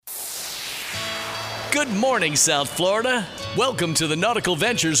Good morning, South Florida. Welcome to the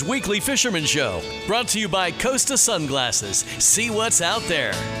Nautical-Ventures Weekly Fisherman Show, brought to you by Costa Sunglasses. See what's out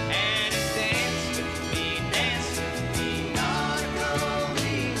there.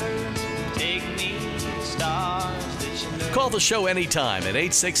 Call the show anytime at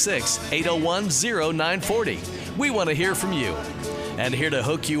 866-801-0940. We want to hear from you. And here to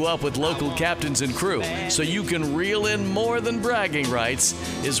hook you up with local captains and crew so you can reel in more than bragging rights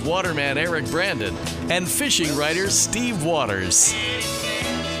is waterman Eric Brandon and fishing writer Steve Waters.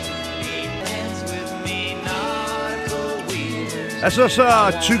 That's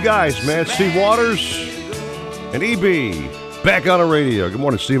us, two guys, man. Steve Waters and EB back on the radio. Good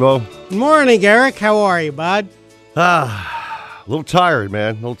morning, Steve-O. Good morning, Eric. How are you, bud? A little tired,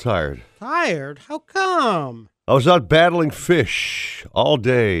 man. A little tired. Tired? How come? I was out battling fish all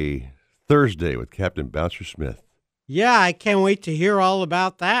day Thursday with Captain Bouncer Smith. Yeah, I can't wait to hear all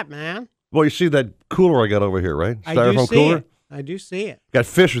about that, man. Well, you see that cooler I got over here, right? I do see it. I do see it. Got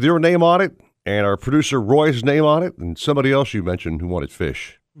fish with your name on it, and our producer Roy's name on it, and somebody else you mentioned who wanted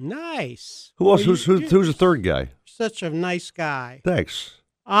fish. Nice. Who else? Who's the third guy? Such a nice guy. Thanks.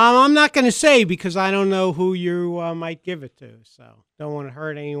 I'm not going to say because I don't know who you might give it to, so don't want to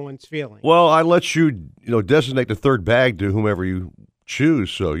hurt anyone's feelings. Well, I let you, designate the third bag to whomever you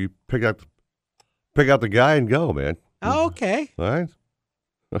choose. So you pick out the guy and go, man. Oh, okay. All right.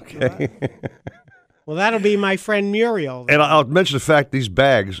 Okay. Well, that'll be my friend Muriel. And I'll mention the fact these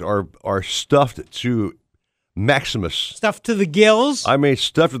bags are stuffed to Maximus. Stuffed to the gills? I mean,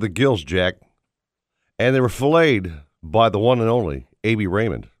 stuffed to the gills, Jack. And they were filleted by the one and only A.B.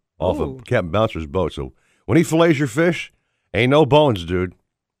 Raymond off of Captain Bouncer's boat. So when he fillets your fish, ain't no bones, dude.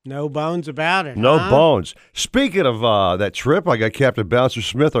 No bones about it. No bones. Speaking of that trip, I got Captain Bouncer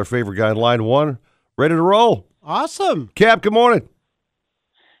Smith, our favorite guy in line one, ready to roll. Awesome. Cap, good morning.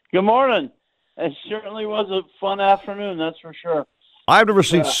 Good morning. It certainly was a fun afternoon, that's for sure. I've never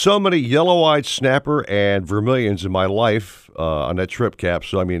seen so many yellow-eyed snapper and vermilions in my life on that trip, Cap.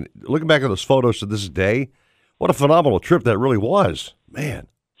 So, I mean, looking back at those photos to this day, what a phenomenal trip that really was. Man.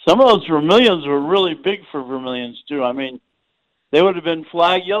 Some of those vermilions were really big for vermilions, too. I mean, they would have been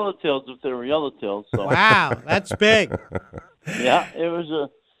flag yellowtails if they were yellowtails. So. Wow, that's big. Yeah, it was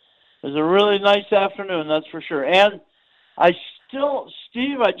a really nice afternoon, that's for sure. And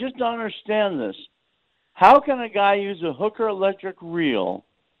Steve, I just don't understand this. How can a guy use a hooker electric reel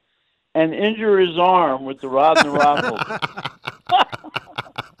and injure his arm with the rod and the rod holder?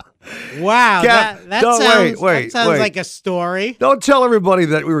 Wow, Cap, that sounds like a story. Don't tell everybody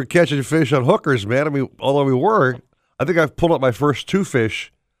that we were catching fish on hookers, man. I mean, although we were, I think I've pulled up my first two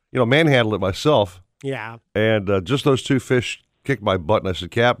fish, manhandled it myself. Yeah. And just those two fish kicked my butt, and I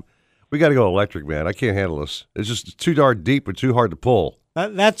said, Cap, we got to go electric, man. I can't handle this. It's just too darn deep and too hard to pull.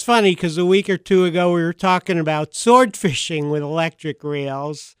 That's funny because a week or two ago we were talking about sword fishing with electric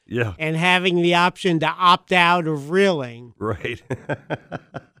reels. Yeah. And having the option to opt out of reeling. Right.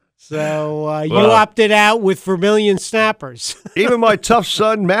 So you opted out with vermilion snappers. Even my tough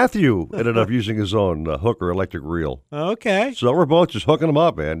son, Matthew, ended up using his own hooker electric reel. Okay. So we're both just hooking them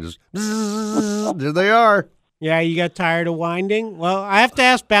up, man. Just there they are. Yeah, you got tired of winding? Well, I have to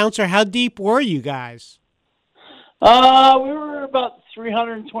ask Bouncer, how deep were you guys? We were about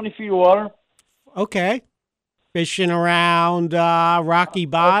 320 feet of water. Okay. Fishing around rocky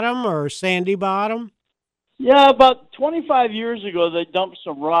bottom or sandy bottom? Yeah, about 25 years ago, they dumped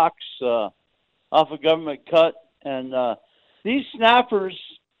some rocks off a government cut. And these snappers,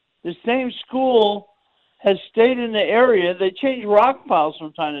 the same school, has stayed in the area. They change rock piles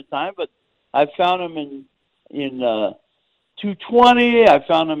from time to time, but I found them in 220. I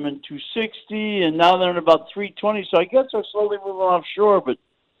found them in 260, and now they're in about 320. So I guess they're slowly moving offshore, but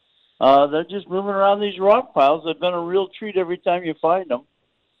they're just moving around these rock piles. They've been a real treat every time you find them.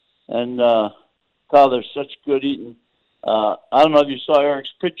 And, God, they're such good eating. I don't know if you saw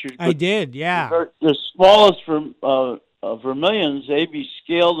Eric's pictures. I did, yeah. The smallest vermilions, AB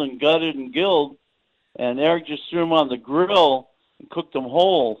scaled and gutted and gilled, and Eric just threw them on the grill and cooked them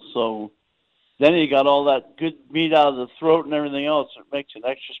whole. So then he got all that good meat out of the throat and everything else. It makes an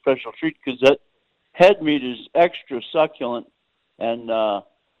extra special treat because that head meat is extra succulent. And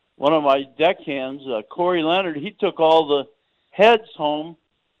one of my deckhands, Corey Leonard, he took all the heads home,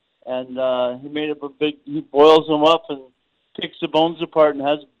 and he made up he boils them up and picks the bones apart and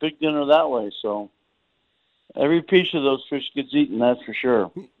has a big dinner that way. So every piece of those fish gets eaten, that's for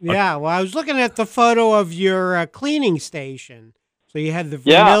sure. Yeah, well, I was looking at the photo of your cleaning station. So you had the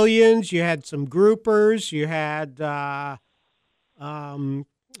vermilions, you had some groupers, you had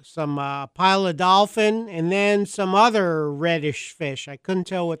some pilot dolphin, and then some other reddish fish. I couldn't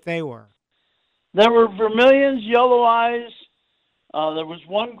tell what they were. There were vermilions, yellow eyes. There was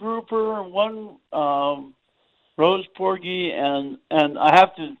one grouper, one rose porgy, and I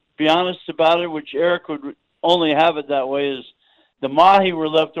have to be honest about it, which Eric would only have it that way, is the mahi were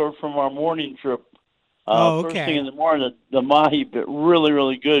left over from our morning trip. Okay. First thing in the morning, the mahi bit really,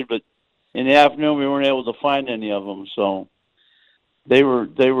 really good, but in the afternoon we weren't able to find any of them. So they were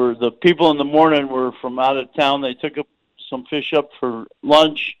the people in the morning were from out of town. They took up some fish up for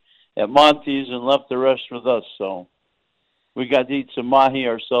lunch at Monty's and left the rest with us. So we got to eat some mahi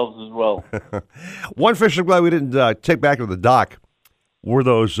ourselves as well. One fish I'm glad we didn't take back to the dock were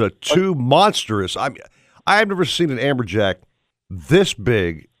those two monstrous. I've never seen an amberjack this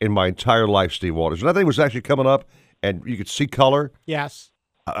big in my entire life, Steve Waters. And that thing was actually coming up, and you could see color. Yes.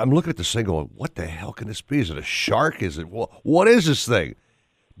 I'm looking at this thing going, what the hell can this be? Is it a shark? Is it what is this thing?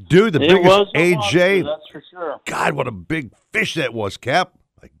 Dude, the biggest was a AJ. monster, that's for sure. God, what a big fish that was, Cap.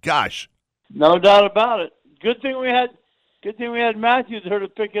 My gosh. No doubt about it. Good thing we had Matthew there to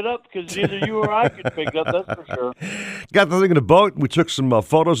pick it up, because neither you or I could pick it up, that's for sure. Got the thing in the boat. We took some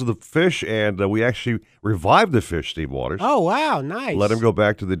photos of the fish, and we actually revived the fish, Steve Waters. Oh, wow, nice. Let him go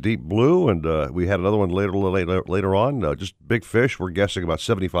back to the deep blue, and we had another one later on. Just big fish. We're guessing about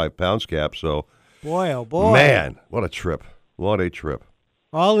 75 pounds, Cap. So, boy, oh boy. Man, what a trip. What a trip.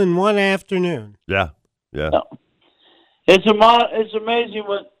 All in one afternoon. Yeah. It's amazing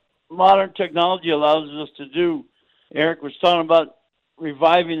what modern technology allows us to do. Eric was talking about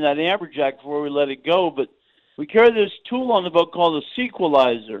reviving that amberjack before we let it go, but we carry this tool on the boat called a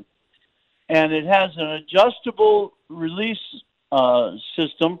sequelizer, and it has an adjustable release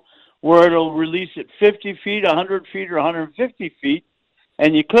system where it'll release at 50 feet, 100 feet, or 150 feet,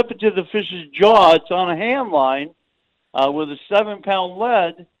 and you clip it to the fish's jaw. It's on a hand line with a 7-pound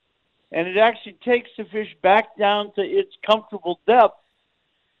lead, and it actually takes the fish back down to its comfortable depth,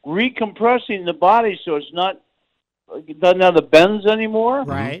 recompressing the body so it doesn't have the bends anymore.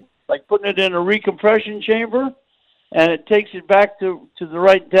 Right. Like putting it in a recompression chamber, and it takes it back to the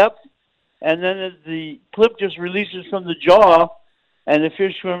right depth, and then the clip just releases from the jaw, and the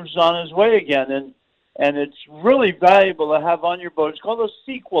fish swims on his way again. And it's really valuable to have on your boat. It's called a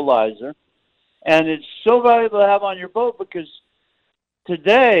sequelizer, and it's so valuable to have on your boat because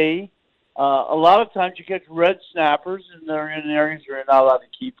today, a lot of times you catch red snappers, and they're in areas where you're not allowed to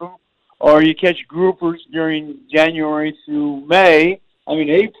keep them. Or you catch groupers during January through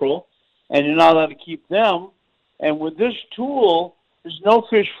April, and you're not allowed to keep them. And with this tool, there's no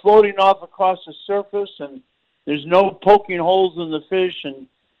fish floating off across the surface, and there's no poking holes in the fish and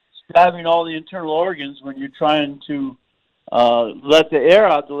stabbing all the internal organs when you're trying to let the air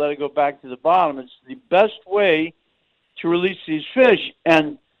out to let it go back to the bottom. It's the best way to release these fish.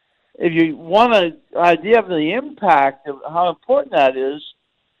 And if you want an idea of the impact of how important that is,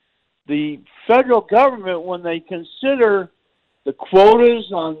 the federal government, when they consider the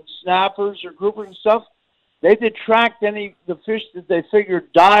quotas on snappers or groupers and stuff, they detract the fish that they figure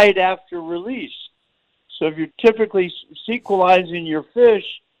died after release. So if you're typically sequelizing your fish,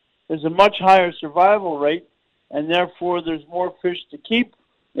 there's a much higher survival rate, and therefore there's more fish to keep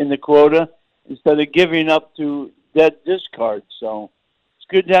in the quota instead of giving up to dead discard. So it's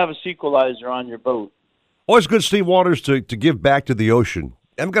good to have a sequelizer on your boat. Always good, Steve Waters, to give back to the ocean.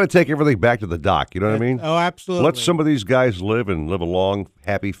 I'm going to take everything back to the dock. You know what I mean? Oh, absolutely. Let some of these guys live a long,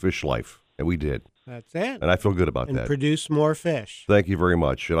 happy fish life. And we did. That's it. And I feel good about that. And produce more fish. Thank you very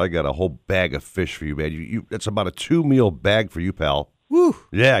much. And I got a whole bag of fish for you, man. That's about a 2-meal bag for you, pal. Woo.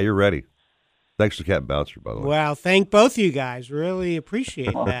 Yeah, you're ready. Thanks to Captain Bouncer, by the way. Well, thank both you guys. Really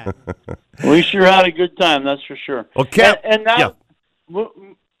appreciate that. We sure had a good time, that's for sure. Well, Cap, and now,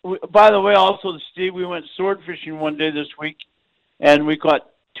 by the way, also, Steve, we went sword fishing one day this week, and we caught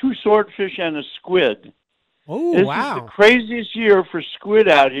 2 swordfish and a squid. Oh, this wow. is the craziest year for squid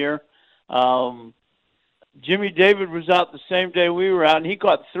out here. Jimmy David was out the same day we were out, and he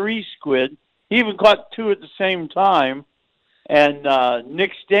caught 3 squid. He even caught 2 at the same time. And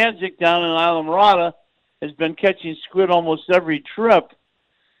Nick Stanzik down in Islamorada has been catching squid almost every trip.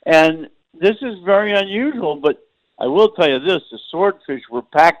 And this is very unusual, but I will tell you this, the swordfish were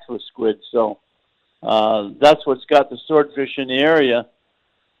packed with squid, so that's what's got the swordfish in the area.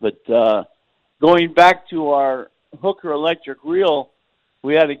 But going back to our Hooker electric reel,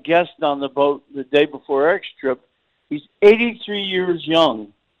 we had a guest on the boat the day before Eric's trip. He's 83 years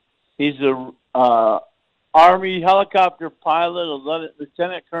young. He's a Army helicopter pilot, a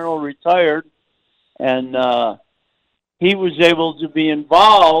lieutenant colonel, retired, and he was able to be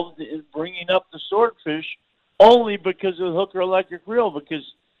involved in bringing up the swordfish only because of the Hooker electric reel,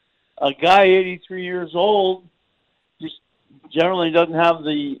 because a guy 83 years old just generally doesn't have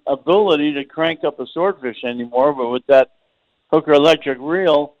the ability to crank up a swordfish anymore, but with that hooker electric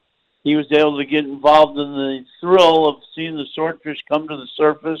reel, he was able to get involved in the thrill of seeing the swordfish come to the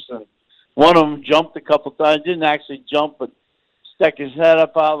surface. And one of them jumped a couple times. Didn't actually jump, but stuck his head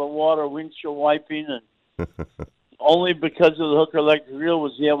up out of the water, windshield wiping, and only because of the hooker electric reel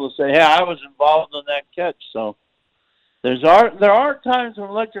was he able to say, "Hey, I was involved in that catch." So there are times when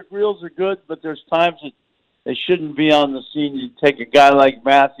electric reels are good, but there's times that they shouldn't be on the scene. You take a guy like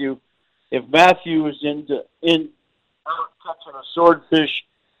Matthew. If Matthew was in catching a swordfish,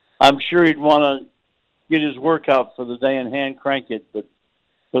 I'm sure he'd want to get his workout for the day and hand crank it. But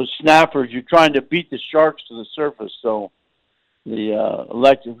those snappers, you're trying to beat the sharks to the surface, so the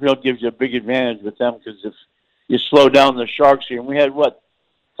electric reel gives you a big advantage with them, because if you slow down the sharks here, and we had,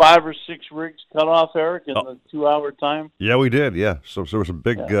 5 or 6 rigs cut off, Eric, in the 2-hour time? Yeah, we did, yeah. So there were some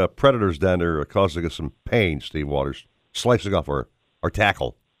big predators down there causing us some pain, Steve Waters, slicing off our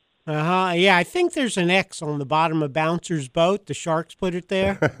tackle. Yeah, I think there's an X on the bottom of Bouncer's boat. The Sharks put it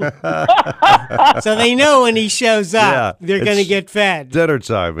there. So they know when he shows up, they're going to get fed. Dinner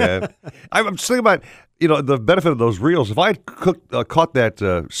time, man. I'm just thinking about, the benefit of those reels. If I had caught that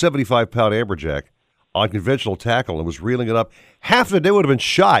 75-pound amberjack on conventional tackle and was reeling it up, half of the day would have been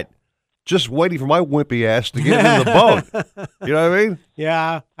shot just waiting for my wimpy ass to get into the boat. You know what I mean?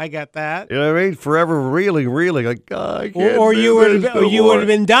 Yeah, I got that. You know what I mean? Forever reeling, like, I can't or you would have have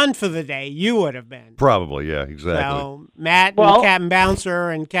been done for the day. You would have been. Probably, yeah, exactly. So Matt and Captain Bouncer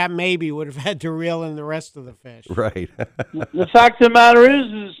and Captain Maybe would have had to reel in the rest of the fish. Right. The fact of the matter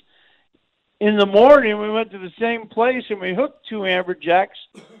is in the morning we went to the same place and we hooked 2 amberjacks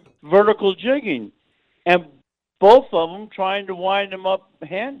vertical jigging. And both of them trying to wind them up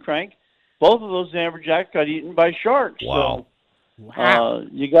hand crank. Both of those amberjacks got eaten by sharks. Wow. So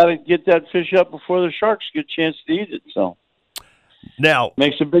you got to get that fish up before the sharks get a chance to eat it. So now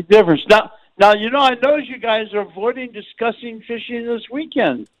makes a big difference. Now I notice you guys are avoiding discussing fishing this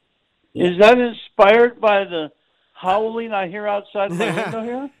weekend. Is that inspired by the howling I hear outside my window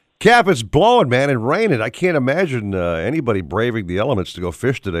here? Cap, it's blowing, man, and raining. I can't imagine anybody braving the elements to go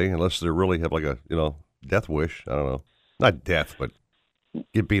fish today unless they really have like a death wish. I don't know, not death, but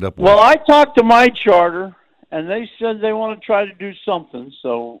get beat up. Well, I talked to my charter, and they said they want to try to do something.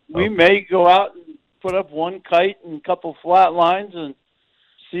 So we may go out and put up one kite and a couple flat lines and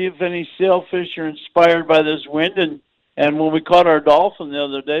see if any sailfish are inspired by this wind. And when we caught our dolphin the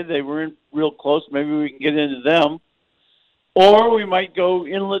other day, they were in real close. Maybe we can get into them. Or we might go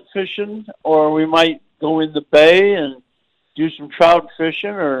inlet fishing, or we might go in the bay and do some trout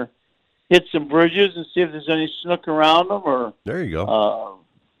fishing, or hit some bridges and see if there's any snook around them, or there you go.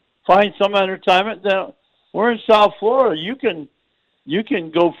 Find some entertainment. Now, we're in South Florida. You can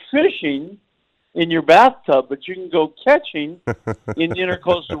go fishing in your bathtub, but you can go catching in the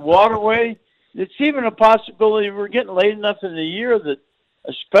intercoastal waterway. It's even a possibility we're getting late enough in the year that,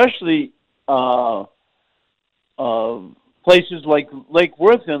 especially places like Lake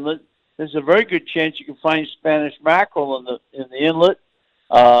Worth Inlet, there's a very good chance you can find Spanish mackerel in the inlet.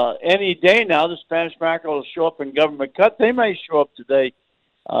 Any day now, the Spanish mackerel will show up in Government Cut. They may show up today.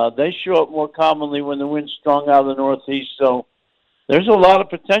 They show up more commonly when the wind's strong out of the northeast. So there's a lot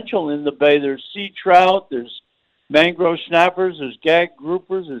of potential in the bay. There's sea trout, there's mangrove snappers, there's gag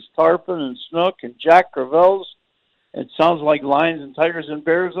groupers, there's tarpon and snook and jack crevalles. It sounds like lions and tigers and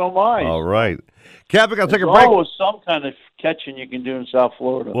bears, oh my. All right. Cap, we got to take a break. There's always some kind of catching you can do in South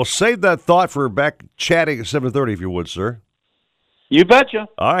Florida. Well, save that thought for back chatting at 7:30 if you would, sir. You betcha.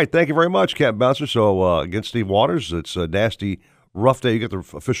 All right. Thank you very much, Captain Bouncer. So against Steve Waters, it's a nasty, rough day. You get the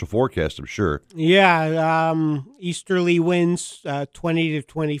official forecast, I'm sure. Yeah. Easterly winds, 20 to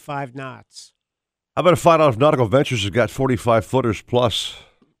 25 knots. How about to find out if Nautical-Ventures has got 45 footers plus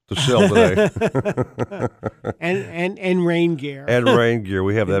to sell today. and rain gear. And rain gear.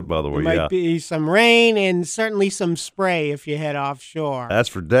 We have that, by the way. There might be some rain and certainly some spray if you head offshore. That's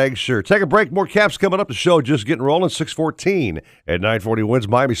for dang sure. Take a break. More Caps coming up. The show just getting rolling. 6:14 at 940 Wins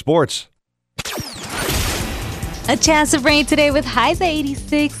Miami Sports. A chance of rain today with highs at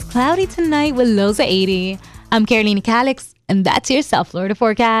 86. Cloudy tonight with lows at 80. I'm Carolina Calix, and that's your South Florida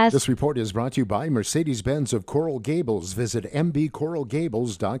forecast. This report is brought to you by Mercedes-Benz of Coral Gables. Visit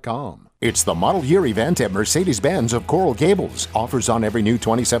mbcoralgables.com. It's the model year event at Mercedes-Benz of Coral Gables. Offers on every new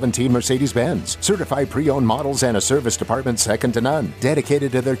 2017 Mercedes-Benz. Certified pre-owned models and a service department second to none.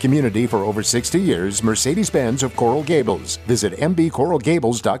 Dedicated to their community for over 60 years, Mercedes-Benz of Coral Gables. Visit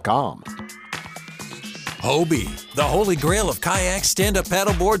mbcoralgables.com. Hobie, the holy grail of kayaks, stand-up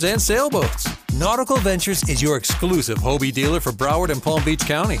paddleboards, and sailboats. Nautical-Ventures is your exclusive Hobie dealer for Broward and Palm Beach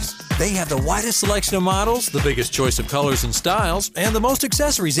counties. They have the widest selection of models, the biggest choice of colors and styles, and the most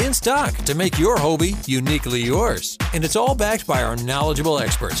accessories in stock to make your Hobie uniquely yours. And it's all backed by our knowledgeable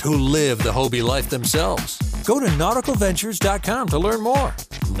experts who live the Hobie life themselves. Go to Nautical-Ventures.com to learn more.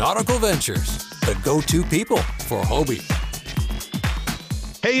 Nautical Ventures, the go-to people for Hobie.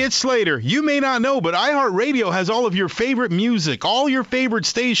 Hey, it's Slater. You may not know, but iHeartRadio has all of your favorite music, all your favorite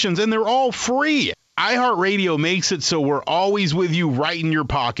stations, and they're all free. iHeartRadio makes it so we're always with you right in your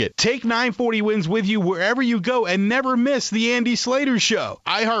pocket. Take 940 Wins with you wherever you go and never miss the Andy Slater Show.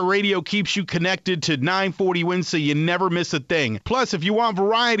 iHeartRadio keeps you connected to 940 Wins so you never miss a thing. Plus, if you want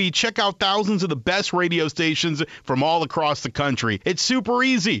variety, check out thousands of the best radio stations from all across the country. It's super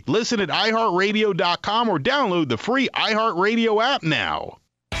easy. Listen at iHeartRadio.com or download the free iHeartRadio app now.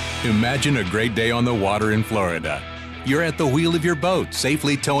 Imagine a great day on the water in Florida. You're at the wheel of your boat,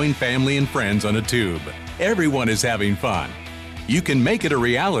 safely towing family and friends on a tube. Everyone is having fun. You can make it a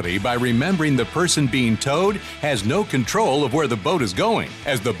reality by remembering the person being towed has no control of where the boat is going.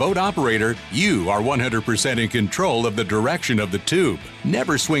 As the boat operator, you are 100% in control of the direction of the tube.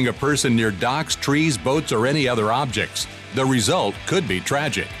 Never swing a person near docks, trees, boats, or any other objects. The result could be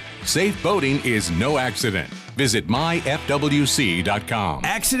tragic. Safe boating is no accident. Visit myfwc.com.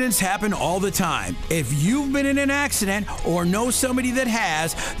 Accidents happen all the time. If you've been in an accident or know somebody that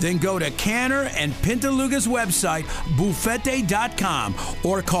has, then go to Canner and Pintaluga's website, buffete.com,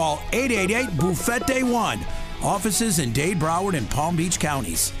 or call 888-BUFFETE-1. Offices in Dade, Broward, and Palm Beach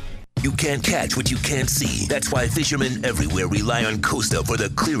counties. You can't catch what you can't see. That's why fishermen everywhere rely on Costa for the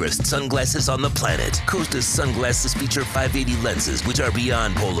clearest sunglasses on the planet. Costa's sunglasses feature 580 lenses, which are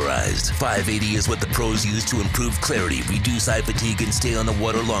beyond polarized. 580 is what the pros use to improve clarity, reduce eye fatigue, and stay on the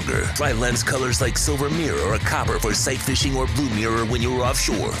water longer. Try lens colors like silver mirror or copper for sight fishing or blue mirror when you're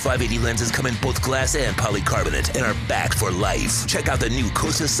offshore. 580 lenses come in both glass and polycarbonate and are backed for life. Check out the new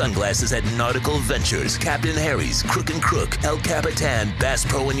Costa sunglasses at Nautical-Ventures, Captain Harry's, Crook & Crook, El Capitan, Bass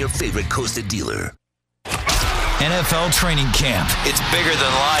Pro, and your favorite Costa dealer. NFL training camp. It's bigger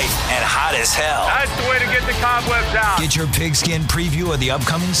than life and hot as hell. That's the way to get the cobwebs out. Get your pigskin preview of the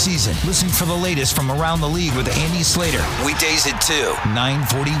upcoming season. Listen for the latest from around the league with Andy Slater. Weekdays at 2.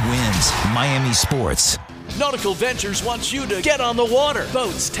 940 Wins. Miami Sports. Nautical Ventures wants you to get on the water.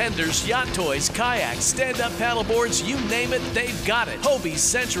 Boats, tenders, yacht toys, kayaks, stand-up paddleboards, you name it, they've got it. Hobie,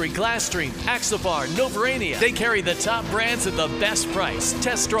 Century, Glasstream, Axopar, Novarania. They carry the top brands at the best price.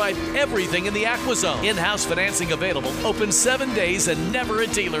 Test drive everything in the AquaZone. In-house financing available. Open 7 days and never a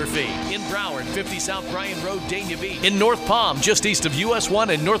dealer fee. In Broward, 50 South Bryan Road, Dania Beach. In North Palm, just east of US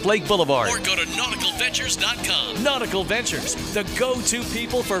 1 and North Lake Boulevard. Or go to nauticalventures.com. Nautical Ventures, the go-to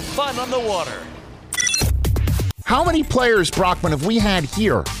people for fun on the water. How many players, Brockman, have we had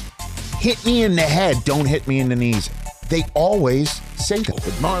here? Hit me in the head, don't hit me in the knees. They always say that.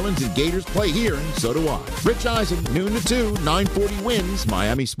 But Marlins and Gators play here, and so do I. Rich Eisen, noon to 2, 940 Wins,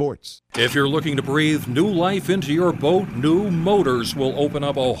 Miami Sports. If you're looking to breathe new life into your boat, new motors will open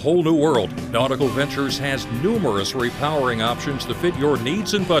up a whole new world. Nautical Ventures has numerous repowering options to fit your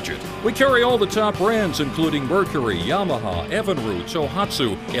needs and budget. We carry all the top brands, including Mercury, Yamaha, Evinrude,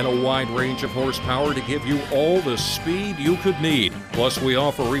 Tohatsu, in a wide range of horsepower to give you all the speed you could need. Plus, we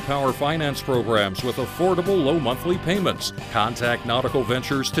offer repower finance programs with affordable low monthly payments. Contact Nautical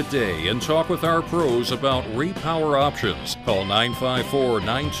Ventures today and talk with our pros about repower options. Call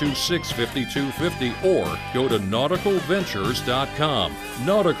 954-926-5250 or go to nauticalventures.com.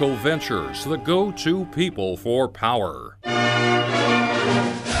 Nautical Ventures, the go-to people for power.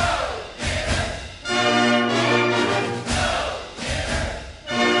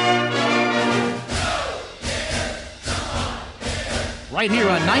 Right here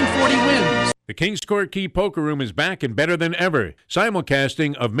on 940 Wins. The Kings Court Key Poker Room is back and better than ever.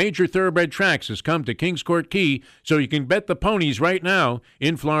 Simulcasting of major thoroughbred tracks has come to Kings Court Key, so you can bet the ponies right now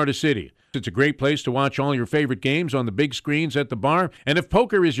in Florida City. It's a great place to watch all your favorite games on the big screens at the bar. And if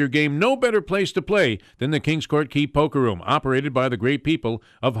poker is your game, no better place to play than the Kings Court Key Poker Room, operated by the great people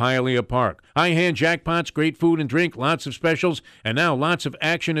of Hialeah Park. High-hand jackpots, great food and drink, lots of specials, and now lots of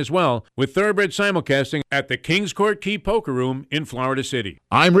action as well with thoroughbred simulcasting at the Kings Court Key Poker Room in Florida City.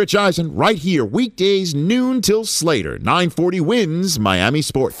 I'm Rich Eisen, right here, weekdays noon till Slater. 940 Wins, Miami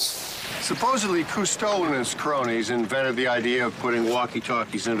Sports. Supposedly, Cousteau and his cronies invented the idea of putting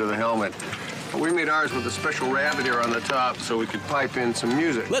walkie-talkies into the helmet. But we made ours with a special rabbit ear on the top so we could pipe in some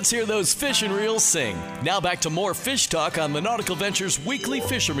music. Let's hear those fish and reels sing. Now back to more fish talk on the Nautical Ventures Weekly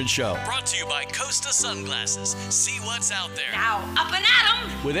Fisherman Show. Brought to you by Costa Sunglasses. See what's out there. Now, up and at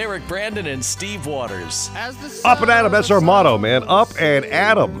 'em! With Eric Brandon and Steve Waters. Up and at 'em, that's our motto, man. Up and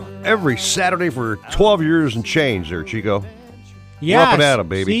at 'em. Every Saturday for 12 years and change there, Chico. Yeah, up and at 'em,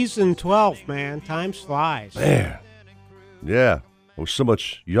 baby. Season 12, man. Time flies. Man. Yeah. I was so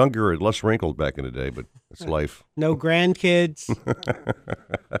much younger and less wrinkled back in the day, but it's life. No grandkids.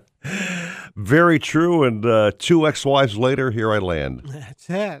 Very true, and 2 ex-wives later, here I land. That's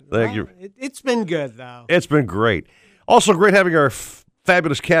it. Thank you. It's been good, though. It's been great. Also great having our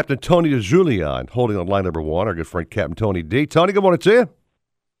fabulous Captain Tony DeJulia on, holding on line number 1, our good friend Captain Tony D. Tony, good morning to you.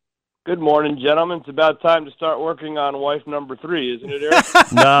 Good morning, gentlemen. It's about time to start working on wife number 3, isn't it,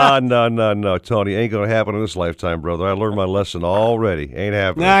 Eric? No, Tony. Ain't going to happen in this lifetime, brother. I learned my lesson already. Ain't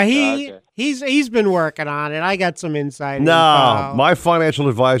happening. No, he's been working on it. I got some insight. No, my financial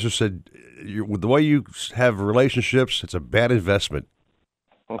advisor said, with the way you have relationships, it's a bad investment.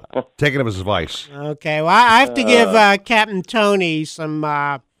 Taking him as advice. Okay, well, I have to give Captain Tony some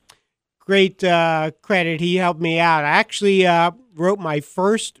great credit. He helped me out. I actually wrote my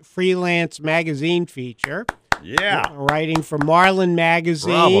first freelance magazine feature. Yeah. Writing for Marlin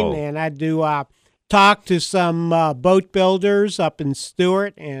Magazine. Bravo. And I do talk to some boat builders up in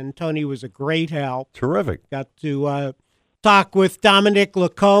Stewart, and Tony was a great help. Terrific. Got to talk with Dominic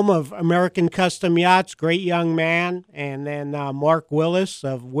Lacombe of American Custom Yachts, great young man, and then Mark Willis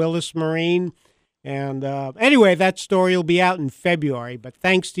of Willis Marine. And anyway, that story will be out in February, but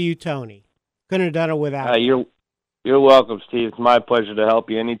thanks to you, Tony. Couldn't have done it without you. You're welcome, Steve. It's my pleasure to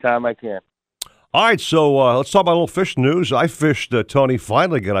help you anytime I can. All right, so let's talk about a little fish news. I fished, Tony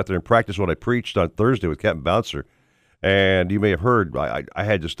finally got out there and practiced what I preached on Thursday with Captain Bouncer. And you may have heard, I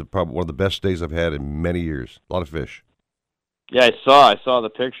had just probably one of the best days I've had in many years. A lot of fish. Yeah, I saw the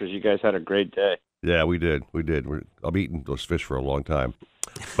pictures. You guys had a great day. Yeah, we did. I'm eating those fish for a long time.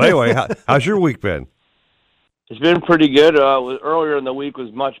 But anyway, how's your week been? It's been pretty good. Earlier in the week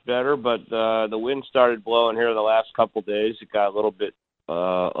was much better, but the wind started blowing here the last couple days. It got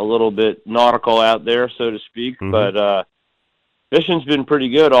a little bit nautical out there, so to speak. Mm-hmm. But fishing's been pretty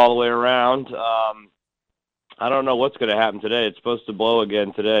good all the way around. I don't know what's going to happen today. It's supposed to blow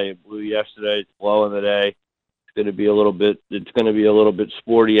again today. It blew yesterday. It's blowing today. It's going to be a little bit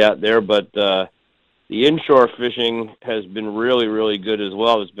sporty out there, but the inshore fishing has been really, really good as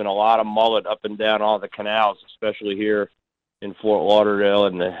well. There's been a lot of mullet up and down all the canals, especially here in Fort Lauderdale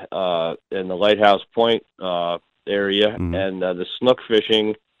and the Lighthouse Point area. Mm-hmm. And the snook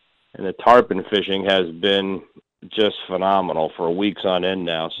fishing and the tarpon fishing has been just phenomenal for weeks on end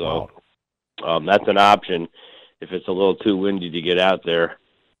now. So that's an option if it's a little too windy to get out there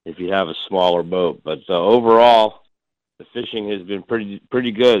if you have a smaller boat. But overall, the fishing has been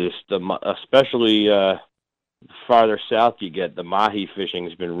pretty good. Especially farther south you get, the mahi fishing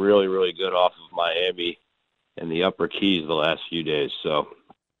has been really, really good off of Miami and the Upper Keys the last few days. So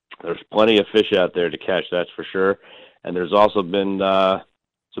there's plenty of fish out there to catch, that's for sure. And there's also been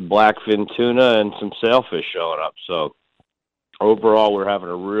some blackfin tuna and some sailfish showing up. So overall, we're having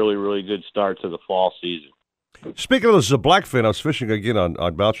a really, really good start to the fall season. Speaking of those blackfin, I was fishing again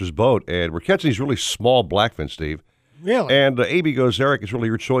on Bouncer's boat, and we're catching these really small blackfin, Steve. Really? And AB goes, Eric, it's really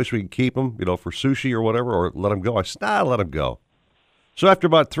your choice. We can keep them, for sushi or whatever, or let them go. I said, let them go. So after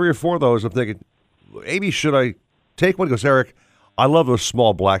about 3 or 4 of those, I'm thinking, AB, should I take one? He goes, Eric, I love those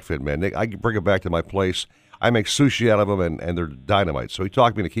small blackfin, man. I can bring them back to my place. I make sushi out of them, and they're dynamite. So he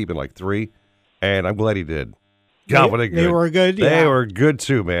talked me into keeping like 3, and I'm glad he did. God, were they good. They were good, yeah. They were good,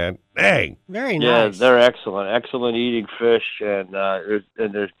 too, man. Dang. Very nice. Yeah, they're excellent eating fish, and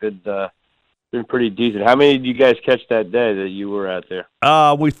there's been pretty decent. How many did you guys catch that day that you were out there?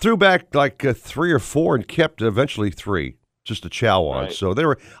 We threw back like 3 or 4 and kept eventually 3 just to chow on. Right. So they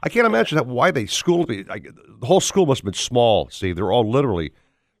were. I can't imagine why they schooled me. The whole school must have been small, Steve. They were all literally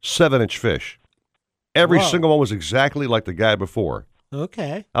 7-inch fish. Every single one was exactly like the guy before.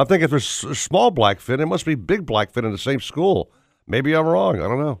 Okay. I'm thinking if there's small blackfin, it must be big blackfin in the same school. Maybe I'm wrong. I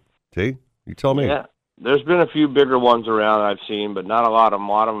don't know. T, you tell me. Yeah, there's been a few bigger ones around I've seen, but not a lot of them.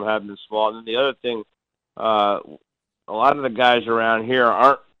 A lot of them have been small. And then the other thing, a lot of the guys around here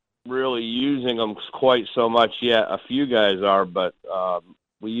aren't really using them quite so much yet. A few guys are, but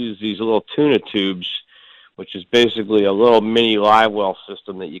we use these little tuna tubes, which is basically a little mini live well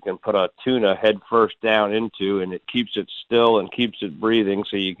system that you can put a tuna head first down into, and it keeps it still and keeps it breathing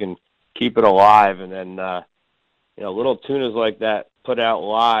so you can keep it alive. And then, little tunas like that put out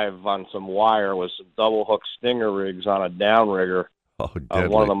live on some wire with some double hook stinger rigs on a downrigger.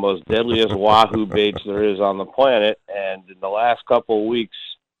 One of the most deadliest wahoo baits there is on the planet. And in the last couple of weeks,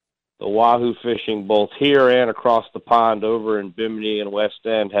 the wahoo fishing both here and across the pond over in Bimini and West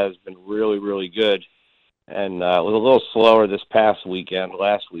End has been really, really good. And it was a little slower this last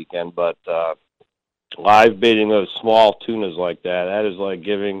weekend, but live baiting those small tunas like that is like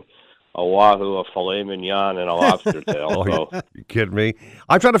giving a wahoo, a filet mignon, and a lobster tail. Oh, So. you kidding me?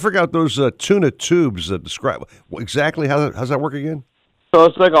 I'm trying to figure out those tuna tubes that describe exactly how's that work again? So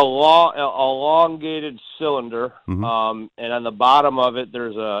it's like a elongated cylinder, Mm-hmm. And on the bottom of it,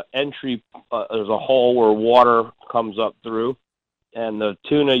 there's a entry, there's a hole where water comes up through, and the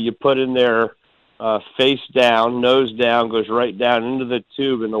tuna you put in there face down, nose down, goes right down into the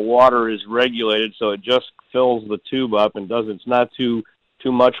tube, and the water is regulated so it just fills the tube up and it's not too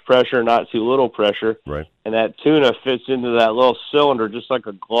much pressure, not too little pressure. Right. And that tuna fits into that little cylinder just like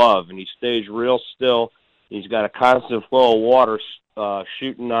a glove, and he stays real still. He's got a constant flow of water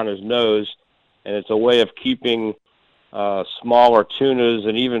shooting on his nose, and it's a way of keeping smaller tunas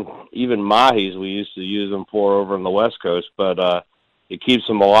and even mahis we used to use them for over on the West Coast, but it keeps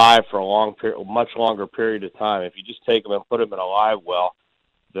them alive for a much longer period of time. If you just take them and put them in a live well,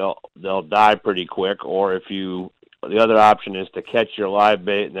 they'll die pretty quick. Or the other option is to catch your live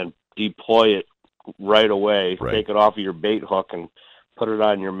bait and then deploy it right away. Right. Take it off of your bait hook and put it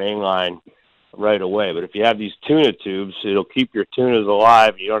on your main line right away. But if you have these tuna tubes, it'll keep your tunas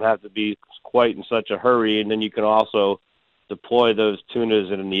alive. You don't have to be quite in such a hurry, and then you can also deploy those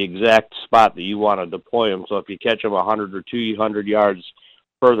tunas in the exact spot that you want to deploy them. So if you catch them 100 or 200 yards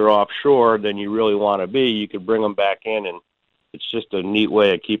further offshore than you really want to be, you could bring them back in, and it's just a neat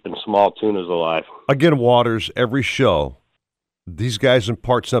way of keeping small tunas alive. Again, Waters, every show, these guys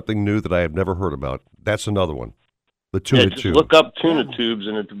impart something new that I have never heard about. That's another one. The tuna just tube. Look up tuna tubes,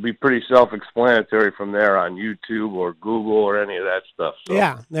 and it'll be pretty self-explanatory from there on YouTube or Google or any of that stuff. So.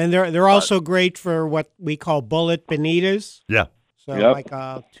 Yeah, and they're also great for what we call bullet bonitas. Yeah. So like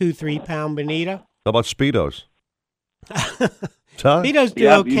a 2-3 pound bonita. How about Speedos? Speedos do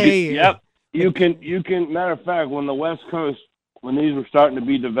okay. You can. Matter of fact, when the West Coast, when these were starting to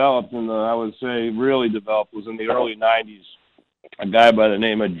be developed, and I would say really developed, was in the early '90s. A guy by the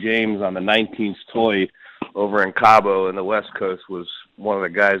name of James on the 19th Toy over in Cabo in the West Coast was one of the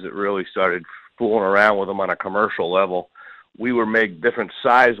guys that really started fooling around with them on a commercial level. We would make different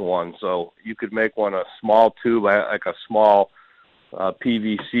size ones, so you could make one a small tube, like a small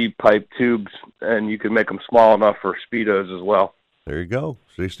PVC pipe tubes, and you could make them small enough for Speedos as well. There you go.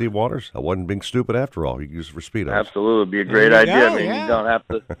 See, Steve Waters? I wasn't being stupid after all. You can use it for Speedos. Absolutely. It'd be a great idea. You don't have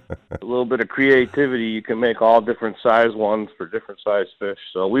to, a little bit of creativity, you can make all different size ones for different size fish.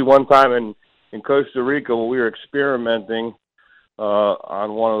 So we one time in Costa Rica, when we were experimenting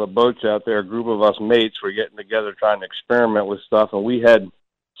on one of the boats out there, a group of us mates were getting together trying to experiment with stuff, and we had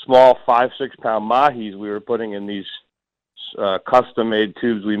small 5-6 pound mahis we were putting in these custom-made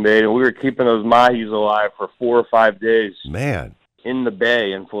tubes we made, and we were keeping those mahis alive for 4 or 5 days. Man. In the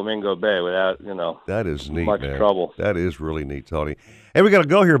bay, in Flamingo Bay, without, that is neat, much man. trouble. That is really neat, Tony. Hey, we got to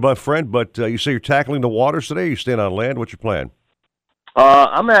go here, my friend, but you say you're tackling the waters today, or you staying on land? What's your plan?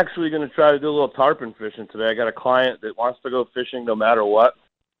 I'm actually going to try to do a little tarpon fishing today. I got a client that wants to go fishing no matter what.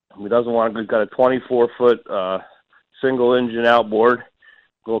 He doesn't want to. He's got a 24-foot single engine outboard,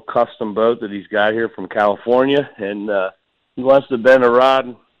 little custom boat that he's got here from California, and he wants to bend a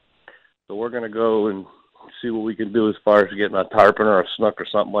rod. So we're going to go and see what we can do as far as getting a tarpon or a snook or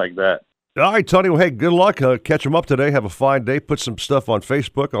something like that. All right, Tony. Well, hey, good luck. Catch them up today. Have a fine day. Put some stuff on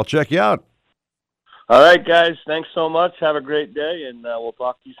Facebook. I'll check you out. All right, guys. Thanks so much. Have a great day, and we'll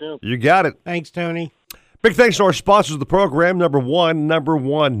talk to you soon. You got it. Thanks, Tony. Big thanks to our sponsors of the program. Number one,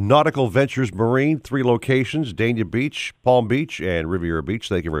 Nautical-Ventures Marine, 3 locations, Dania Beach, Palm Beach, and Riviera Beach.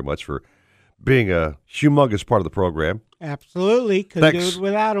 Thank you very much for being a humongous part of the program. Absolutely. Couldn't do it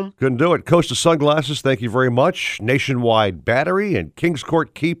without them. Couldn't do it. Costa Sunglasses, thank you very much. Nationwide Battery and Kings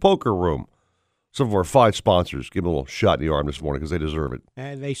Court Key Poker Room. Some of our 5 sponsors. Give them a little shot in the arm this morning because they deserve it.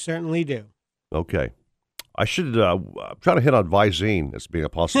 And they certainly do. Okay. I should I'm trying to hit on Visine as being a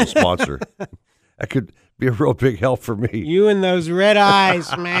possible sponsor. That could be a real big help for me. You and those red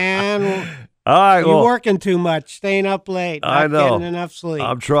eyes, man. All right, You're working too much, staying up late, not I know. getting enough sleep.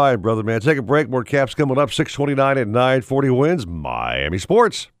 I'm trying, brother, man. Take a break. More Caps coming up. 6:29 at 9:40 wins. Miami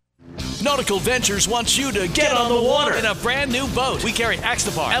Sports. Nautical-Ventures wants you to get on the water in a brand new boat. We carry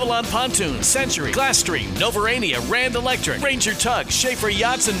Axtapar, Avalon Pontoons, Century, Glasstream, Novarania, Rand Electric, Ranger Tugs, Schaefer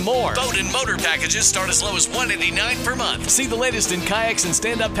Yachts, and more. Boat and motor packages start as low as $189 per month. See the latest in kayaks and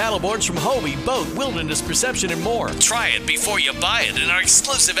stand-up paddleboards from Hobie, Boat, Wilderness Perception, and more. Try it before you buy it in our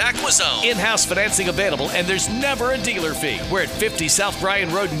exclusive AquaZone. In-house financing available, and there's never a dealer fee. We're at 50 South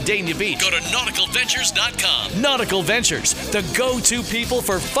Bryan Road in Dania Beach. Go to Nautical-Ventures.com. Nautical Ventures, the go-to people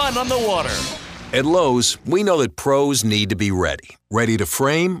for fun on the water. At Lowe's, we know that pros need to be ready. Ready to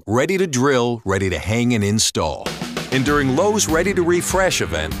frame, ready to drill, ready to hang and install. And during Lowe's Ready to Refresh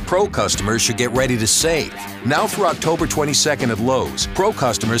event, Pro customers should get ready to save. Now through October 22nd at Lowe's, Pro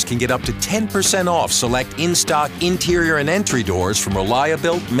customers can get up to 10% off select in-stock interior and entry doors from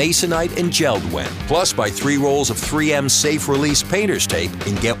Reliabuilt, Masonite, and Geldwin. Plus, buy 3 rolls of 3M Safe Release Painter's Tape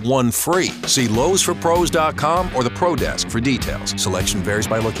and get 1 free. See Lowe'sForPros.com or the Pro Desk for details. Selection varies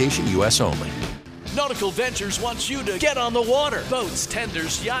by location, U.S. only. Nautical Ventures wants you to get on the water. Boats,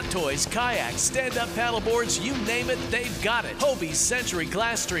 tenders, yacht toys, kayaks, stand-up paddleboards, you name it, they've got it. Hobie, Century,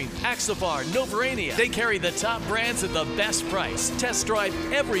 Glasstream, Axopar, Novarania. They carry the top brands at the best price. Test drive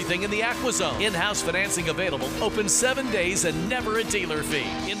everything in the AquaZone. In-house financing available. Open 7 days and never a dealer fee.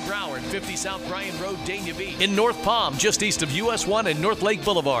 In Broward, 50 South Bryan Road, Dania Beach. In North Palm, just east of US 1 and North Lake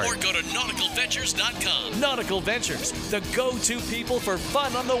Boulevard. Or go to Nautical-Ventures.com. Nautical Ventures, the go-to people for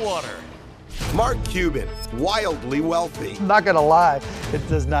fun on the water. Mark Cuban, wildly wealthy. I'm not gonna lie, it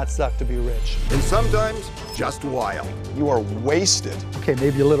does not suck to be rich. And sometimes just wild. You are wasted. Okay,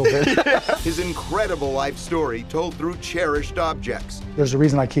 maybe a little bit. His incredible life story told through cherished objects. There's a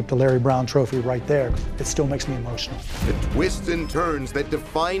reason I keep the Larry Brown trophy right there. It still makes me emotional. The twists and turns that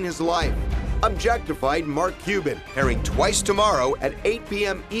define his life. Objectified Mark Cuban, airing twice tomorrow at 8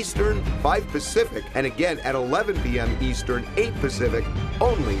 p.m. Eastern, 5 Pacific, and again at 11 p.m. Eastern, 8 Pacific,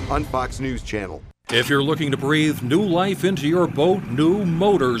 only on Fox News Channel. If you're looking to breathe new life into your boat, new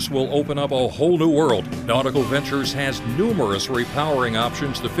motors will open up a whole new world. Nautical-Ventures has numerous repowering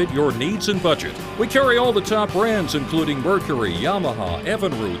options to fit your needs and budget. We carry all the top brands, including Mercury, Yamaha,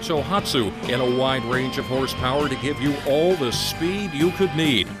 Evinrude, Tohatsu, and a wide range of horsepower to give you all the speed you could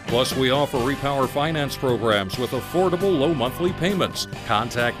need. Plus, we offer repower finance programs with affordable low monthly payments.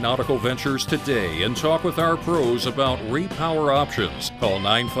 Contact Nautical-Ventures today and talk with our pros about repower options. Call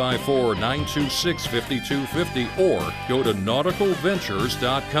 954-926-5250 or go to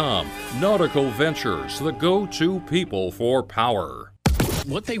Nautical-Ventures.com. Nautical Ventures, the go-to people for power.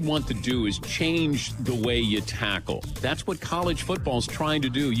 What they want to do is change the way you tackle. That's what college football is trying to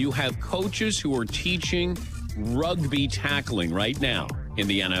do. You have coaches who are teaching rugby tackling right now in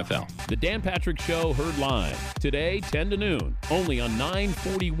the NFL. The Dan Patrick Show heard live today, 10 to noon, only on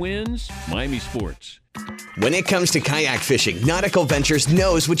 940 Wins, Miami Sports. When it comes to kayak fishing, Nautical Ventures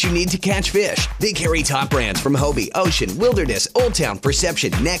knows what you need to catch fish. They carry top brands from Hobie, Ocean, Wilderness, Old Town,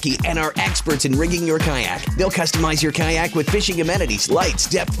 Perception, Necky, and are experts in rigging your kayak. They'll customize your kayak with fishing amenities, lights,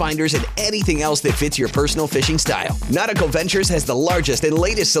 depth finders, and anything else that fits your personal fishing style. Nautical Ventures has the largest and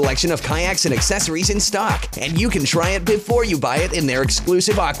latest selection of kayaks and accessories in stock, and you can try it before you buy it in their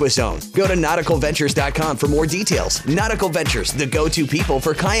exclusive AquaZone. Go to Nautical-Ventures.com for more details. Nautical Ventures, the go-to people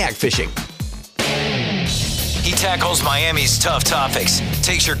for kayak fishing. He tackles Miami's tough topics,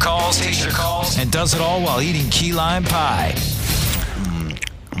 takes your calls, and does it all while eating key lime pie.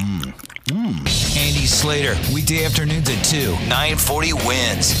 Andy Slater, weekday afternoons at 2, 940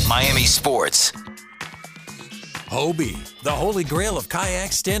 Wins, Miami Sports. Hobie, the holy grail of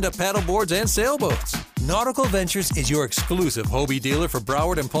kayaks, stand-up paddleboards, and sailboats. Nautical Ventures is your exclusive Hobie dealer for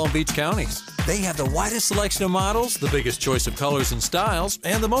Broward and Palm Beach counties. They have the widest selection of models, the biggest choice of colors and styles,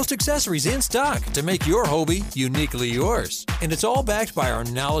 and the most accessories in stock to make your Hobie uniquely yours. And it's all backed by our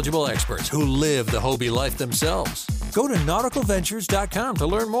knowledgeable experts who live the Hobie life themselves. Go to Nautical-Ventures.com to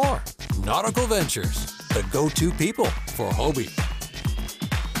learn more. Nautical Ventures, the go-to people for Hobie.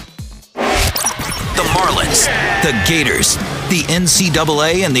 The Marlins, the Gators, the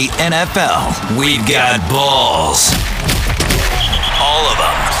NCAA, and the NFL. We've got balls. All of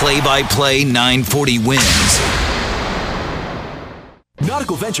them. Play-by-play 940 Wins.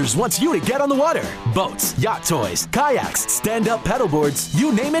 Nautical Ventures wants you to get on the water. Boats, yacht toys, kayaks, stand-up paddleboards,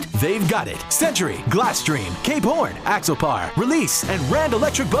 you name it, they've got it. Century, Glasstream, Cape Horn, Axopar, Release, and Rand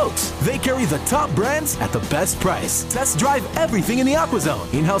Electric Boats. They carry the top brands at the best price. Test drive everything in the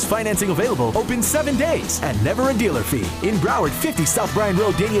AquaZone. In-house financing available, open 7 days, and never a dealer fee. In Broward, 50 South Bryan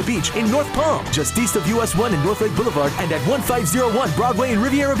Road, Dania Beach. In North Palm, just east of US 1 and North Lake Boulevard, and at 1501 Broadway in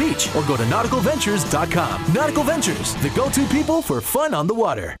Riviera Beach. Or go to Nautical-Ventures.com. Nautical Ventures, the go-to people for fun on the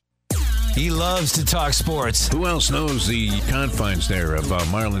water. He loves to talk sports. Who else knows the confines there of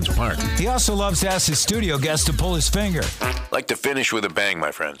Marlins Park? He also loves to ask his studio guests to pull his finger. Like to finish with a bang,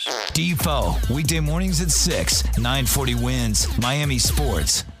 my friends. Defoe, weekday mornings at 6, 940 Wins, Miami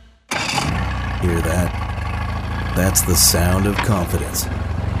Sports. Hear that? That's the sound of confidence.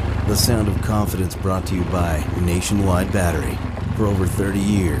 The sound of confidence brought to you by Nationwide Battery. For over 30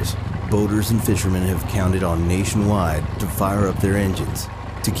 years, boaters and fishermen have counted on Nationwide to fire up their engines,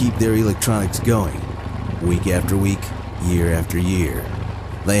 to keep their electronics going, week after week, year after year.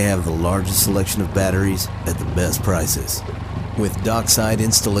 They have the largest selection of batteries at the best prices, with dockside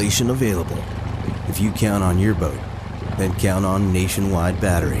installation available. If you count on your boat, then count on Nationwide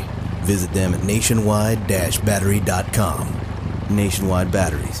Battery. Visit them at nationwide-battery.com. Nationwide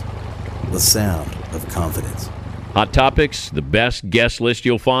Batteries, the sound of confidence. Hot topics, the best guest list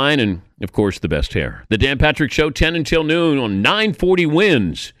you'll find, and, of course, the best hair. The Dan Patrick Show, 10 until noon on 940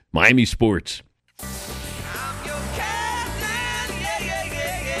 Wins, Miami Sports.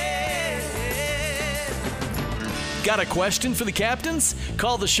 Got a question for the captains?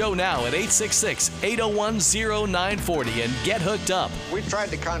 Call the show now at 866-801-0940 and get hooked up. We tried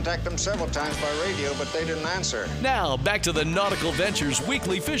to contact them several times by radio, but they didn't answer. Now, back to the Nautical-Ventures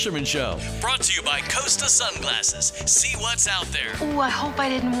Weekly Fisherman Show. Brought to you by Costa Sunglasses. See what's out there. Ooh, I hope I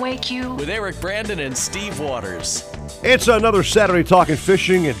didn't wake you. With Eric Brandon and Steve Waters. It's another Saturday talking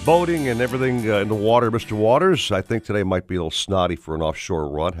fishing and boating and everything in the water, Mr. Waters. I think today might be a little snotty for an offshore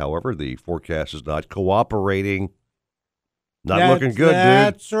run. However, the forecast is not cooperating. Looking good, dude.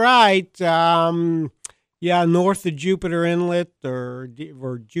 That's right. North of Jupiter Inlet or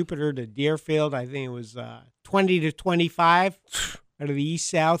Jupiter to Deerfield, I think it was 20 to 25 out of the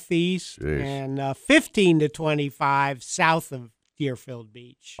east-southeast, and 15 to 25 south of Deerfield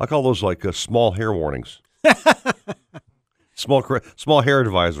Beach. I call those like small hair warnings. Small hair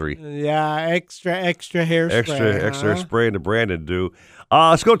advisory. Yeah, extra hairspray. Extra spray into Brandon do.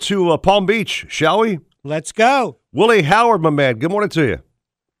 Let's go to Palm Beach, shall we? Let's go. Willie Howard, my man. Good morning to you.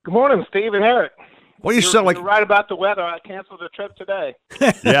 Good morning, Steve and Eric. Well, you sound like you're right about the weather. I canceled the trip today.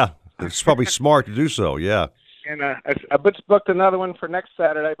 Yeah, it's probably smart to do so. Yeah. And I booked another one for next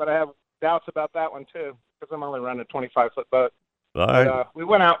Saturday, but I have doubts about that one too because I'm only running a 25-foot boat. All right. But, we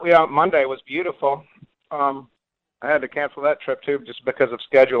went out. Monday. It was beautiful. I had to cancel that trip too just because of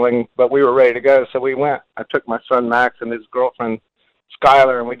scheduling, but we were ready to go, so we went. I took my son Max and his girlfriend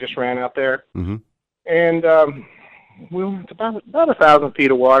Skylar, and we just ran out there. Mm-hmm. And we went about 1,000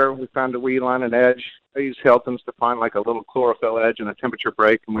 feet of water. We found a weed line and edge. I used Hilton's to find like a little chlorophyll edge and a temperature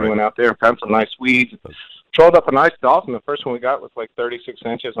break, and we went out there and found some nice weeds. Trolled up a nice dolphin. The first one we got was like 36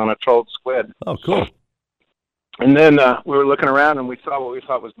 inches on a trolled squid. Oh, cool. And then we were looking around, and we saw what we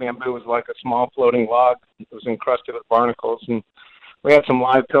thought was bamboo. It was like a small floating log. It was encrusted with barnacles, and we had some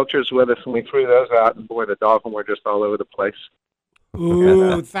live pilchers with us, and we threw those out, and boy, the dolphin were just all over the place.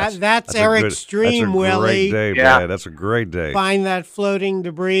 Ooh, that's Eric's dream, Willie. That's a great day, man. That's a great day. Find that floating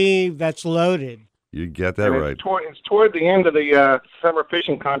debris that's loaded. You get that right. It's toward the end of the summer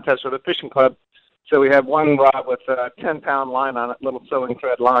fishing contest or the fishing club. So we have one rod with a 10-pound line on it, little sewing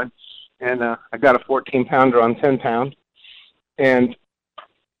thread line. And I got a 14-pounder on 10-pound. And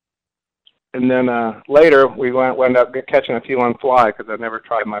then later we wound up catching a few on fly because I've never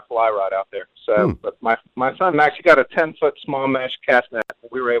tried my fly rod out there. So, but my son actually got a 10-foot small mesh cast net.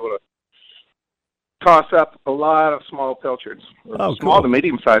 We were able to toss up a lot of small pilchards, small to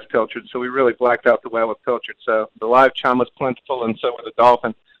medium-sized pilchards. So we really blacked out the well with pilchards. So the live chum was plentiful, and so were the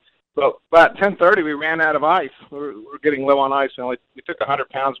dolphin. But about 10:30, we ran out of ice. We were getting low on ice. We took 100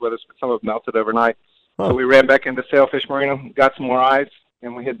 pounds with us, but some of it melted overnight. So we ran back into Sailfish Marina, got some more ice.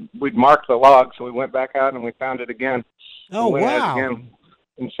 And we'd marked the log, so we went back out and we found it again. Oh, wow. Again.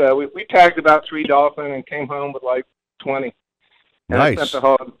 And so we tagged about 3 dolphin and came home with like 20. And nice. I spent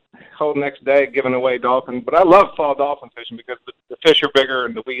the whole next day giving away dolphin. But I love fall dolphin fishing because the fish are bigger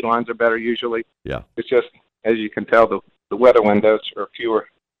and the weed lines are better usually. Yeah. It's just, as you can tell, the weather windows are fewer.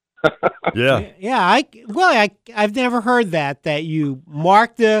 Yeah. Yeah. I've never heard that you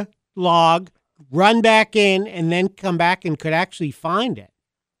mark the log, run back in, and then come back and could actually find it.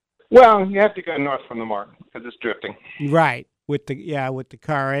 Well, you have to go north from the mark because it's drifting. Right, with the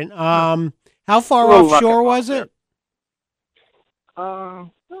current. How far offshore was it? I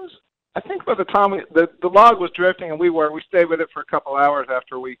think by the time the log was drifting and we stayed with it for a couple hours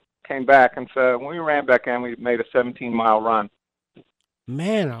after we came back, and so when we ran back in, we made a 17-mile run.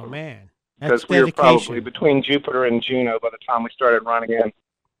 Man, oh man, because we were probably between Jupiter and Juneau by the time we started running in.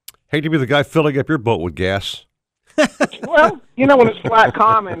 Hate to be the guy filling up your boat with gas. Well, when it's flat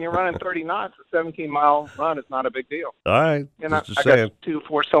calm and you're running 30 knots, a 17-mile run is not a big deal. All right. And I got 2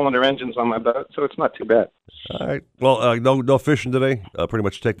 4-cylinder engines on my boat, so it's not too bad. All right. Well, no fishing today? Pretty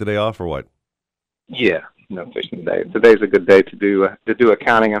much take the day off or what? Yeah, no fishing today. Today's a good day to do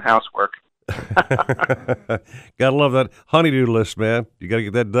accounting and housework. Gotta love that honeydew list, man. You got to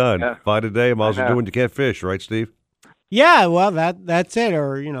get that done. Yeah. 5 a day, might as well do when you can't fish, right, Steve? Yeah, well, that's it,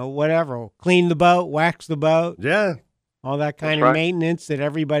 or whatever. Clean the boat, wax the boat. Yeah, all that kind of maintenance that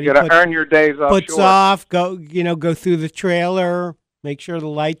everybody you got to earn your days off. Puts off. Go through the trailer, make sure the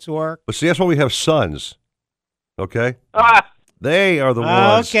lights work. But see, that's why we have sons. Okay, they are the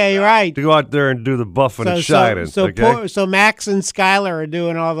ones. Okay, right. To go out there and do the buffing and shining. So Max and Skylar are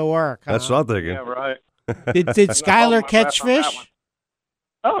doing all the work. Huh? That's what I'm thinking. Yeah, right. Did Skylar catch fish?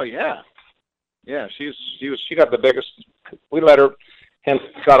 Oh yeah, yeah. She got the biggest. We let her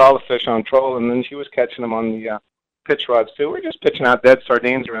got all the fish on troll, and then she was catching them on the pitch rods too. We're just pitching out dead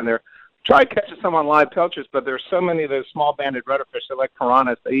sardines around there. Tried catching some on live pilchers, but there's so many of those small banded redderfish. They're like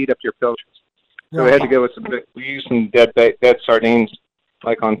piranhas. They eat up your pilchers. So we had to go with some big. We used some dead sardines,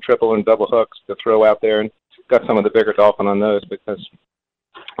 like on triple and double hooks, to throw out there, and got some of the bigger dolphin on those because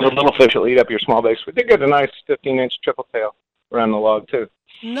the little fish will eat up your small baits. We did get a nice 15-inch triple tail around the log too.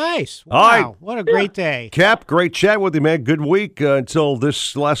 Nice. Wow. All right. What a great day. Cap, great chat with you, man. Good week until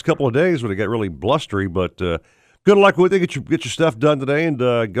this last couple of days when it got really blustery. But good luck with it. Get your stuff done today and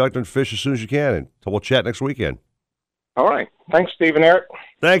go out there and fish as soon as you can. And we'll chat next weekend. All right. Thanks, Steve and Eric.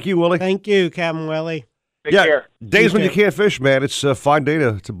 Thank you, Willie. Thank you, Captain Willie. Take care. Days when you can't fish, man, it's a fine day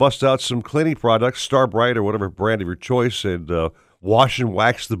to bust out some cleaning products, Star Bright or whatever brand of your choice, and wash and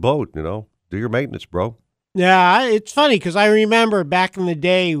wax the boat, Do your maintenance, bro. Yeah, it's funny because I remember back in the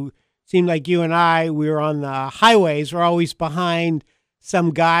day, it seemed like you and I, we were on the highways. We're always behind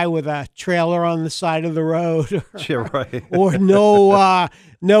some guy with a trailer on the side of the road. Yeah, right. Or no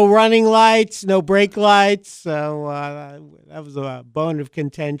running lights, no brake lights. So that was a bone of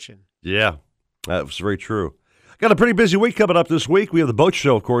contention. Yeah, that was very true. Got a pretty busy week coming up this week. We have the boat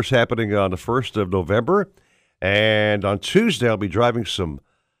show, of course, happening on the 1st of November. And on Tuesday, I'll be driving some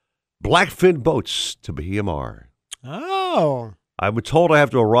blackfin boats to Bahia Mar. Oh. I'm told I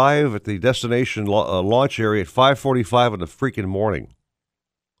have to arrive at the destination launch area at 5:45 in the freaking morning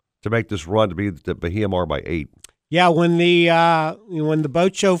to make this run to be to Bahia Mar by 8. Yeah, when the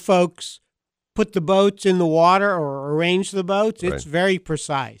boat show folks put the boats in the water or arrange the boats, it's very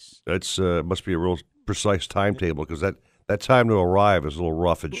precise. That's must be a real precise timetable because that time to arrive is a little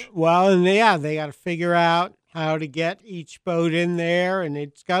roughage. Well, and they got to figure out how to get each boat in there, and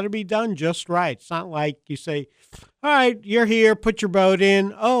it's got to be done just right. It's not like you say, all right, you're here, put your boat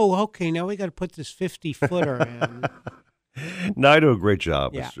in. Oh, okay, now we got to put this 50-footer in. No, I do a great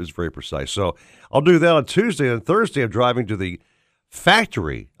job. Yeah. It's very precise. So I'll do that on Tuesday. And Thursday, I'm driving to the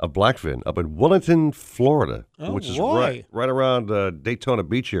factory of blackfin up in Wellington, Florida, which is right around Daytona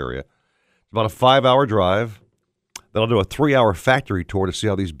Beach area. It's about a 5-hour drive. Then I'll do a 3-hour factory tour to see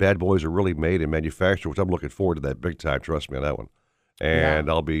how these bad boys are really made and manufactured, which I'm looking forward to that big time. Trust me on that one. And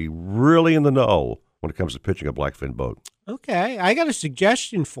I'll be really in the know when it comes to pitching a blackfin boat. Okay. I got a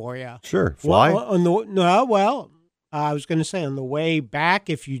suggestion for you. Sure. Fly? I was going to say on the way back,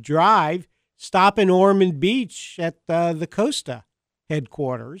 if you drive, stop in Ormond Beach at the Costa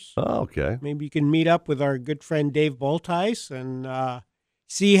headquarters. Oh, okay. Maybe you can meet up with our good friend Dave Boltice and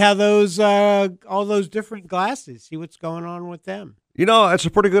see how those all those different glasses, see what's going on with them. That's a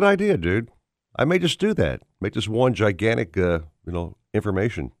pretty good idea, dude. I may just do that. Make this one gigantic,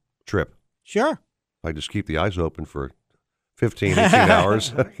 information trip. Sure. I just keep the eyes open for 15, 18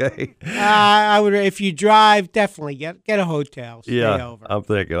 hours. Okay. I would, if you drive, definitely get a hotel. Stay over. I'm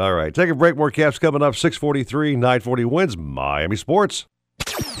thinking. All right. Take a break. More Caps coming up. 6:43, 9:40 wins Miami Sports.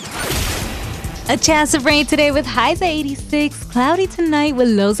 A chance of rain today with highs at 86, cloudy tonight with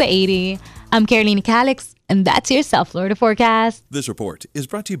lows at 80. I'm Carolina Calix, and that's your South Florida forecast. This report is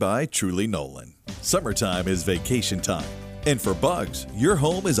brought to you by Truly Nolan. Summertime is vacation time. And for bugs, your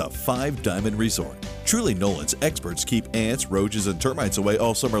home is a 5-diamond resort. Truly Nolan's experts keep ants, roaches, and termites away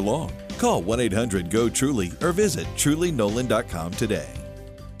all summer long. Call 1-800-GO-TRULY or visit trulynolan.com today.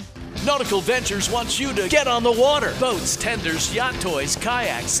 Nautical-Ventures wants you to get on the water. Boats, tenders, yacht toys,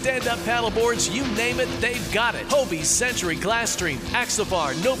 kayaks, stand-up paddleboards, you name it, they've got it. Hobie, Century, Glasstream,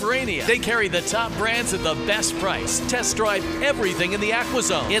 Axopar, Novarania. They carry the top brands at the best price. Test drive everything in the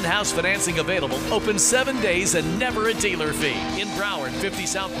AquaZone. In-house financing available, open 7 days and never a dealer fee. In Broward, 50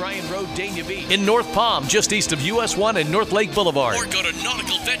 South Bryan Road, Dania Beach. In North Palm, just east of US 1 and North Lake Boulevard. Or go to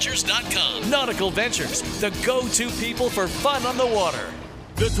nauticalventures.com. Nautical Ventures, the go-to people for fun on the water.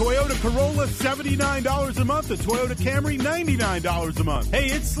 The Toyota Corolla, $79 a month. The Toyota Camry, $99 a month. Hey,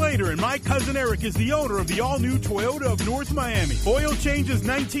 it's Slater, and my cousin Eric is the owner of the all-new Toyota of North Miami. Oil changes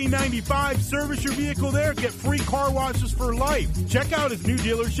 $19.95. Service your vehicle there. Get free car washes for life. Check out his new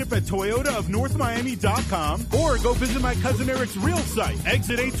dealership at toyotaofnorthmiami.com or go visit my cousin Eric's real site,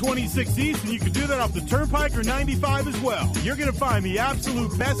 exit 826 East, and you can do that off the Turnpike or 95 as well. You're going to find the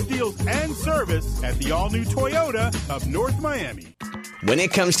absolute best deals and service at the all-new Toyota of North Miami. When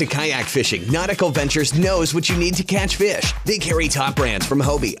it comes to kayak fishing, Nautical-Ventures knows what you need to catch fish. They carry top brands from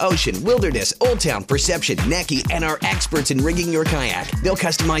Hobie, Ocean, Wilderness, Old Town, Perception, Necky, and are experts in rigging your kayak. They'll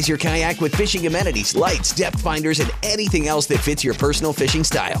customize your kayak with fishing amenities, lights, depth finders, and anything else that fits your personal fishing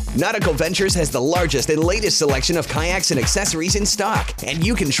style. Nautical-Ventures has the largest and latest selection of kayaks and accessories in stock, and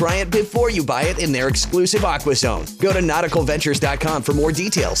you can try it before you buy it in their exclusive Aqua Zone. Go to Nautical-Ventures.com for more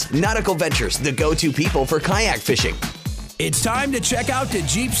details. Nautical-Ventures, the go-to people for kayak fishing. It's time to check out the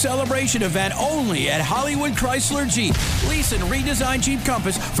Jeep Celebration event only at Hollywood Chrysler Jeep. Lease and redesign Jeep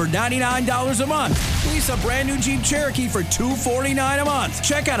Compass for $99 a month. Lease a brand new Jeep Cherokee for $249 a month.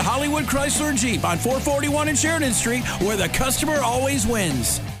 Check out Hollywood Chrysler Jeep on 441 and Sheridan Street, where the customer always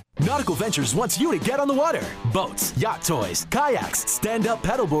wins. Nautical-Ventures wants you to get on the water. Boats, yacht toys, kayaks, stand-up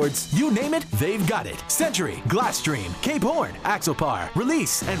paddleboards, you name it, they've got it. Century, Glasstream, Cape Horn, Axopar,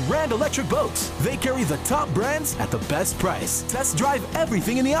 Release, and Rand Electric Boats. They carry the top brands at the best price. Test drive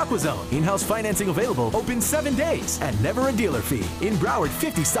everything in the Aqua Zone. In-house financing available, open 7 days, and never a dealer fee. In Broward,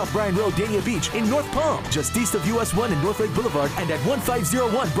 50 South Bryan Road, Dania Beach. In North Palm, just east of US 1 and North Lake Boulevard, and at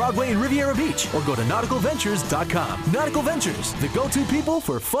 1501 Broadway in Riviera Beach. Or go to Nautical-Ventures.com. Nautical Ventures, the go-to people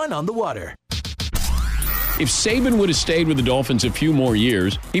for fun on the water. If Saban would have stayed with the Dolphins a few more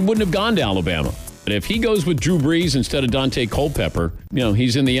years, he wouldn't have gone to Alabama. But if he goes with Drew Brees instead of Dante Culpepper,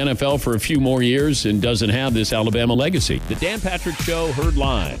 he's in the NFL for a few more years and doesn't have this Alabama legacy. The Dan Patrick Show, heard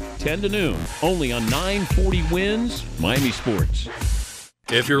live, 10 to noon, only on 940 Wins, Miami Sports.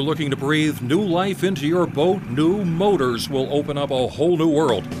 If you're looking to breathe new life into your boat, new motors will open up a whole new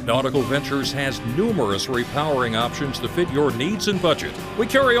world. Nautical-Ventures has numerous repowering options to fit your needs and budget. We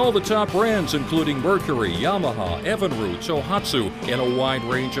carry all the top brands, including Mercury, Yamaha, Evinrude, Tohatsu, in a wide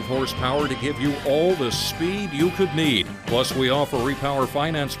range of horsepower to give you all the speed you could need. Plus, we offer repower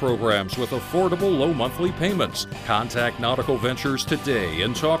finance programs with affordable low monthly payments. Contact Nautical-Ventures today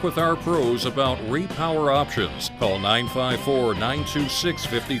and talk with our pros about repower options. Call 954-926-5250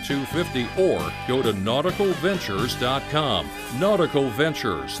 or go to nauticalventures.com. Nautical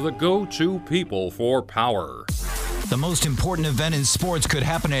Ventures, the go-to people for power. The most important event in sports could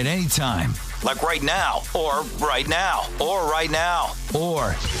happen at any time. Like right now, or right now, or right now,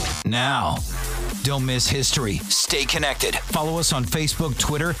 or now. Don't miss history. Stay connected. Follow us on Facebook,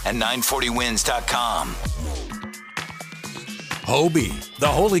 Twitter, and 940wins.com. Hobie, the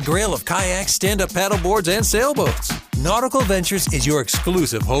holy grail of kayaks, stand-up paddleboards, and sailboats. Nautical-Ventures is your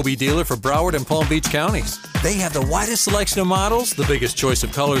exclusive Hobie dealer for Broward and Palm Beach counties. They have the widest selection of models, the biggest choice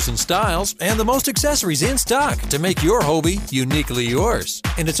of colors and styles, and the most accessories in stock to make your Hobie uniquely yours.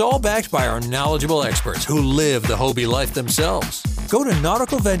 And it's all backed by our knowledgeable experts who live the Hobie life themselves. Go to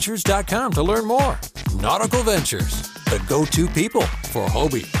nauticalventures.com to learn more. Nautical Ventures, the go-to people for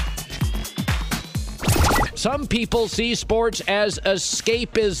Hobie. Some people see sports as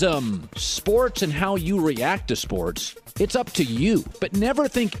escapism. Sports and how you react to sports, it's up to you. But never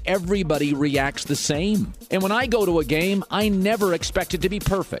think everybody reacts the same. And when I go to a game, I never expect it to be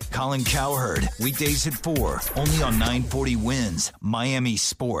perfect. Colin Cowherd, weekdays at 4, only on 940 Wins, Miami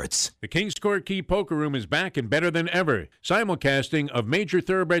Sports. The Kings Court Key Poker Room is back and better than ever. Simulcasting of major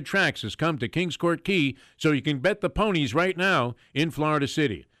thoroughbred tracks has come to Kings Court Key, so you can bet the ponies right now in Florida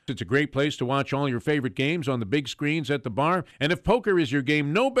City. It's a great place to watch all your favorite games on the big screens at the bar. And if poker is your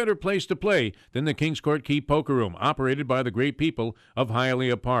game, no better place to play than the Kings Court Key Poker Room, operated by the great people of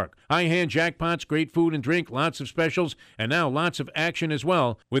Hialeah Park. High-hand jackpots, great food and drink, lots of specials, and now lots of action as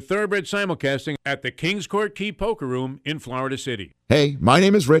well with thoroughbred simulcasting at the Kings Court Key Poker Room in Florida City. Hey, my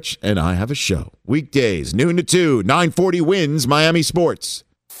name is Rich, and I have a show. Weekdays, noon to 2, 940 Wins, Miami Sports.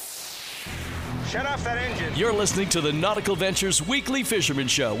 Shut off that engine. You're listening to the Nautical Ventures Weekly Fisherman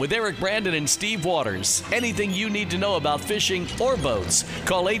Show with Eric Brandon and Steve Waters. Anything you need to know about fishing or boats,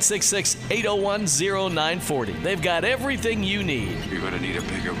 call 866-801-0940. They've got everything you need. You're going to need a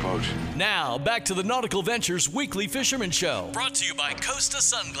bigger boat. Now, back to the Nautical Ventures Weekly Fisherman Show. Brought to you by Costa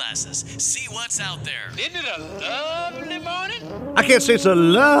Sunglasses. See what's out there. Isn't it a lovely morning? I can't say it's a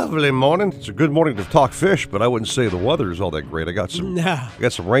lovely morning. It's a good morning to talk fish, but I wouldn't say the weather is all that great. I got some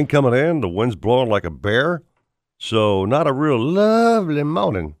rain coming in. The wind's blowing like a bear. So not a real lovely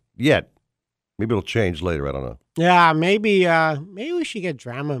morning yet. Maybe it'll change later. I don't know. Yeah, maybe we should get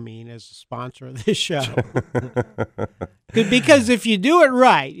Dramamine as a sponsor of this show. Because if you do it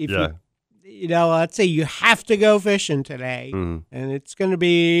right, let's say you have to go fishing today, and it's going to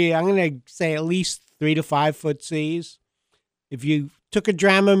be, I'm going to say at least 3 to 5 foot seas. If you took a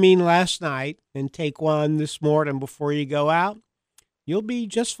Dramamine last night and take one this morning before you go out, you'll be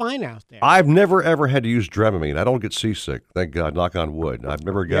just fine out there. I've never ever had to use Dramamine. I don't get seasick. Thank God. Knock on wood. I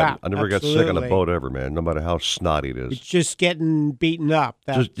never got sick on a boat ever, man. No matter how snotty it is. It's just getting beaten up.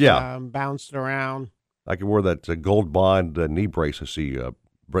 That's, bounced around. I can wear that Gold Bond knee brace. I see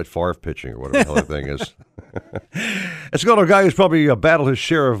Brett Favre pitching or whatever the hell that thing is. Let's go to a guy who's probably battled his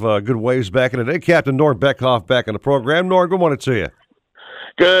share of good waves back in the day. Captain Norm Beckhoff back in the program. Norm, good morning to you.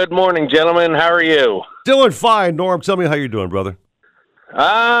 Good morning, gentlemen. How are you? Doing fine, Norm. Tell me how you're doing, brother.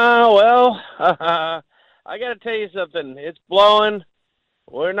 I got to tell you something. It's blowing.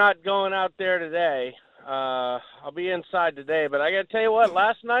 We're not going out there today. I'll be inside today, but I got to tell you what,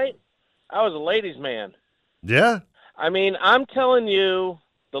 last night, I was a ladies' man. Yeah? I mean, I'm telling you,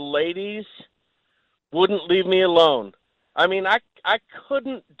 the ladies wouldn't leave me alone. I mean, I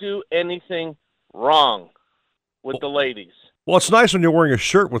couldn't do anything wrong with the ladies. Well, it's nice when you're wearing a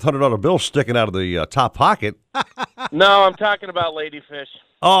shirt with $100 bills sticking out of the top pocket. No, I'm talking about ladyfish.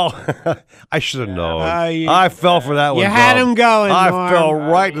 Oh, I should have known. I fell for that one. You had him going, I Norm. fell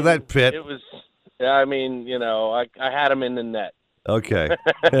right to that pit. It was, I mean, I had him in the net. Okay.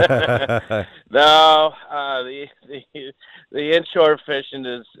 No, the inshore fishing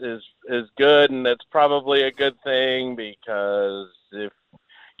is good, and that's probably a good thing because if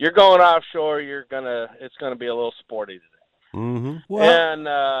you're going offshore, it's gonna be a little sporty today. Mm-hmm. Well, and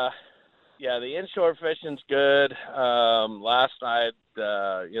the inshore fishing's good. Last night,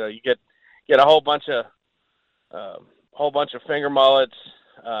 you get a whole bunch of finger mullets.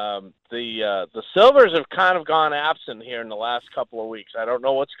 The silvers have kind of gone absent here in the last couple of weeks. I don't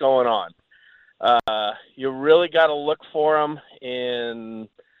know what's going on. You really got to look for them in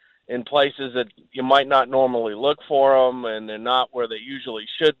places that you might not normally look for them, and they're not where they usually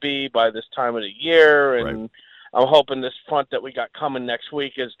should be by this time of the year. And right. I'm hoping this front that we got coming next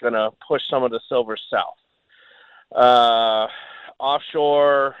week is going to push some of the silvers south.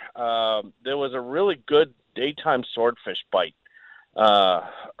 Offshore, there was a really good daytime swordfish bite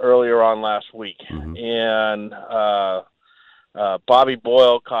earlier on last week. Mm-hmm. And Bobby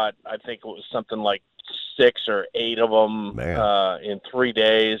Boyle caught, I think it was something like 6 or 8 of them in 3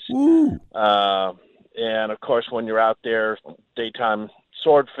 days. And of course, when you're out there daytime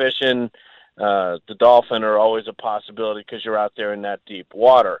sword fishing, the dolphin are always a possibility because you're out there in that deep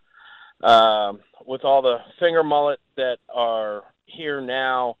water. With all the finger mullet that are here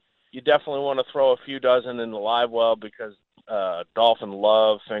now, you definitely want to throw a few dozen in the live well because dolphin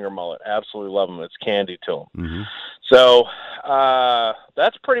love finger mullet, absolutely love them. It's candy to them. Mm-hmm. So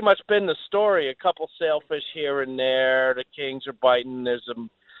that's pretty much been the story. A couple sailfish here and there. The kings are biting. There's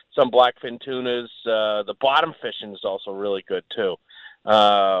some blackfin tunas. The bottom fishing is also really good too,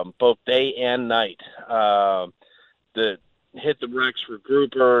 both day and night. Hit the wrecks for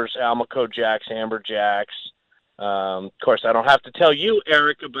groupers, Almaco jacks, amberjacks. Of course, I don't have to tell you,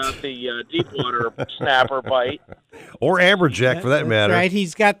 Eric, about the deepwater snapper bite. Or amberjack, for that matter. Right,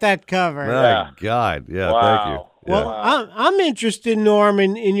 he's got that covered. My God, yeah, Wow. thank you. Well, Yeah. I'm interested, Norm,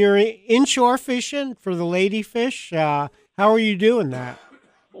 in your inshore fishing for the ladyfish. How are you doing that?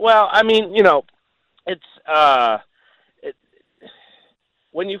 Well, I mean, it's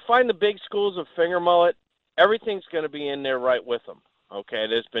when you find the big schools of finger mullet, everything's going to be in there right with them. Okay,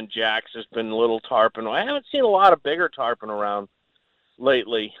 there's been jacks, there's been little tarpon. I haven't seen a lot of bigger tarpon around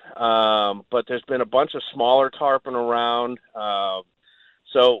lately, but there's been a bunch of smaller tarpon around.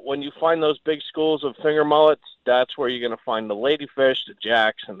 So when you find those big schools of finger mullets, that's where you're going to find the ladyfish, the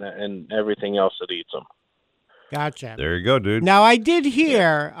jacks, and everything else that eats them. Gotcha. There you go, dude. Now, I did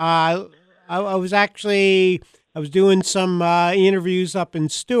hear, I was doing some interviews up in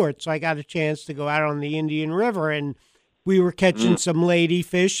Stewart, so I got a chance to go out on the Indian River, and we were catching some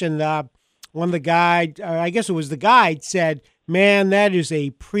ladyfish, and one of the guide, I guess it was the guide, said, "Man, that is a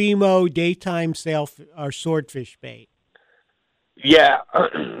primo daytime or swordfish bait." Yeah,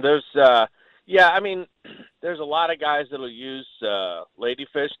 there's a lot of guys that'll use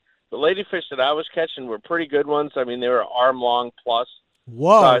ladyfish. The ladyfish that I was catching were pretty good ones. I mean, they were arm long plus.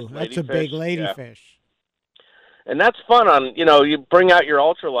 Whoa, that's a big ladyfish. Yeah. And that's fun on, you bring out your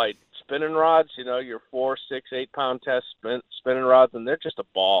ultralight spinning rods, your 4, 6, 8 pound test spinning rods, and they're just a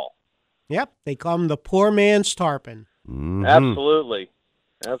ball. Yep, they call them the poor man's tarpon. Mm-hmm. Absolutely.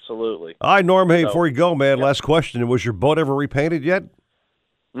 All right, Norm, hey, before you go, man, last question. Was your boat ever repainted yet?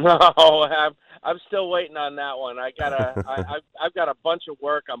 No, I'm still waiting on that one. I've got a bunch of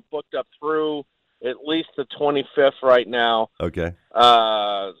work. I'm booked up through at least the 25th right now. Okay.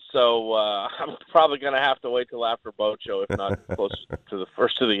 So I'm probably going to have to wait till after boat show, if not close to the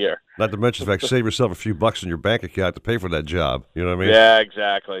first of the year. Not to mention the fact, save yourself a few bucks in your bank account to pay for that job. You know what I mean? Yeah,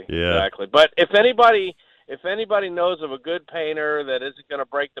 exactly. Yeah. Exactly. But if anybody if anybody knows of a good painter that isn't going to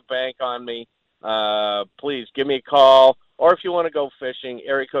break the bank on me, please give me a call. Or if you want to go fishing,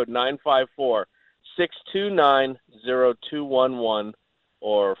 area code 954-629-0211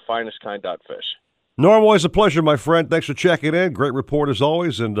 or finestkind.fish. Norm, always a pleasure, my friend. Thanks for checking in. Great report as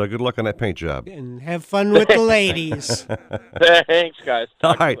always, and good luck on that paint job. And have fun with the ladies. Thanks, guys.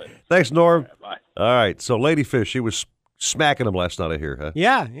 All right. Thanks, Norm. All right, bye. All right. So, Ladyfish, she was smacking them last night, I hear, huh?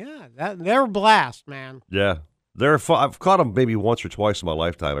 Yeah. They're a blast, man. Yeah. They're fun. I've caught them maybe once or twice in my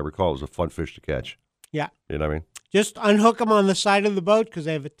lifetime. I recall it was a fun fish to catch. Yeah. You know what I mean? Just unhook them on the side of the boat because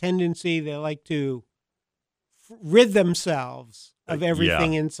they have a tendency, they like to rid themselves of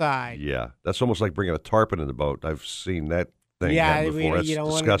everything inside. Yeah. That's almost like bringing a tarpon in the boat. I've seen that thing Yeah, happen before. That's you don't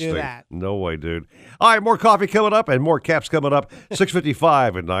want disgusting. to do that. No way, dude. All right, more coffee coming up and more caps coming up.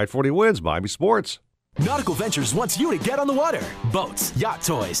 6:55 and 940 wins Miami Sports. Nautical-Ventures wants you to get on the water. Boats, yacht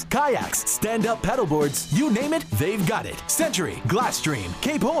toys, kayaks, stand-up paddleboards, you name it, they've got it. Century, Glasstream,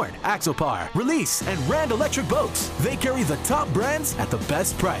 Cape Horn, Axopar, Release, and Rand Electric Boats. They carry the top brands at the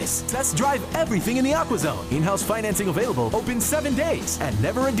best price. Test drive everything in the AquaZone. In-house financing available, open 7 days, and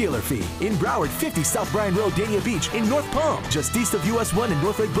never a dealer fee. In Broward, 50 South Bryan Road, Dania Beach. In North Palm, just east of US 1 and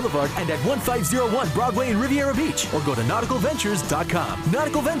North Lake Boulevard, and at 1501 Broadway in Riviera Beach. Or go to nauticalventures.com.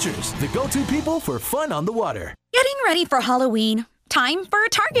 Nautical Ventures, the go-to people for fun on the water. Getting ready for Halloween? Time for a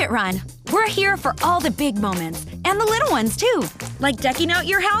Target run. We're here for all the big moments and the little ones too, like decking out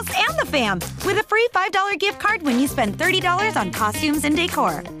your house and the fam with a free $5 gift card when you spend $30 on costumes and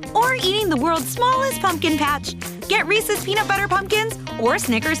decor, or eating the world's smallest pumpkin patch. Get Reese's peanut butter pumpkins or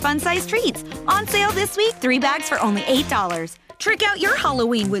Snickers fun-sized treats on sale this week. 3 bags for only $8. Trick out your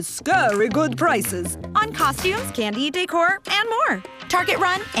Halloween with scary good prices on costumes, candy, decor, and more. Target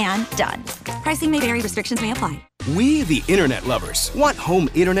run and done. Pricing may vary. Restrictions may apply. We, the internet lovers, want home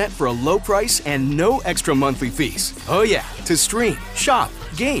internet for a low price and no extra monthly fees. Oh yeah, to stream, shop,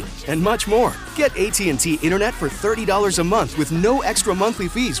 game, and much more. Get AT&T Internet for $30 a month with no extra monthly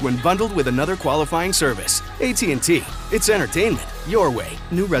fees when bundled with another qualifying service. AT&T. It's entertainment your way.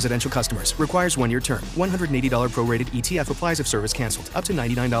 New residential customers. Requires 1-year term. $180 prorated ETF applies if service canceled. Up to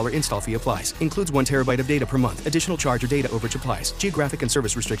 $99 install fee applies. Includes 1 terabyte of data per month. Additional charge or data overage applies. Geographic and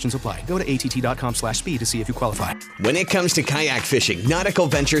service restrictions apply. Go to att.com/speed to see if you qualify. When it comes to kayak fishing,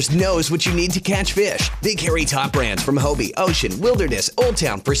 Nautical-Ventures knows what you need to catch fish. They carry top brands from Hobie, Ocean, Wilderness, Old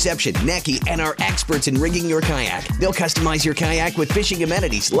Town, Perception, Necky, and are experts in rigging your kayak. They'll customize your kayak with fishing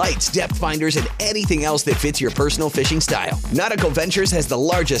amenities, lights, depth finders, and anything else that fits your personal fishing style. Nautical-Ventures has the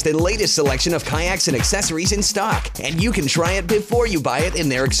largest and latest selection of kayaks and accessories in stock, and you can try it before you buy it in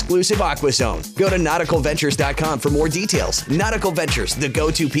their exclusive AquaZone. Go to nauticalventures.com for more details. Nautical Ventures, the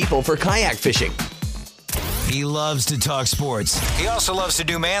go-to people for kayak fishing. He loves to talk sports. He also loves to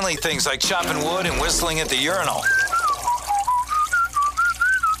do manly things like chopping wood and whistling at the urinal.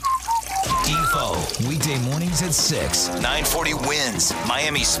 Defo, weekday mornings at 6. 940 wins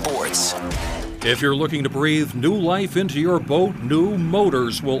Miami Sports. If you're looking to breathe new life into your boat, new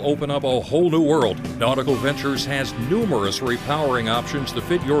motors will open up a whole new world. Nautical-Ventures has numerous repowering options to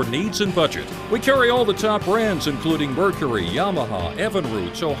fit your needs and budget. We carry all the top brands, including Mercury, Yamaha,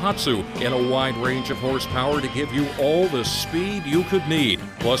 Evinrude, Tohatsu, and a wide range of horsepower to give you all the speed you could need.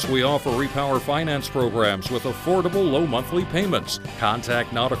 Plus, we offer repower finance programs with affordable low monthly payments.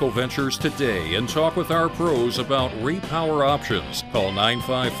 Contact Nautical-Ventures today and talk with our pros about repower options. Call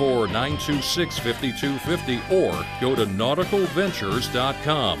 954-926-5250 or go to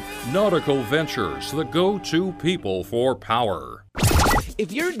nauticalventures.com. Nautical Ventures, the go-to people for power.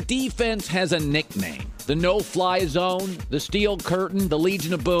 If your defense has a nickname, the no-fly zone, the steel curtain, the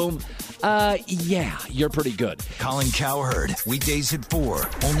Legion of Boom, yeah, you're pretty good. Colin Cowherd, weekdays at 4,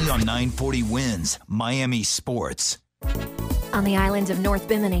 only on 940 wins Miami Sports. On the island of North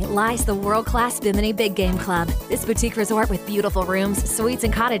Bimini lies the world-class Bimini Big Game Club. This boutique resort with beautiful rooms, suites,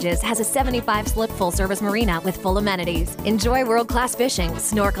 and cottages has a 75-slip full-service marina with full amenities. Enjoy world-class fishing,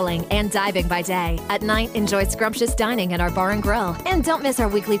 snorkeling, and diving by day. At night, enjoy scrumptious dining at our bar and grill. And don't miss our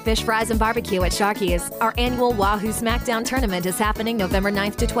weekly fish fries and barbecue at Sharky's. Our annual Wahoo Smackdown tournament is happening November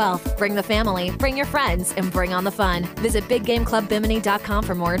 9th to 12th. Bring the family, bring your friends, and bring on the fun. Visit BigGameClubBimini.com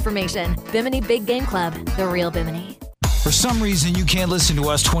for more information. Bimini Big Game Club, the real Bimini. For some reason, you can't listen to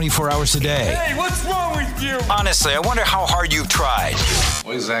us 24 hours a day. Hey, what's wrong with you? Honestly, I wonder how hard you've tried.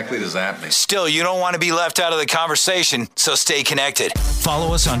 What exactly does that mean? Still, you don't want to be left out of the conversation, so stay connected.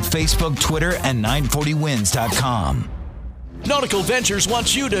 Follow us on Facebook, Twitter, and 940wins.com. Nautical-Ventures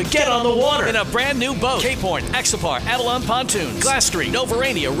wants you to get on the water in a brand new boat. Cape Horn, Axopar, Avalon Pontoons, Glass Street,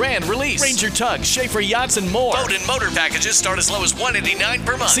 Novarania, Rand, Release, Ranger Tugs, Schaefer Yachts, and more. Boat and motor packages start as low as $189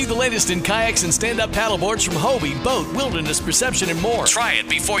 per month. See the latest in kayaks and stand-up paddleboards from Hobie, Boat, Wilderness Perception, and more. Try it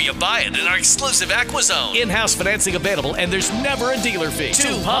before you buy it in our exclusive AquaZone. In-house financing available, and there's never a dealer fee.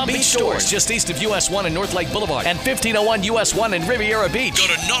 2 Palm Beach stores just east of US 1 and North Lake Boulevard, and 1501 US 1 in Riviera Beach. Go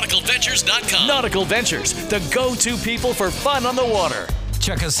to nauticalventures.com. Nautical Ventures, the go-to people for fun on the water.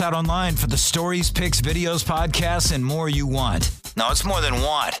 Check us out online for the stories, pics, videos, podcasts, and more you want. No, it's more than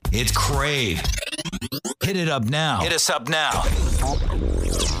want. It's crave. Hit it up now. Hit us up now.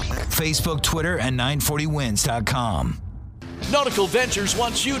 Facebook, Twitter, and 940wins.com. Nautical Ventures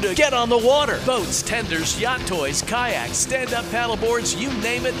wants you to get on the water. Boats, tenders, yacht toys, kayaks, stand-up paddleboards, you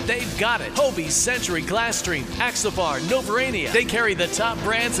name it, they've got it. Hobie, Century, Glasstream, Axopar, Novarania. They carry the top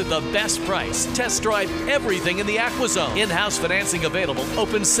brands at the best price. Test drive everything in the AquaZone. In-house financing available.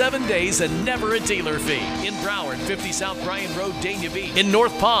 Open 7 days and never a dealer fee. In Broward, 50 South Bryan Road, Dania Beach. In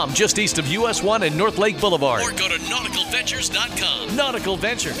North Palm, just east of US 1 and North Lake Boulevard. Or go to nauticalventures.com. Nautical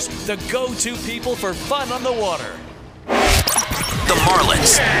Ventures, the go-to people for fun on the water. The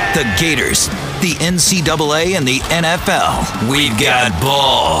Marlins, the Gators, the NCAA, and the NFL. We've got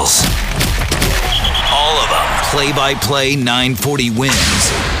balls. All of them. Play-by-play 940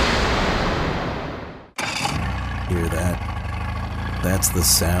 wins. Hear that? That's the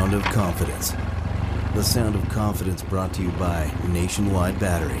sound of confidence. The sound of confidence brought to you by Nationwide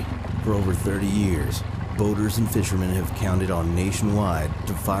Battery. For over 30 years, boaters and fishermen have counted on Nationwide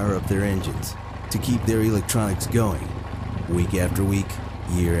to fire up their engines, to keep their electronics going. Week after week,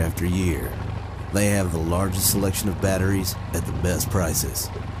 year after year. They have the largest selection of batteries at the best prices,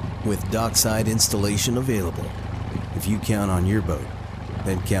 with dockside installation available. If you count on your boat,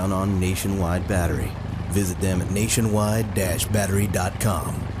 then count on Nationwide Battery. Visit them at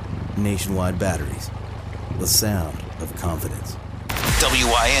nationwide-battery.com. Nationwide Batteries, the sound of confidence.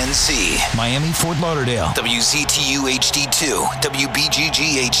 WINC, Miami, Fort Lauderdale, WZTU HD2,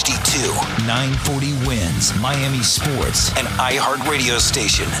 WBGG HD2, 940 wins, Miami Sports, and iHeart Radio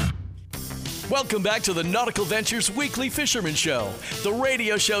Station. Welcome back to the Nautical Ventures Weekly Fisherman Show, the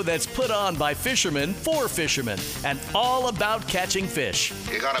radio show that's put on by fishermen for fishermen and all about catching fish.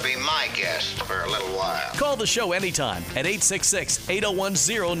 You're going to be my guest for a little while. Call the show anytime at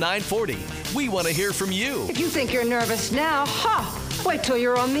 866-801-0940. We want to hear from you. If you think you're nervous now, wait till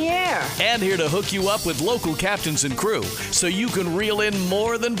you're on the air. And here to hook you up with local captains and crew so you can reel in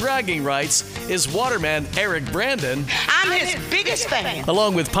more than bragging rights is waterman Eric Brandon. I'm his biggest fan.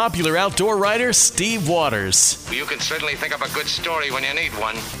 Along with popular outdoor writer Steve Waters. You can certainly think of a good story when you need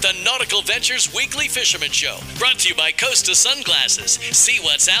one. The Nautical Ventures Weekly Fisherman Show, brought to you by Costa Sunglasses. See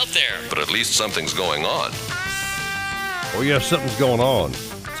what's out there. But at least something's going on. Oh, yeah, something's going on.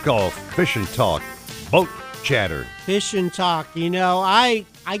 It's called Fishing Talk, Boat Chatter. Fishing Talk. You know, I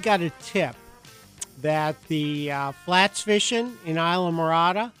got a tip that the flats fishing in Isla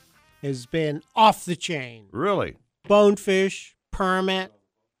Morada has been off the chain. Really? Bonefish, permit,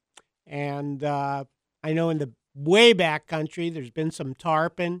 and I know in the way back country there's been some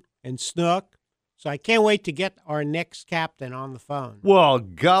tarpon and snook. So I can't wait to get our next captain on the phone. Well,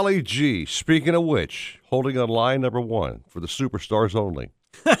 golly gee, speaking of which, holding on line number 1 for the superstars only.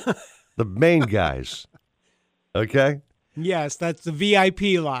 The main guys. Okay? Yes, that's the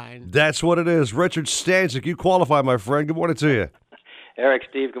VIP line. That's what it is. Richard Stanczyk, you qualify, my friend. Good morning to you. Eric,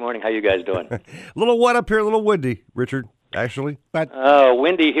 Steve, good morning. How you guys doing? A little wet up here, a little windy, Richard, actually. But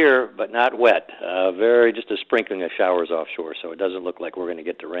windy here, but not wet. Just a sprinkling of showers offshore, so it doesn't look like we're going to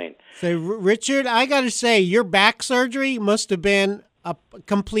get to rain. So, Richard, I got to say, your back surgery must have been a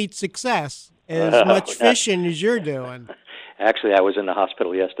complete success, as much fishing as you're doing. Actually, I was in the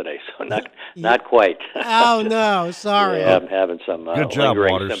hospital yesterday, so not quite. Oh, no, sorry. Yeah, I'm having some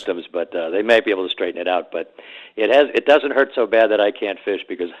lingering symptoms, but they may be able to straighten it out. But it doesn't hurt so bad that I can't fish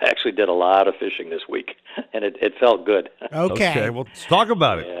because I actually did a lot of fishing this week, and it felt good. Okay, well, let's talk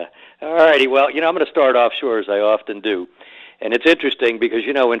about it. Yeah. All righty. Well, I'm going to start offshore as I often do. And it's interesting because,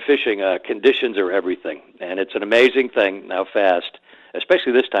 in fishing, conditions are everything. And it's an amazing thing how fast,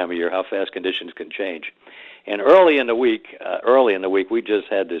 especially this time of year, how fast conditions can change. And early in the week, we just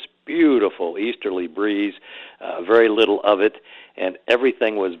had this beautiful easterly breeze, very little of it, and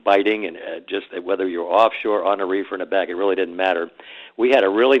everything was biting. And just whether you're offshore, on a reef, or in the back, it really didn't matter. We had a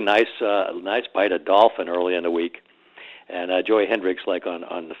really nice bite of dolphin early in the week. And Joey Hendricks, like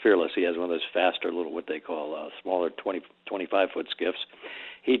on the Fearless, he has one of those faster little, what they call smaller 25-foot skiffs.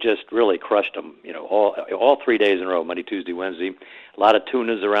 he just really crushed them. All 3 days in a row, Monday, Tuesday, Wednesday. A lot of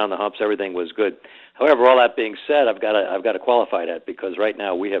tunas around the humps. Everything was good. However, all that being said, I've got to qualify that, because right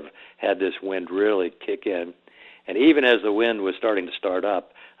now we have had this wind really kick in, and even as the wind was starting to start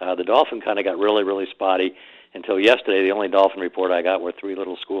up, the dolphin kind of got really, really spotty until yesterday. The only dolphin report I got were 3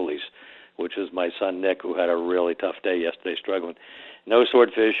 little schoolies, which is my son Nick, who had a really tough day yesterday, struggling. No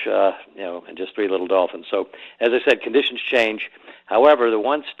swordfish, and just 3 little dolphins. So, as I said, conditions change. However, the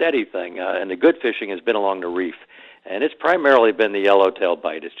one steady thing, and the good fishing, has been along the reef. And it's primarily been the yellowtail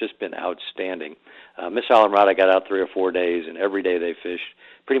bite. It's just been outstanding. Miss Alamrada got out 3 or 4 days, and every day they fished,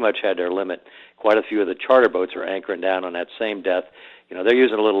 pretty much had their limit. Quite a few of the charter boats are anchoring down on that same depth. They're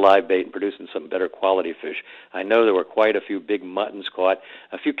using a little live bait and producing some better quality fish. I know there were quite a few big muttons caught.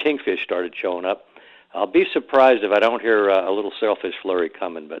 A few kingfish started showing up. I'll be surprised if I don't hear a little sailfish flurry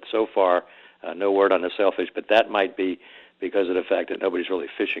coming, but so far, no word on the sailfish, but that might be because of the fact that nobody's really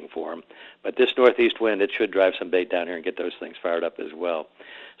fishing for them. But this northeast wind, it should drive some bait down here and get those things fired up as well.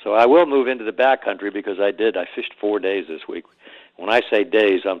 So I will move into the backcountry, because I fished 4 days this week. When I say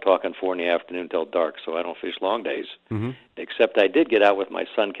days, I'm talking 4 in the afternoon till dark, so I don't fish long days. Mm-hmm. Except I did get out with my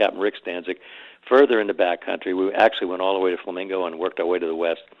son, Captain Rick Stanzik, further in the backcountry. We actually went all the way to Flamingo and worked our way to the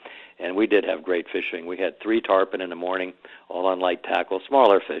west, and we did have great fishing. We had 3 tarpon in the morning, all on light tackle,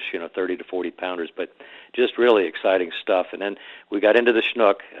 smaller fish, 30 to 40 pounders, but just really exciting stuff. And then we got into the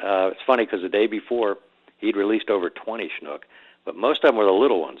snook. It's funny, because the day before, he'd released over 20 snook, but most of them were the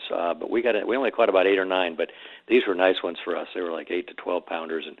little ones. But we only caught about 8 or 9, but these were nice ones for us. They were like 8 to 12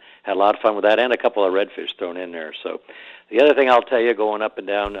 pounders, and had a lot of fun with that, and a couple of redfish thrown in there. So the other thing I'll tell you, going up and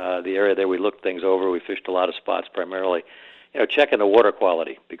down the area there, we looked things over. We fished a lot of spots, primarily checking the water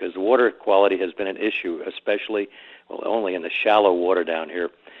quality, because the water quality has been an issue, especially only in the shallow water down here.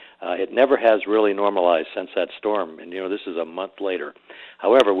 It never has really normalized since that storm, and this is a month later.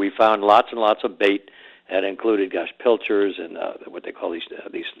 However, we found lots and lots of bait that included, pilchers and what they call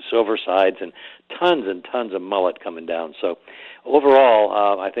these silver sides, and tons of mullet coming down. So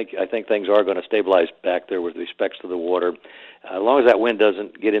overall, I think things are going to stabilize back there with respects to the water. As long as that wind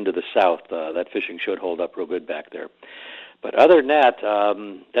doesn't get into the south, that fishing should hold up real good back there. But other than that,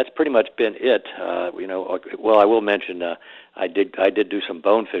 that's pretty much been it. Well, I will mention I did do some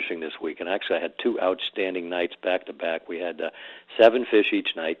bone fishing this week, and actually I had 2 outstanding nights back to back. We had 7 fish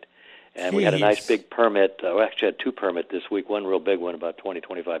each night, and we had a nice big permit. We actually had 2 permit this week, one real big one, about 20,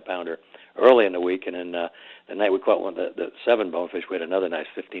 25 pounder, early in the week, and then the night we caught one, the 7 bonefish, we had another nice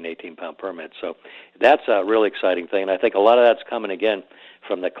 15, 18-pound permit. So that's a really exciting thing, and I think a lot of that's coming, again,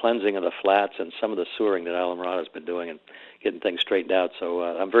 from the cleansing of the flats and some of the sewering that Alamrada's been doing and getting things straightened out. So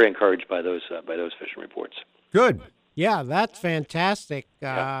I'm very encouraged by those fishing reports. Good. Yeah, that's fantastic.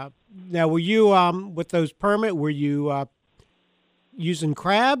 Now, were you, with those permit, were you using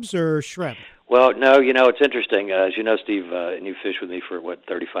crabs or shrimp? Well, no, it's interesting. As you know, Steve, and you fished with me for,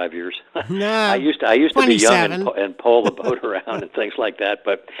 35 years? Nah, I used to be young and pole the boat around and things like that,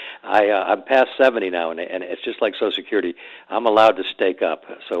 but I'm past 70 now, and it's just like Social Security. I'm allowed to stake up.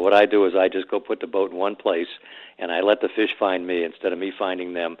 So what I do is I just go put the boat in one place, and I let the fish find me instead of me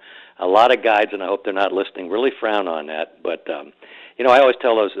finding them. A lot of guides, and I hope they're not listening, really frown on that, but I always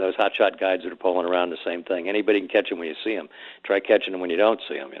tell those hotshot guides that are pulling around the same thing. Anybody can catch them when you see them. Try catching them when you don't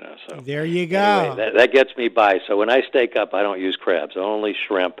see them, So there you go. Anyway, that gets me by. So when I stake up, I don't use crabs, only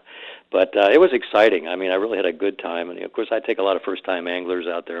shrimp. But it was exciting. I really had a good time. And, of course, I take a lot of first-time anglers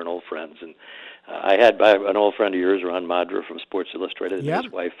out there and old friends. And I had an old friend of yours, Ron Madra from Sports Illustrated, and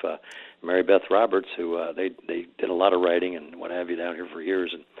his wife, Mary Beth Roberts, who they did a lot of writing and what have you down here for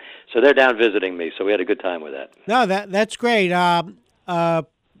years. And so they're down visiting me. So we had a good time with that. No, that's great.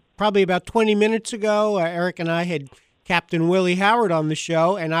 Probably about 20 minutes ago, Eric and I had Captain Willie Howard on the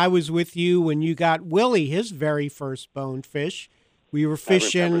show, and I was with you when you got Willie his very first bonefish. We were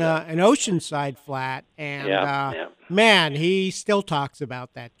fishing an oceanside flat, and man, he still talks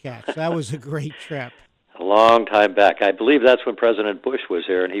about that catch. That was a great trip. A long time back. I believe that's when President Bush was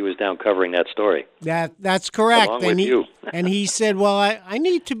here, and he was down covering that story. That's correct. Along with you. And he said, well, I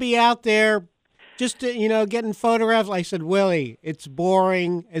need to be out there just to, getting photographs. I said, Willie, it's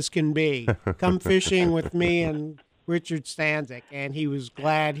boring as can be. Come fishing with me and Richard Stanzik. And he was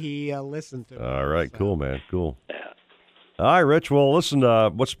glad he listened to me. All right, cool, man, cool. Yeah. All right, Rich, well, listen,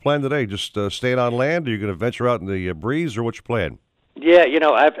 what's the plan today? Just staying on land? Are you going to venture out in the breeze, or what's your plan? Yeah,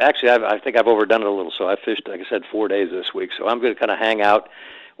 I think I've overdone it a little. So I fished, like I said, 4 days this week. So I'm going to kind of hang out,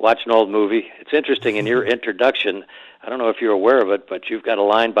 watch an old movie. It's interesting, in your introduction, I don't know if you're aware of it, but you've got a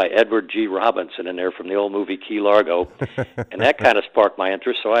line by Edward G. Robinson in there from the old movie Key Largo, and that kind of sparked my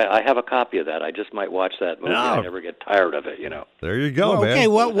interest, so I have a copy of that. I just might watch that movie. I never get tired of it, you know. There you go, man. Okay,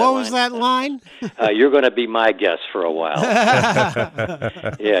 what was that line? You're going to be my guest for a while.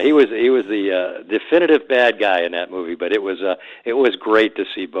 Yeah, he was the definitive bad guy in that movie, but it was great to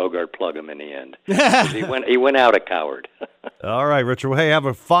see Bogart plug him in the end. He went out a coward. All right, Richard. Well, hey, have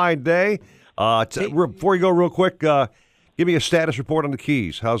a fine day. Before you go, real quick, give me a status report on the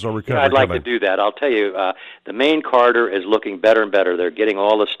Keys. How's our recovery I'd like coming? to do that. I'll tell you, the main Carter is looking better and better. They're getting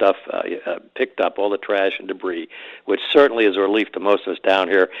all the stuff picked up, all the trash and debris, which certainly is a relief to most of us down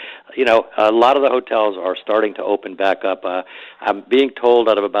here. You know, a lot of the hotels are starting to open back up. I'm being told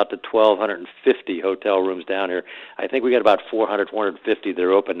out of about the 1,250 hotel rooms down here, I think we got about 400, 450 that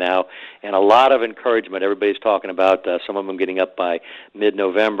are open now, and a lot of encouragement. Everybody's talking about some of them getting up by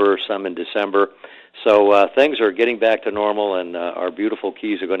mid-November, some in December. So things are getting back to normal, and our beautiful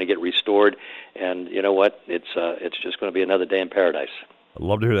Keys are going to get restored. And you know what? It's just going to be another day in paradise. I'd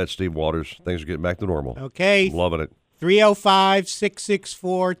love to hear that, Steve Waters. Things are getting back to normal. Okay. I'm loving it.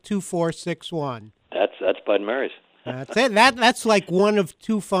 305-664-2461. That's Bud Mary's. That's it. That's like one of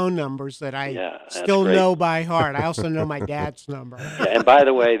two phone numbers that I still know by heart. I also know my dad's number. Yeah, and by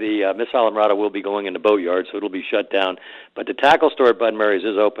the way, the Miss Alamrada will be going in the boatyard, so it'll be shut down. But the tackle store at Bud Mary's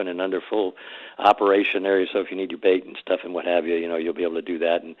is open and under full operation there. So if you need your bait and stuff and what have you, you'll be able to do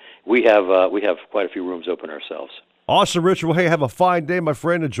that. And we have quite a few rooms open ourselves. Awesome, Richard. Well, hey, have a fine day, my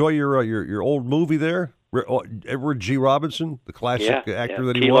friend. Enjoy your old movie there. Edward G. Robinson, the classic actor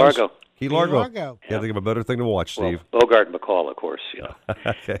that he was. Key Largo. Can't think of a better thing to watch, Steve. Well, Bogart and McCall, of course.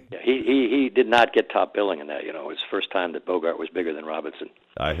 Okay. Yeah, he did not get top billing in that. It was the first time that Bogart was bigger than Robinson.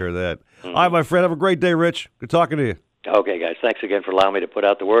 I hear that. All right, my friend. Have a great day, Rich. Good talking to you. Okay, guys. Thanks again for allowing me to put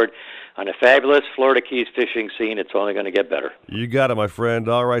out the word on a fabulous Florida Keys fishing scene. It's only going to get better. You got it, my friend.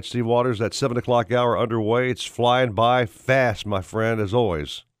 All right, Steve Waters, that 7 o'clock hour underway. It's flying by fast, my friend, as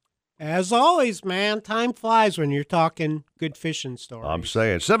always. As always, man, time flies when you're talking good fishing stories. I'm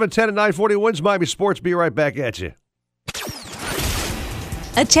saying. 7:10 and 9:40 wins Miami Sports. Be right back at you.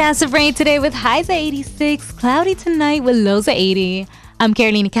 A chance of rain today with highs at 86, cloudy tonight with lows at 80. I'm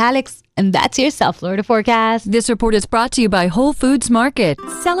Carolina Calix, and that's your South Florida forecast. This report is brought to you by Whole Foods Market.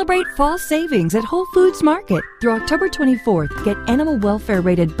 Celebrate fall savings at Whole Foods Market. Through October 24th, get animal welfare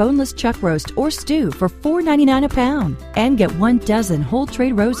rated boneless chuck roast or stew for $4.99 a pound. And get 1 dozen whole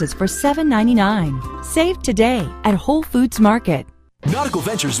trade roses for $7.99. Save today at Whole Foods Market.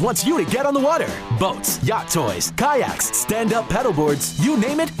 Nautical-Ventures wants you to get on the water. Boats, yacht toys, kayaks, stand-up paddleboards, you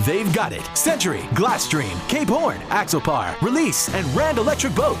name it, they've got it. Century, Glasstream, Cape Horn, Axopar, Release, and Rand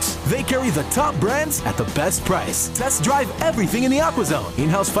Electric Boats. They carry the top brands at the best price. Test drive everything in the AquaZone.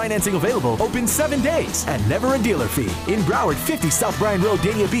 In-house financing available, open 7 days, and never a dealer fee. In Broward, 50 South Bryan Road,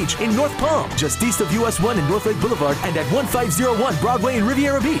 Dania Beach. In North Palm, just east of US 1 and North Lake Boulevard, and at 1501 Broadway in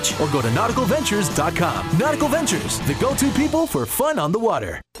Riviera Beach. Or go to Nautical-Ventures.com. Nautical Ventures, the go-to people for fun on the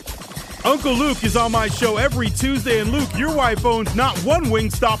water. Uncle Luke is on my show every Tuesday, and Luke, your wife owns not one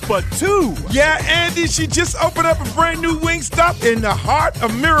Wingstop, but 2. Yeah, Andy, she just opened up a brand new Wingstop in the heart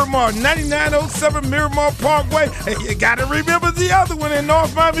of Miramar, 9907 Miramar Parkway, and you gotta remember the other one in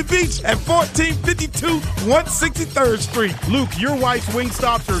North Miami Beach at 1452 163rd Street. Luke, your wife's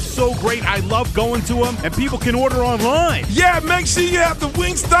Wingstops are so great, I love going to them, and people can order online. Yeah, make sure you have the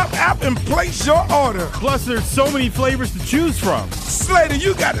Wingstop app and place your order. Plus, there's so many flavors to choose from. Slater,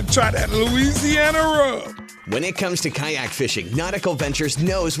 you gotta try that Louisiana rub. When it comes to kayak fishing, Nautical-Ventures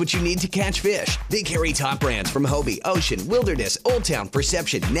knows what you need to catch fish. They carry top brands from Hobie, Ocean, Wilderness, Old Town,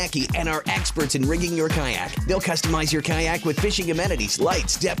 Perception, Necky, and are experts in rigging your kayak. They'll customize your kayak with fishing amenities,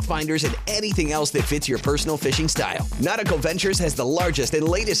 lights, depth finders, and anything else that fits your personal fishing style. Nautical-Ventures has the largest and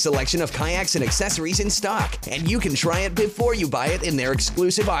latest selection of kayaks and accessories in stock, and you can try it before you buy it in their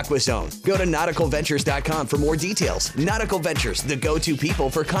exclusive AquaZone. Go to Nautical-Ventures.com for more details. Nautical-Ventures, the go-to people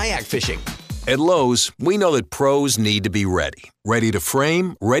for kayak fishing. At Lowe's, we know that pros need to be ready. Ready to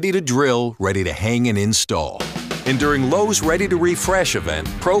frame, ready to drill, ready to hang and install. And during Lowe's Ready to Refresh event,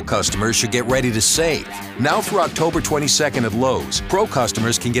 Pro customers should get ready to save. Now through October 22nd at Lowe's, Pro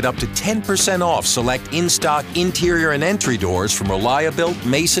customers can get up to 10% off select in-stock interior and entry doors from Reliabuilt,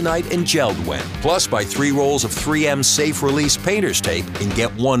 Masonite, and Geldwin. Plus, buy 3 rolls of 3M Safe Release Painter's Tape and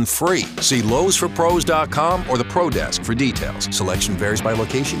get 1 free. See Lowe'sForPros.com or the Pro Desk for details. Selection varies by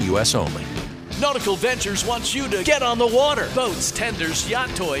location, U.S. only. Nautical-Ventures wants you to get on the water. Boats, tenders,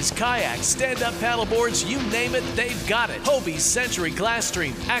 yacht toys, kayaks, stand-up paddleboards, you name it, they've got it. Hobie, Century,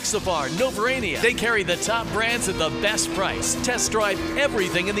 Glasstream, Axopar, Novarania. They carry the top brands at the best price. Test drive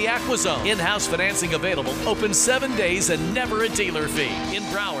everything in the AquaZone. In-house financing available. Open 7 days and never a dealer fee. In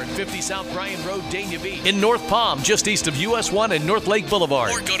Broward, 50 South Bryan Road, Dania Beach. In North Palm, just east of US 1 and North Lake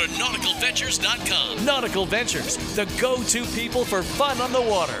Boulevard. Or go to nauticalventures.com. Nautical Ventures, the go-to people for fun on the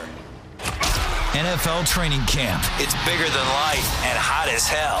water. NFL training camp. It's bigger than life and hot as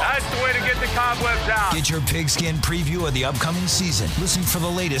hell. That's the way to get the cobwebs out. Get your pigskin preview of the upcoming season. Listen for the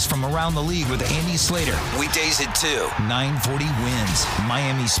latest from around the league with Andy Slater. Weekdays at 2. 940 wins.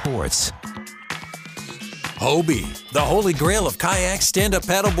 Miami Sports. Hobie, the holy grail of kayaks, stand-up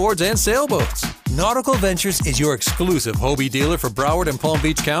paddleboards, and sailboats. Nautical-Ventures is your exclusive Hobie dealer for Broward and Palm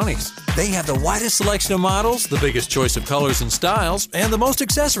Beach counties. They have the widest selection of models, the biggest choice of colors and styles, and the most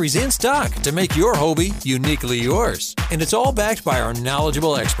accessories in stock to make your Hobie uniquely yours. And it's all backed by our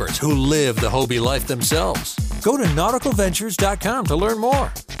knowledgeable experts who live the Hobie life themselves. Go to nauticalventures.com to learn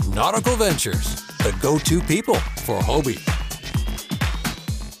more. Nautical Ventures, the go-to people for Hobie.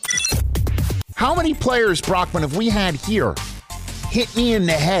 How many players, Brockman, have we had here? Hit me in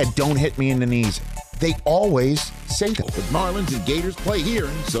the head, don't hit me in the knees. They always say that. The Marlins and Gators play here,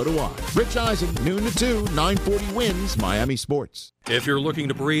 and so do I. Rich Eisen, noon to 2, 940 wins, Miami Sports. If you're looking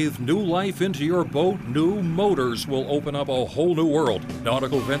to breathe new life into your boat, new motors will open up a whole new world.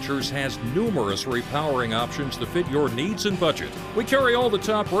 Nautical-Ventures has numerous repowering options to fit your needs and budget. We carry all the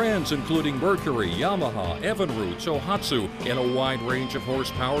top brands, including Mercury, Yamaha, Evinrude, Tohatsu, and a wide range of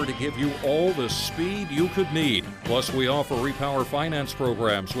horsepower to give you all the speed you could need. Plus, we offer repower finance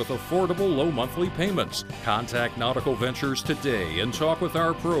programs with affordable low monthly payments. Contact Nautical-Ventures today and talk with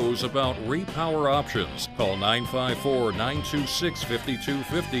our pros about repower options. Call 954-926-5250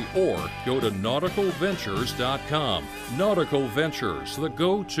 or go to nauticalventures.com. Nautical Ventures, the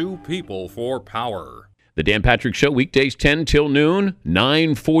go-to people for power. The Dan Patrick Show, weekdays 10 till noon,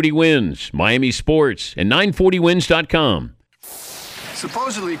 940 wins, Miami Sports, and 940wins.com.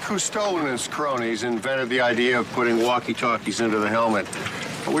 Supposedly, Cousteau and his cronies invented the idea of putting walkie-talkies into the helmet.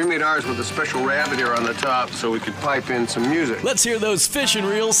 But we made ours with a special rabbit ear on the top so we could pipe in some music. Let's hear those fish and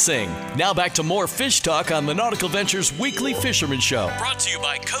reels sing. Now back to more fish talk on the Nautical Ventures Weekly Fisherman Show. Brought to you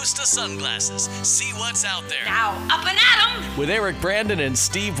by Costa Sunglasses. See what's out there. Now, up and at 'em! With Eric Brandon and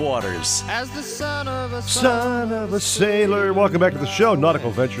Steve Waters. As the son of a sailor. Welcome back to the show,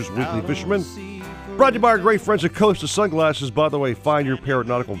 Nautical Ventures Weekly Fisherman. Brought to you by our great friends at Costa Sunglasses. By the way, find your pair at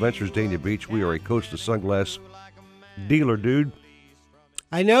Nautical Ventures, Dania Beach. We are a Costa Sunglass dealer, dude.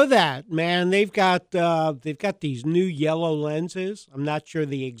 I know that, man. They've got these new yellow lenses. I'm not sure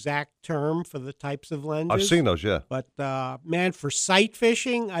the exact term for the types of lenses. I've seen those, yeah. But, man, for sight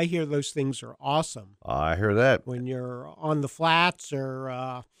fishing, I hear those things are awesome. I hear that. When you're on the flats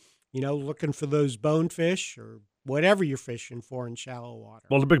or, looking for those bonefish or whatever you're fishing for in shallow water.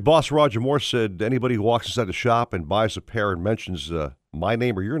 Well, the big boss, Roger Moore, said anybody who walks inside the shop and buys a pair and mentions my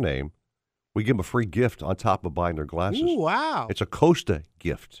name or your name, we give them a free gift on top of buying their glasses. Ooh, wow. It's a Costa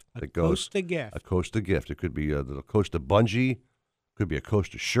gift. Costa gift. A Costa gift. It could be a Costa bungee. Could be a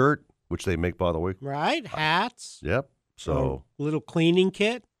Costa shirt, which they make, by the way. Right. Hats. Yep. So little cleaning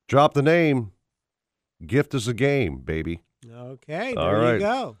kit. Drop the name. Gift is a game, baby. Okay. All there right. you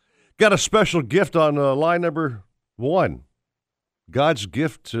go. Got a special gift on line number 1. God's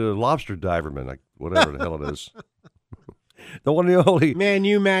gift to lobster diverman, whatever the hell it is. The one and only. Man,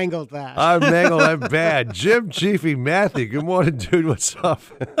 you mangled that. I mangled that bad. Jim Chiefy Matthew. Good morning, dude. What's up?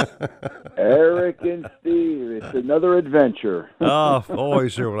 Eric and Steve, it's another adventure. Oh,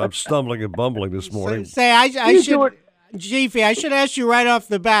 always here when I'm stumbling and bumbling this morning. I should ask you right off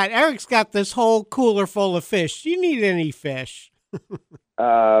the bat. Eric's got this whole cooler full of fish. Do you need any fish?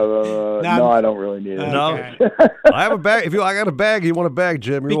 No, I don't really need it. No, I have a bag. I got a bag, you want a bag,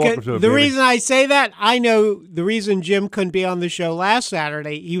 Jim? You're welcome to it. The reason I say that, I know the reason Jim couldn't be on the show last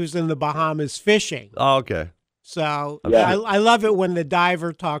Saturday. He was in the Bahamas fishing. Oh, okay. So I love it when the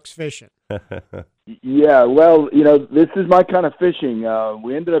diver talks fishing. Yeah, well, this is my kind of fishing.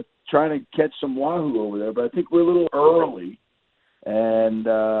 We ended up trying to catch some wahoo over there, but I think we're a little early, and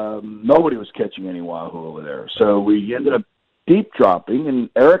nobody was catching any wahoo over there. So we ended up deep dropping,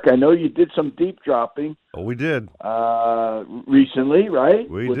 and Eric, I know you did some deep dropping. Oh, we did. Recently, right?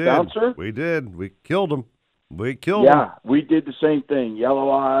 We did. Bouncer? We did. We killed him. Yeah, we did the same thing.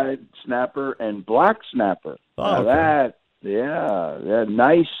 Yellow-eyed snapper and black snapper. Oh, okay.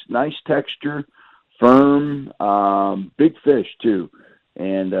 Nice texture, firm, big fish too.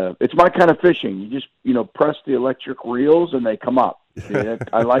 And it's my kind of fishing. You just, press the electric reels and they come up. See,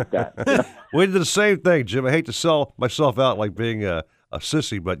 I like that. We did the same thing, Jim. I hate to sell myself out like being a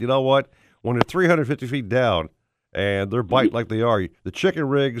sissy, but you know what? When they're 350 feet down and they're biting like they are, the chicken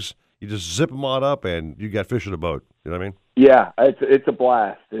rigs, you just zip them on up and you got fish in a boat. You know what I mean? Yeah, it's a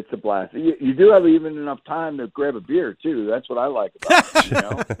blast. It's a blast. You do have even enough time to grab a beer, too. That's what I like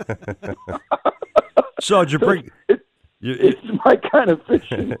about it, So did you bring... It's my kind of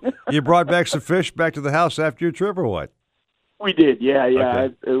fishing. You brought back some fish back to the house after your trip or what? We did, yeah.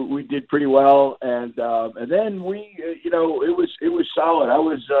 Okay. We did pretty well, and then we, it was solid. I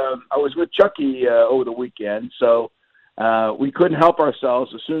was with Chucky over the weekend, so we couldn't help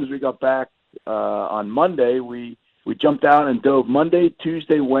ourselves. As soon as we got back on Monday, we jumped out and dove Monday,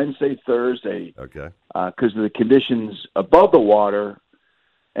 Tuesday, Wednesday, Thursday. Okay. Because the conditions above the water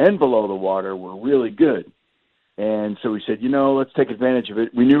and below the water were really good. And so we said, let's take advantage of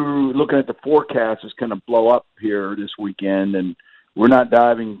it. We knew looking at the forecast was going to blow up here this weekend, and we're not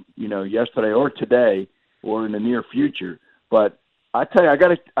diving, yesterday or today or in the near future. But I tell you, I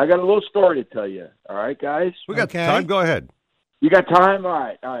got a little story to tell you. All right, guys? We got time. Go ahead. You got time?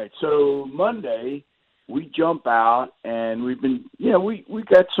 All right. So Monday we jump out, and we've been, we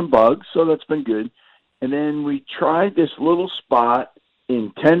got some bugs, so that's been good. And then we tried this little spot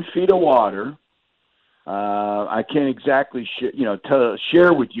in 10 feet of water. I can't exactly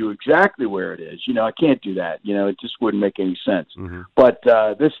share with you exactly where it is. I can't do that. It just wouldn't make any sense. Mm-hmm. But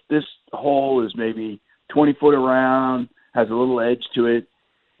this hole is maybe 20 foot around, has a little edge to it,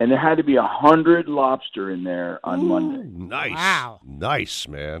 and there had to be 100 lobster in there on Monday. Nice. Wow. Nice,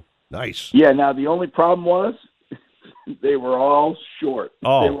 man. Nice. Yeah. Now the only problem was they were all short.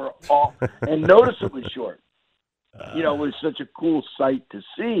 Oh. They were all and noticeably short. It was such a cool sight to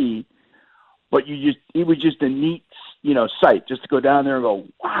see. But it was just a neat, sight just to go down there and go,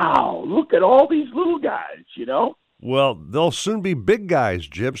 wow, look at all these little guys, Well, they'll soon be big guys,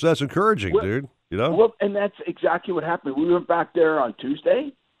 Jim, so that's encouraging, dude. Well, and that's exactly what happened. We went back there on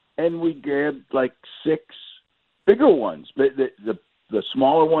Tuesday, and we grabbed like 6 bigger ones. But the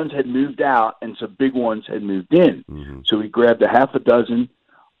smaller ones had moved out, and some big ones had moved in. Mm-hmm. So we grabbed a half a dozen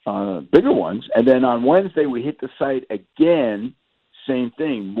bigger ones. And then on Wednesday, we hit the site again. Same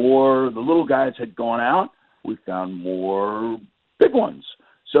thing. The little guys had gone out. We found more big ones.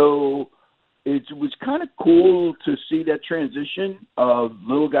 So it was kind of cool to see that transition of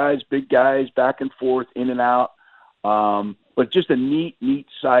little guys, big guys, back and forth, in and out. But just a neat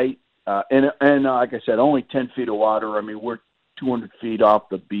sight. And like I said, only 10 feet of water. I mean, we're 200 feet off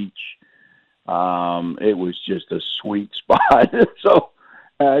the beach. It was just a sweet spot. So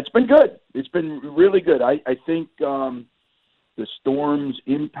it's been good. It's been really good. I think the storm's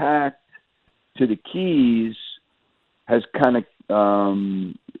impact to the Keys has kind of,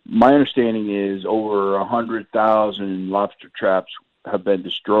 my understanding is over 100,000 lobster traps have been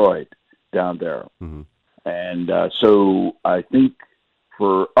destroyed down there. Mm-hmm. And so I think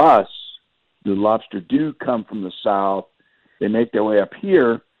for us, the lobster do come from the south. They make their way up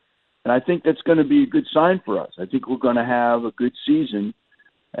here. And I think that's going to be a good sign for us. I think we're going to have a good season.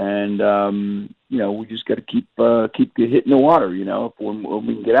 And, we just got to keep hitting the water, when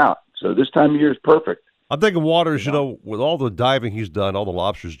we can get out. So this time of year is perfect. I'm thinking Waters, with all the diving he's done, all the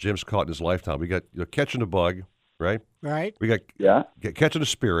lobsters Jim's caught in his lifetime. We got catching a bug, right? Right. We got catching a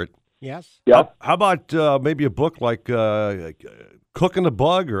spirit. Yes. Yeah. How about maybe a book like Cooking a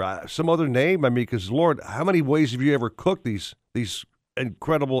Bug or some other name? I mean, because Lord, how many ways have you ever cooked these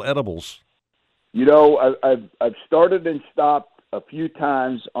incredible edibles? I've started and stopped a few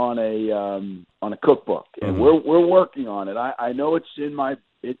times on a cookbook, and we're working on it. I know it's in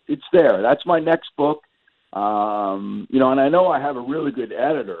it's there. That's my next book. And I know I have a really good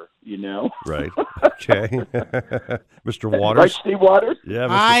editor. Right. Okay. Mr. Waters. Right, Steve Waters. Yeah.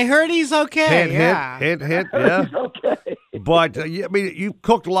 I heard he's okay. Hint. Yeah. He's okay. But you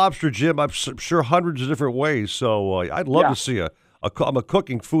cooked lobster, Jim. I'm sure hundreds of different ways. So I'd love to see I'm a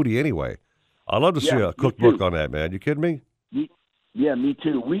cooking foodie anyway. I'd love to see a cookbook on that, man. You kidding me? Yeah, me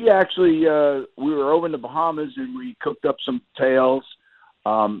too. We actually we were over in the Bahamas and we cooked up some tails.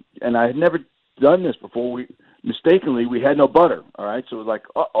 And I had never done this before. We had no butter. All right, so it was like,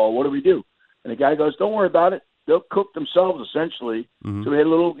 what do we do? And the guy goes, "Don't worry about it. They'll cook themselves essentially." Mm-hmm. So we had a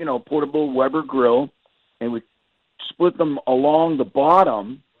little, portable Weber grill, and we split them along the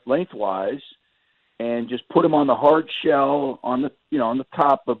bottom lengthwise, and just put them on the hard shell on the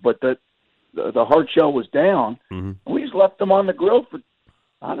top, but the hard shell was down. Mm-hmm. And we just left them on the grill for,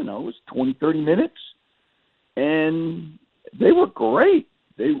 I don't know, it was 20, 30 minutes. And they were great.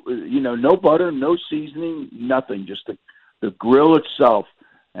 They, no butter, no seasoning, nothing. Just a the grill itself.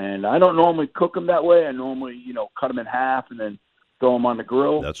 And I don't normally cook them that way. I normally, cut them in half and then throw them on the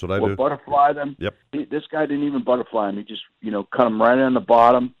grill. That's what I or do. Butterfly them. Yep. This guy didn't even butterfly them. He just, cut them right on the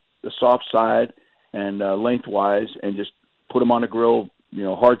bottom, the soft side, and lengthwise, and just put them on the grill,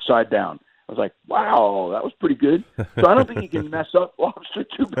 hard side down. I was like, wow, that was pretty good. So I don't think you can mess up lobster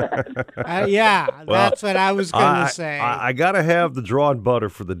too bad. That's what I was going to say. I got to have the drawn butter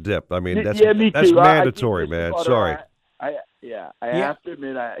for the dip. I mean, that's me that's too. mandatory, man. Sorry. I have to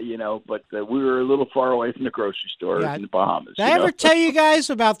admit, but we were a little far away from the grocery store in the Bahamas. Did I ever tell you guys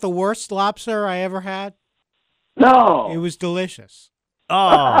about the worst lobster I ever had? No. It was delicious. Oh,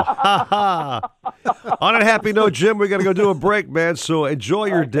 on a happy note, Jim, we got to go do a break, man. So enjoy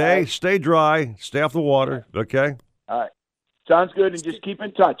your day. Stay dry. Stay off the water. Okay. All right. Sounds good. And just keep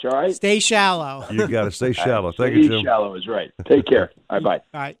in touch. All right. Stay shallow. You got to stay shallow. Right. Thank you, Jim. Shallow is right. Take care. All right. Bye.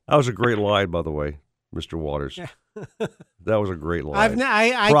 All right. That was a great line, by the way, Mr. Waters. That was a great line.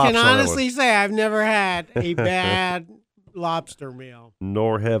 I can honestly say I've never had a bad lobster meal.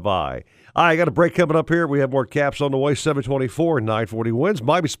 Nor have I. All right, I got a break coming up here. We have more caps on the way. 7:24 and 940 wins.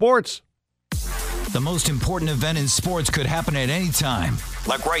 Miami Sports. The most important event in sports could happen at any time.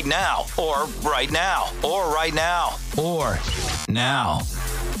 Like right now, or right now, or right now, or now.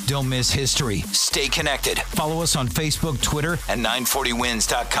 Don't miss history. Stay connected. Follow us on Facebook, Twitter, and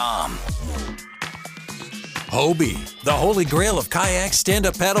 940wins.com. Hobie, the holy grail of kayaks,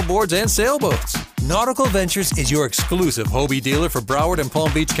 stand-up paddleboards, and sailboats. Nautical-Ventures is your exclusive Hobie dealer for Broward and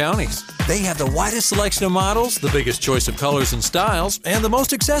Palm Beach counties. They have the widest selection of models, the biggest choice of colors and styles, and the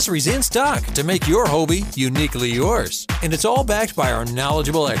most accessories in stock to make your Hobie uniquely yours. And it's all backed by our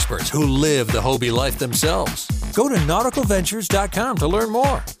knowledgeable experts who live the Hobie life themselves. Go to Nautical-Ventures.com to learn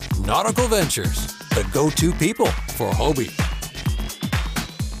more. Nautical Ventures, the go-to people for Hobie.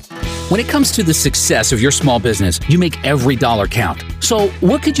 When it comes to the success of your small business, you make every dollar count. So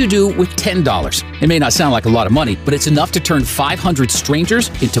what could you do with $10? It may not sound like a lot of money, but it's enough to turn 500 strangers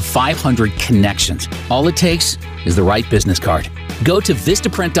into 500 connections. All it takes is the right business card. Go to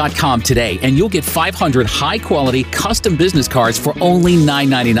Vistaprint.com today and you'll get 500 high-quality custom business cards for only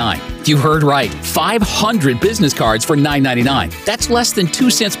 $9.99. You heard right. 500 business cards for $9.99. That's less than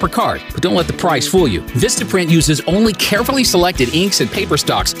 2 cents per card. But don't let the price fool you. Vistaprint uses only carefully selected inks and paper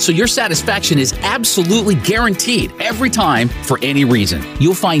stocks, so your satisfaction is absolutely guaranteed every time for any reason.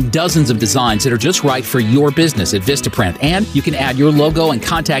 You'll find dozens of designs that are just right for your business at Vistaprint, and you can add your logo and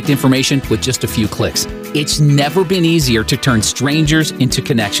contact information with just a few clicks. It's never been easier to turn strangers into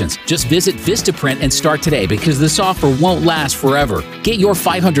connections. Just visit Vistaprint and start today because this offer won't last forever. Get your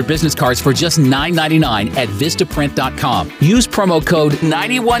 500 business cards for just $9.99 at Vistaprint.com. Use promo code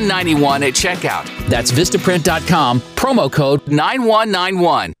 9191 at checkout. That's Vistaprint.com, promo code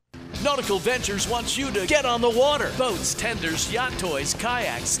 9191. Nautical-Ventures wants you to get on the water. Boats, tenders, yacht toys,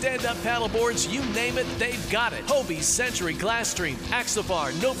 kayaks, stand-up paddleboards, you name it, they've got it. Hobie, Century, Glasstream,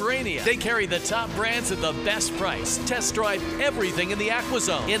 Axopar, Novarania. They carry the top brands at the best price. Test drive everything in the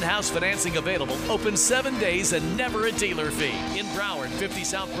AquaZone. In-house financing available. Open 7 days and never a dealer fee. In Broward, 50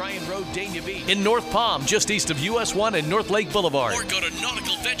 South Bryan Road, Dania Beach. In North Palm, just east of US 1 and North Lake Boulevard. Or go to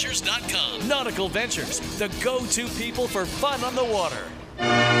Nautical-Ventures.com. Nautical Ventures, the go-to people for fun on the water.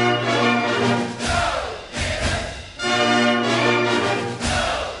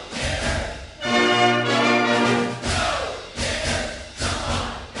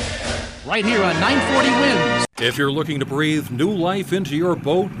 Right here on 940 Wins. If you're looking to breathe new life into your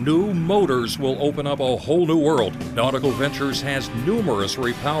boat, new motors will open up a whole new world. Nautical-Ventures has numerous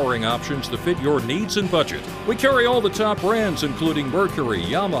repowering options to fit your needs and budget. We carry all the top brands, including Mercury,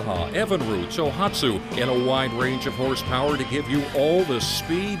 Yamaha, Evinrude, Tohatsu, and a wide range of horsepower to give you all the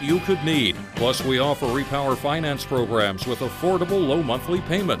speed you could need. Plus, we offer repower finance programs with affordable low monthly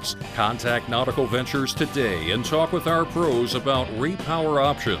payments. Contact Nautical-Ventures today and talk with our pros about repower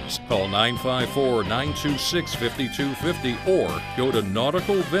options. Call 954-926-5250 or go to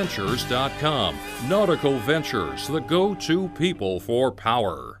Nautical-Ventures.com. Nautical-Ventures, the go-to people for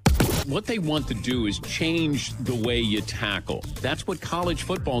power. What they want to do is change the way you tackle. That's what college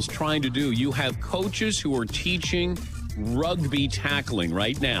football is trying to do. You have coaches who are teaching rugby tackling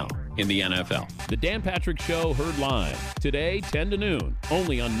right now in the NFL. The Dan Patrick Show heard live today, 10 to noon,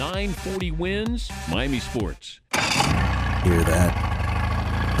 only on 940 Wins, Miami Sports. Hear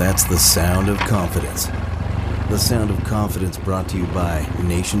that? That's the sound of confidence. The sound of confidence brought to you by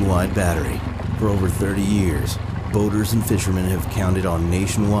Nationwide Battery. For over 30 years, boaters and fishermen have counted on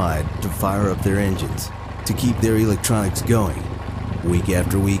Nationwide to fire up their engines, to keep their electronics going, week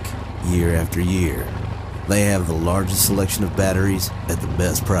after week, year after year. They have the largest selection of batteries at the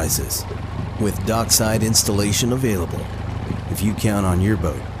best prices. With dockside installation available, If you count on your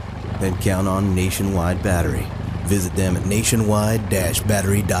boat, then count on Nationwide Battery. Visit them at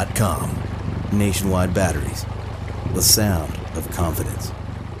nationwide-battery.com. Nationwide Batteries, the sound of confidence.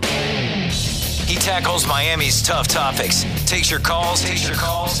 He tackles Miami's tough topics, takes your calls,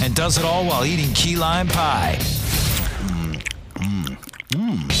 and does it all while eating key lime pie.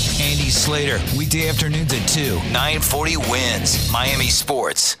 Andy Slater, weekday afternoons at 2, 940 wins. Miami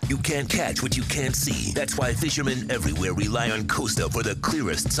Sports. You can't catch what you can't see. That's why fishermen everywhere rely on Costa for the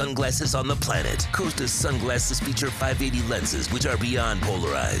clearest sunglasses on the planet. Costa's sunglasses feature 580 lenses, which are beyond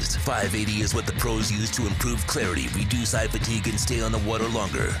polarized. 580 is what the pros use to improve clarity, reduce eye fatigue, and stay on the water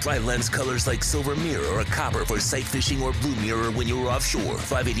longer. Try lens colors like silver mirror or a copper for sight fishing or blue mirror when you're offshore.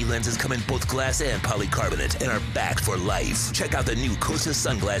 580 lenses come in both glass and polycarbonate and are backed for life. Check out the new Costa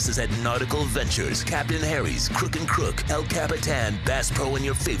sunglasses at Nautical-Ventures, Captain Harry's, Crook & Crook, El Capitan, Bass Pro, and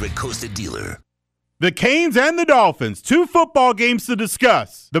your favorite Costa dealer. The Canes and the Dolphins, 2 football games to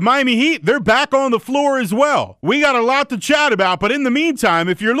discuss. The Miami Heat, they're back on the floor as well. We got a lot to chat about, but in the meantime,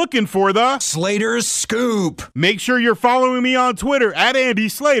 if you're looking for the Slater's Scoop, make sure you're following me on Twitter at Andy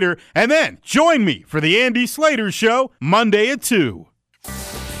Slater, and then join me for the Andy Slater Show, Monday at 2.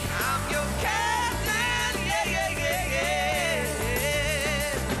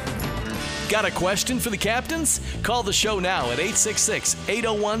 Got a question for the captains? Call the show now at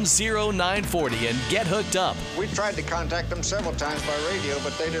 866-801-0940 and get hooked up. We tried to contact them several times by radio,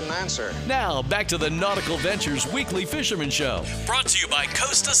 but they didn't answer. Now, back to the Nautical-Ventures Weekly Fisherman Show. Brought to you by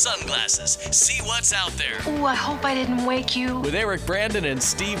Costa Sunglasses. See what's out there. Ooh, I hope I didn't wake you. With Eric Brandon and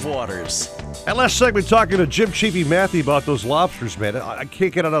Steve Waters. And last segment, talking to Jim Chiefy Matthew about those lobsters, man. I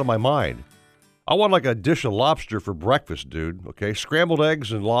can't get it out of my mind. I want like a dish of lobster for breakfast, dude. Okay, scrambled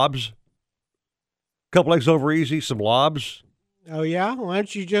eggs and lobs. Couple eggs over easy, some lobs. Oh, yeah? Why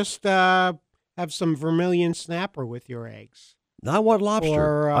don't you just have some vermilion snapper with your eggs? No, I want lobster.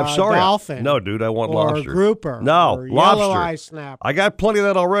 Or I'm sorry. dolphin. No, dude, I want lobster. Or grouper. No, or lobster. Yellow eye snapper. I got plenty of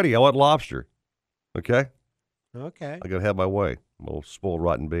that already. I want lobster. Okay? Okay. I got to have my way. I'm a little spoiled,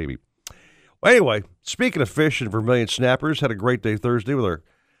 rotten baby. Well, anyway, speaking of fish and vermilion snappers, had a great day Thursday with our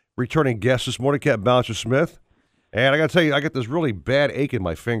returning guest this morning, Captain Bouncer Smith. And I got to tell you, I got this really bad ache in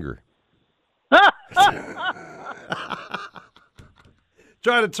my finger.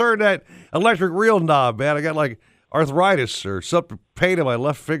 Trying to turn that electric reel knob, man. I got like arthritis or some pain in my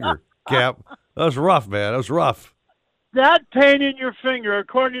left finger, Cap. That was rough, man. That was rough. That pain in your finger,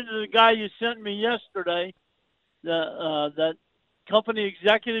 according to the guy you sent me yesterday, that company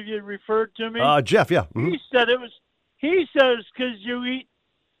executive you referred to me, Jeff, yeah. Mm-hmm. He says because you eat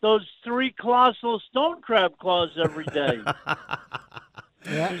those 3 colossal stone crab claws every day.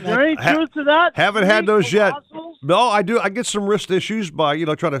 Is there any truth to that? Haven't had those yet. No, I do. I get some wrist issues by,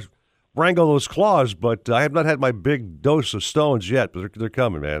 trying to wrangle those claws, but I have not had my big dose of stones yet, but they're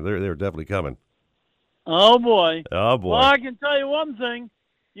coming, man. They're definitely coming. Oh, boy. Oh, boy. Well, I can tell you one thing.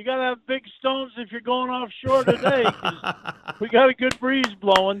 You got to have big stones if you're going offshore today, 'cause we got a good breeze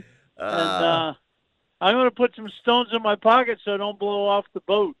blowing. And I'm going to put some stones in my pocket so I don't blow off the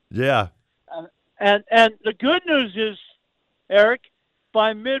boat. Yeah. And the good news is, Eric,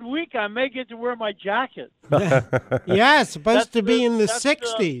 by midweek, I may get to wear my jacket. Yeah, it's supposed to be in the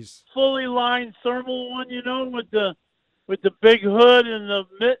 60s. The fully lined thermal one, with the big hood and the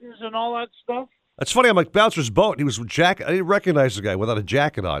mittens and all that stuff. That's funny. I'm like Bouncer's boat. He was with jacket. I didn't recognize the guy without a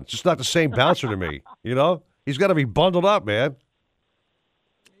jacket on. It's just not the same Bouncer to me. He's got to be bundled up, man.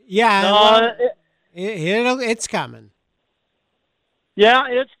 Yeah, no, it's coming. Yeah,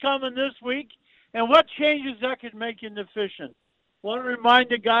 it's coming this week. And what changes that could make in the fishing? Want to remind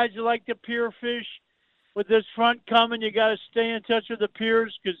the guys who like to pier fish, with this front coming, you got to stay in touch with the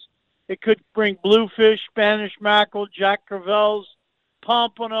piers because it could bring bluefish, Spanish mackerel, jack crevalles,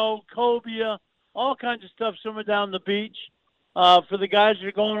 pompano, cobia, all kinds of stuff swimming down the beach. For the guys that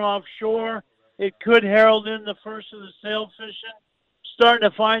are going offshore, it could herald in the first of the sail fishing. Starting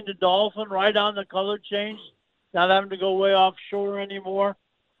to find the dolphin right on the color change, not having to go way offshore anymore.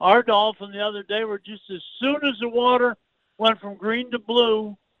 Our dolphin the other day were just as soon as the water went from green to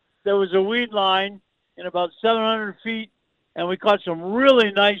blue, there was a weed line in about 700 feet, and we caught some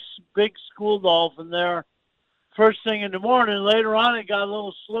really nice big school dolphin there. First thing in the morning. Later on, it got a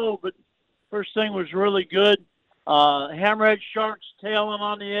little slow, but first thing was really good. Hammerhead sharks tailing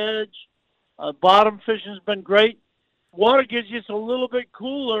on the edge. Bottom fishing's been great. Water gets just a little bit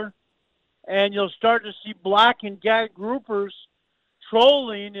cooler, and you'll start to see black and gag groupers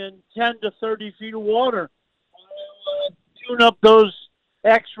trolling in 10 to 30 feet of water. Tune up those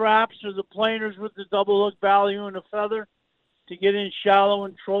X-wraps or the planers with the double hook value and a feather to get in shallow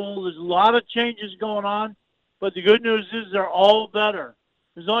and troll. There's a lot of changes going on But the good news is they're all better.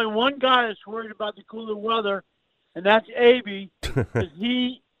 There's only one guy that's worried about the cooler weather, and that's Aby, because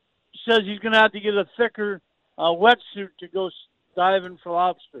he says he's going to have to get a thicker wetsuit to go diving for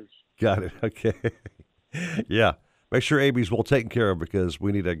lobsters. Got it. Okay. Yeah. Make sure Aby's well taken care of because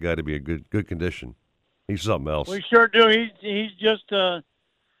we need that guy to be in good condition. He's something else. We sure do. He's just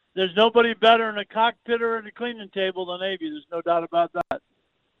there's nobody better in the cockpit or in the cleaning table than Aby. There's no doubt about that.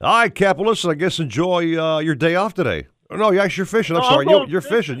 All right, Cap. Well, listen, I guess enjoy your day off today. Oh, no, yes, you're fishing. I'm sorry. You're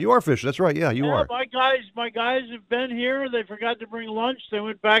fishing. You are fishing. That's right. Yeah, you are. My guys have been here. They forgot to bring lunch. They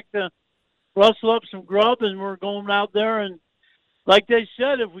went back to rustle up some grub, and we're going out there. And like they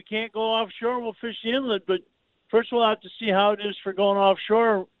said, if we can't go offshore, we'll fish the inlet. But first, we'll have to see how it is for going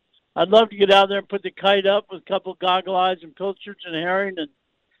offshore. I'd love to get out there and put the kite up with a couple goggle eyes and pilchards and herring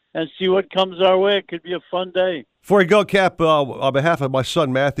and see what comes our way. It could be a fun day. Before you go, Cap, on behalf of my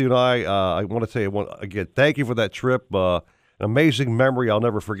son Matthew and I want to tell you again, thank you for that trip. An amazing memory. I'll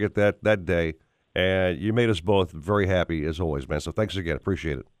never forget that day. And you made us both very happy as always, man. So thanks again.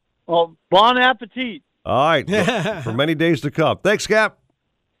 Appreciate it. Well, bon appetit. All right. For many days to come. Thanks, Cap.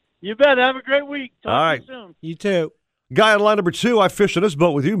 You bet. Have a great week. Talk All to right. you soon. You too. Guy on line number 2, I fished on this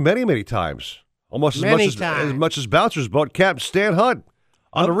boat with you many, many times. Almost as much as Bouncer's boat. Captain Stan Hunt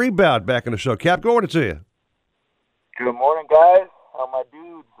on the rebound back in the show. Cap, go over to you. Good morning, guys. How are my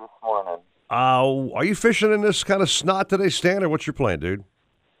dudes this morning? Are you fishing in this kind of snot today, Stan, or what's your plan, dude?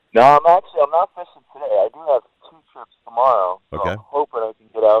 No, I'm not fishing today. I do have 2 trips tomorrow. So Okay. I'm hoping I can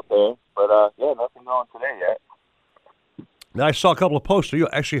get out there. But, yeah, nothing going today yet. Now, I saw a couple of posts. Are you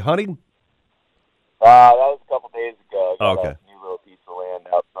actually hunting? That was a couple days ago. I got Okay. a new little piece of land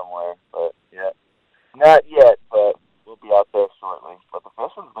out somewhere. But, yeah, not yet, but we'll be out there shortly. But the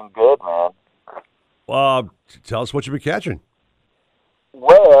fishing's been good, man. Tell us what you've been catching.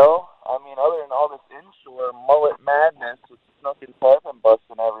 Well, I mean, other than all this inshore mullet madness with snook and tarpon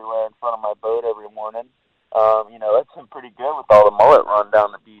busting everywhere in front of my boat every morning, it's been pretty good with all the mullet run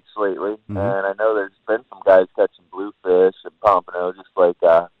down the beach lately. Mm-hmm. And I know there's been some guys catching bluefish and pompano, just like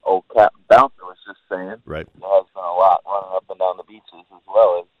old Captain Bouncer was just saying. Right. There has been a lot running up and down the beaches as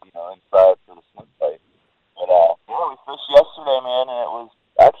well as, inside for the snook bite. But, yeah, we fished yesterday, man, and it was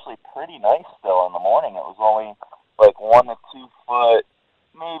actually pretty nice still in the morning. It was only like 1 to 2 foot,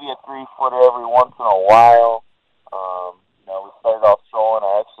 maybe a 3-footer every once in a while. We started off trolling.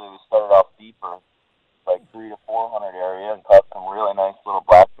 We started off deeper, like 300 to 400 area, and caught some really nice little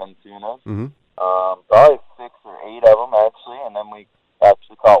blackfin tunas. Mm-hmm. Probably 6 or 8 of them actually, and then we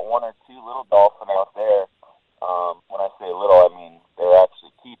actually caught 1 or 2 little dolphin out there. When I say little, I mean they're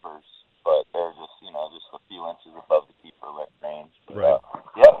actually keepers, but they're just just a few inches above the keeper range. But, right.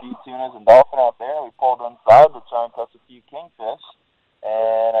 Yeah, a few tunas and dolphin out there. We pulled inside to try and catch a few kingfish,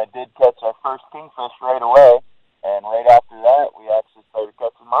 and I did catch our first kingfish right away. And right after that, we actually started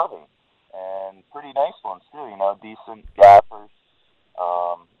catching mahi, and pretty nice ones too. Decent gaffers,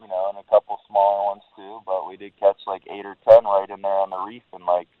 and a couple smaller ones too. But we did catch like 8 or 10 right in there on the reef in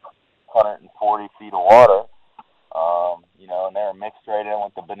like 140 feet of water. And they were mixed right in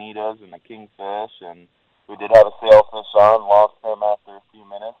with the bonitas and the kingfish, and we did have a sailfish on, lost him after a few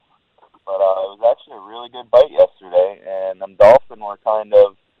minutes. But it was actually a really good bite yesterday, and them dolphin were kind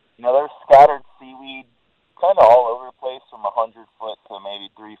of, they're scattered seaweed kind of all over the place from 100 foot to maybe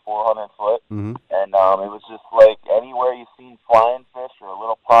 300-400 foot. Mm-hmm. And it was just like anywhere you seen flying fish or a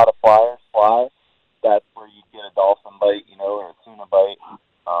little pot of flyers fly, that's where you'd get a dolphin bite, or a tuna bite.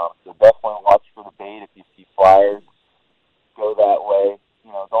 So definitely watch for the bait if you see flyers. Go that way.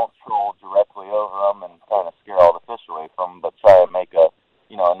 Don't troll directly over them and kind of scare all the fish away from them, but try and make a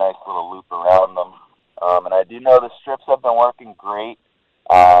nice little loop around them. And I do know the strips have been working great.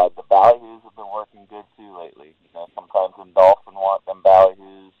 The ballyhoos have been working good too lately. Sometimes when dolphin want them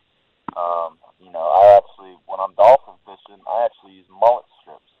ballyhoos, I actually, when I'm dolphin fishing, I actually use mullet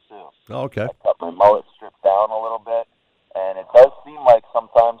strips too. Oh, okay. I cut my mullet strip down a little bit, and it does seem like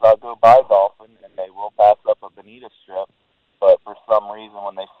sometimes I'll go by dolphin and they will pass up a bonita strip, but for some reason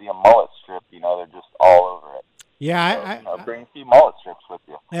when they see a mullet strip, they're just all over it. Yeah, so, bring a few mullet strips with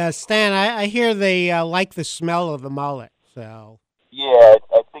you. Yeah, Stan, I hear they like the smell of the mullet, so. Yeah,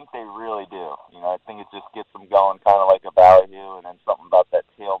 I think they really do. I think it just gets them going kind of like a ballyhoo, and then something about that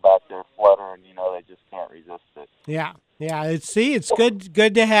tail back there fluttering, they just can't resist it. Yeah. It's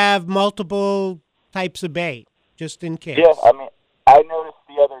good to have multiple types of bait, just in case. Yeah, I mean, I noticed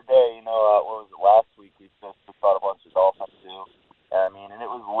the other day, what was it, last week we caught a bunch of dolphins too. And it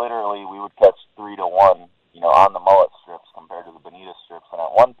was literally, we would catch 3 to 1, on the mullet strips compared to the bonita strips. And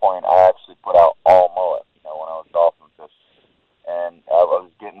at one point, I actually put out all mullet, when I was dolphin fishing. And I was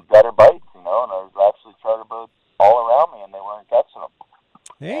getting better bites, and there was actually charter boats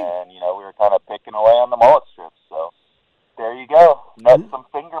some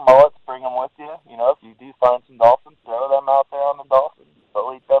finger mullets, bring them with you. You know, if you do find some dolphins, throw them out there on the dolphins.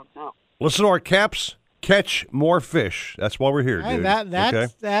 They'll eat them too. Listen to our caps. Catch more fish. That's why we're here, dude.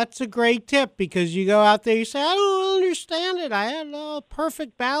 That's a great tip, because you go out there, you say, I don't understand it. I had a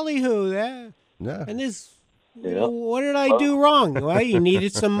perfect ballyhoo there. Yeah. And what did I do wrong? Well, you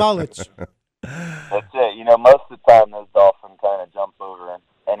needed some mullets. That's it. You know, most of the time those dolphins kind of jump over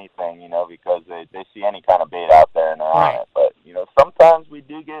anything, you know, because they see any kind of bait out there and they're on it. But, you know, sometimes we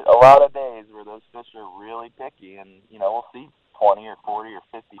do get a lot of days where those fish are really picky, and, you know, we'll see 20 or 40 or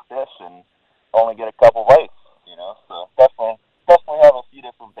 50 fish and only get a couple bites, you know. So definitely have a few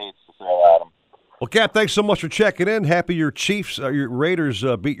different baits to throw at them. Well, Cap, thanks so much for checking in. Happy your Chiefs, your Raiders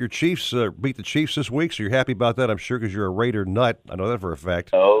beat the Chiefs this week, so you're happy about that, I'm sure, because you're a Raider nut. I know that for a fact.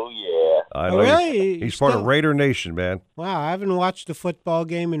 Oh, yeah. I know really? He's part of Raider Nation, man. Wow, I haven't watched a football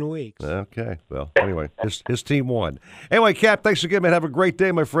game in weeks. Okay. Well, anyway, his team won. Anyway, Cap, thanks again, man. Have a great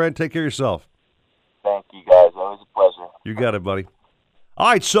day, my friend. Take care of yourself. Thank you, guys. Always a pleasure. You got it, buddy. All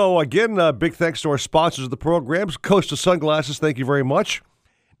right, so again, big thanks to our sponsors of the programs. Costa Sunglasses, thank you very much.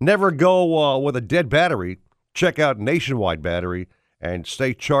 Never go with a dead battery. Check out Nationwide Battery and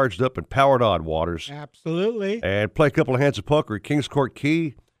stay charged up and powered on, Waters. Absolutely. And play a couple of hands of poker at Kings Court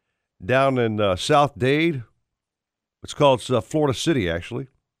Key down in South Dade. It's called Florida City, actually.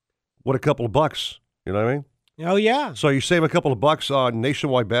 What a couple of bucks, you know what I mean? Oh, yeah. So you save a couple of bucks on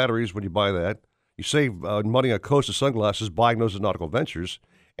Nationwide Batteries when you buy that. You save money on Costa Sunglasses buying those at Nautical-Ventures,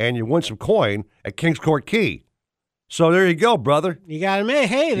 and you win some coin at Kings Court Key. So there you go, brother. You got it made.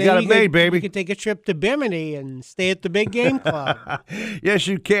 Hey, you got it made, baby. You could take a trip to Bimini and stay at the Big Game Club. Yes,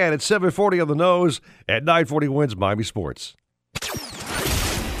 you can. It's 7:40 on the nose at 9:40 wins Miami Sports.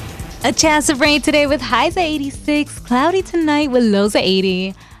 A chance of rain today with highs at 86, cloudy tonight with lows at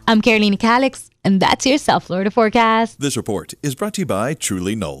 80. I'm Carolina Calix, and that's your South Florida forecast. This report is brought to you by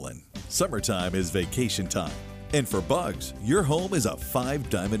Truly Nolan. Summertime is vacation time. And for bugs, your home is a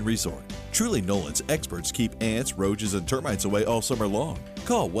 5-diamond resort. Truly Nolan's experts keep ants, roaches, and termites away all summer long.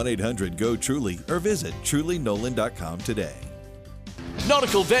 Call 1-800-GO-TRULY or visit trulynolan.com today.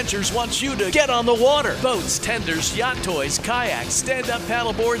 Nautical-Ventures wants you to get on the water. Boats, tenders, yacht toys, kayaks, stand-up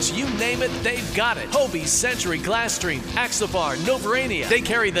paddleboards, you name it, they've got it. Hobie, Century, Glasstream, Axopar, Novurania. They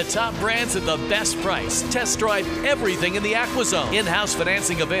carry the top brands at the best price. Test drive everything in the AquaZone. In-house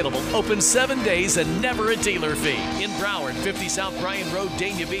financing available. Open 7 days and never a dealer fee. In Broward, 50 South Bryan Road,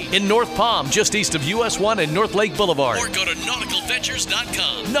 Dania Beach. In North Palm, just east of US 1 and North Lake Boulevard. Or go to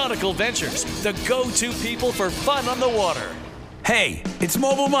nauticalventures.com. Nautical Ventures, the go-to people for fun on the water. Hey, it's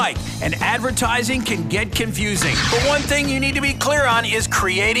Mobile Mike, and advertising can get confusing. But one thing you need to be clear on is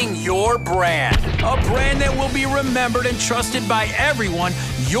creating your brand. A brand that will be remembered and trusted by everyone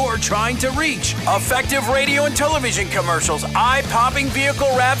you're trying to reach. Effective radio and television commercials, eye-popping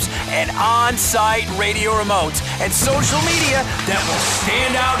vehicle wraps, and on-site radio remotes, and social media that will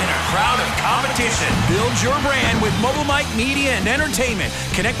stand out in a crowd of competition. Build your brand with Mobile Mike Media and Entertainment.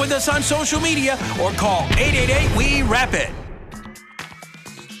 Connect with us on social media or call 888-WE-RAP-IT.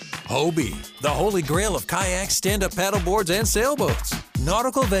 Hobie, the holy grail of kayaks, stand-up paddleboards, and sailboats.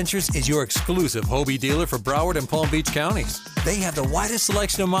 Nautical-Ventures is your exclusive Hobie dealer for Broward and Palm Beach counties. They have the widest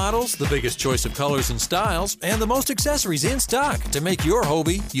selection of models, the biggest choice of colors and styles, and the most accessories in stock to make your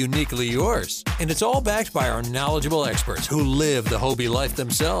Hobie uniquely yours. And it's all backed by our knowledgeable experts who live the Hobie life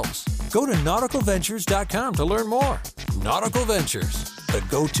themselves. Go to nauticalventures.com to learn more. Nautical Ventures, the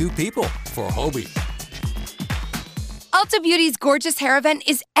go-to people for Hobie. Ulta Beauty's gorgeous hair event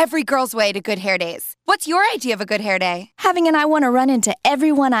is every girl's way to good hair days. What's your idea of a good hair day? Having an I want to run into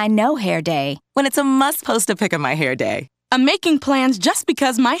everyone I know hair day. When it's a must post a pic of my hair day. I'm making plans just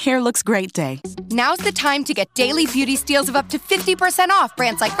because my hair looks great day. Now's the time to get daily beauty steals of up to 50% off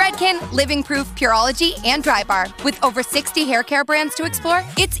brands like Redken, Living Proof, Pureology, and Drybar. With over 60 hair care brands to explore,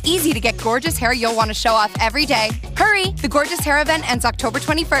 it's easy to get gorgeous hair you'll want to show off every day. Hurry! The Gorgeous Hair event ends October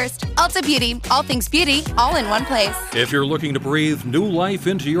 21st. Ulta Beauty, all things beauty, all in one place. If you're looking to breathe new life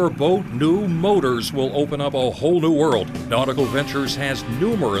into your boat, new motors will open up a whole new world. Nautical-Ventures has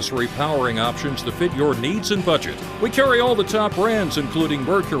numerous repowering options to fit your needs and budget. We carry all the top brands, including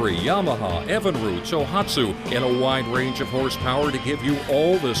Mercury, Yamaha, Evinrude, Tohatsu, and a wide range of horsepower to give you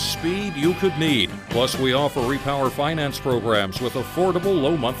all the speed you could need. Plus, we offer repower finance programs with affordable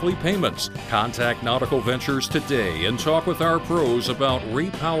low monthly payments. Contact Nautical Ventures today and talk with our pros about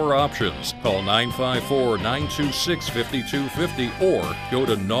repower options. Call 954-926-5250 or go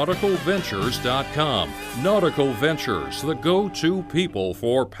to nauticalventures.com. Nautical Ventures, the go-to people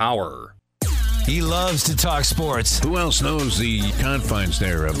for power. He loves to talk sports. Who else knows the confines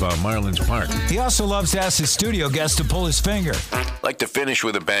there of Marlins Park? He also loves to ask his studio guests to pull his finger. Like to finish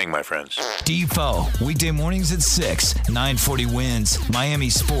with a bang, my friends. Defoe, weekday mornings at 6, 940 Wins, Miami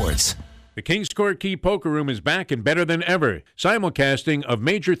Sports. The Kings Court Key Poker Room is back and better than ever. Simulcasting of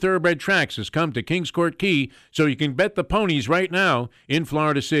major thoroughbred tracks has come to Kings Court Key, so you can bet the ponies right now in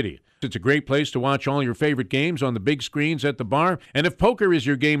Florida City. It's a great place to watch all your favorite games on the big screens at the bar. And if poker is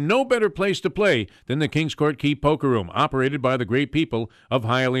your game, no better place to play than the Kings Court Key Poker Room, operated by the great people of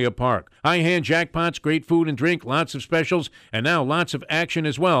Hialeah Park. High-hand jackpots, great food and drink, lots of specials, and now lots of action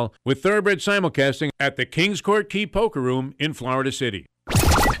as well with thoroughbred simulcasting at the Kings Court Key Poker Room in Florida City.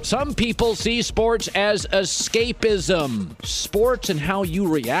 Some people see sports as escapism. Sports and how you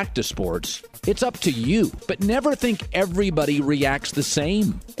react to sports, it's up to you. But never think everybody reacts the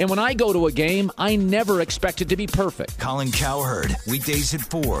same. And when I go to a game, I never expect it to be perfect. Colin Cowherd, weekdays at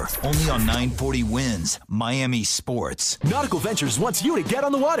 4, only on 940 Wins, Miami Sports. Nautical-Ventures wants you to get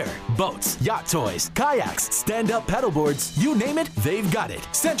on the water. Boats, yacht toys, kayaks, stand-up paddleboards, you name it, they've got it.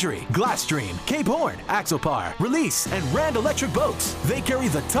 Century, Glasstream, Cape Horn, Axopar, Release, and Rand Electric Boats. They carry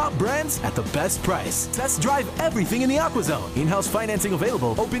the top brands at the best price. Test drive everything in the AquaZone. In-house financing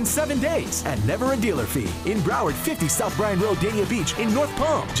available, open 7 days, and never a dealer fee. In Broward, 50 South Bryan Road, Dania Beach. In North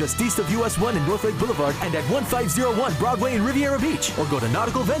Palm, just east of US 1 and North Lake Boulevard, and at 1501 Broadway in Riviera Beach. Or go to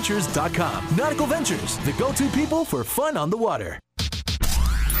nauticalventures.com. Nautical Ventures, the go-to people for fun on the water.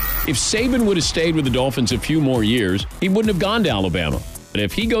 If Saban would have stayed with the Dolphins a few more years, he wouldn't have gone to Alabama. But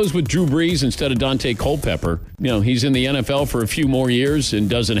if he goes with Drew Brees instead of Dante Culpepper, he's in the NFL for a few more years and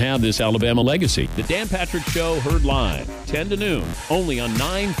doesn't have this Alabama legacy. The Dan Patrick Show, heard live, 10 to noon, only on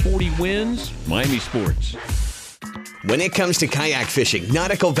 940 Wins, Miami Sports. When it comes to kayak fishing,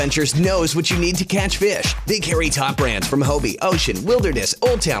 Nautical-Ventures knows what you need to catch fish. They carry top brands from Hobie, Ocean, Wilderness,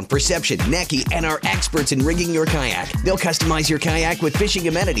 Old Town, Perception, Necky, and are experts in rigging your kayak. They'll customize your kayak with fishing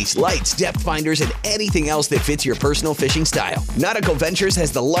amenities, lights, depth finders, and anything else that fits your personal fishing style. Nautical-Ventures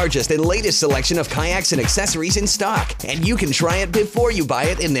has the largest and latest selection of kayaks and accessories in stock, and you can try it before you buy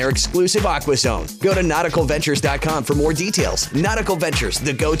it in their exclusive AquaZone. Go to nauticalventures.com for more details. Nautical-Ventures,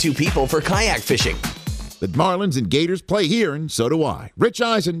 the go-to people for kayak fishing. The Marlins and Gators play here, and so do I. Rich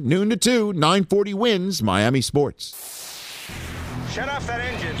Eisen, noon to 2, 940 Wins, Miami Sports. Shut off that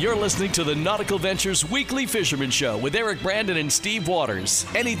engine. You're listening to the Nautical-Ventures Weekly Fisherman Show with Eric Brandon and Steve Waters.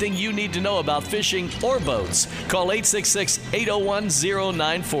 Anything you need to know about fishing or boats, call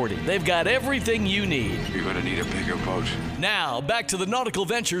 866-801-0940. They've got everything you need. You're going to need a bigger boat. Now, back to the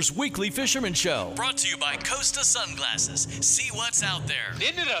Nautical-Ventures Weekly Fisherman Show. Brought to you by Costa Sunglasses. See what's out there.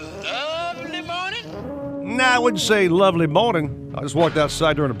 Isn't it a lovely morning? Nah, I wouldn't say lovely morning. I just walked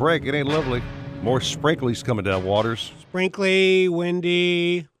outside during a break. It ain't lovely. More sprinklies coming down, Waters. Sprinkly,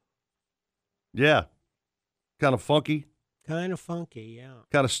 windy. Yeah. Kind of funky. Kind of funky, yeah.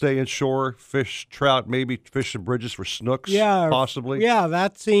 Kind of stay inshore, fish, trout, maybe fish some bridges for snooks, possibly. Yeah,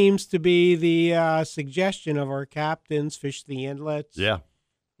 that seems to be the suggestion of our captains, fish the inlets. Yeah.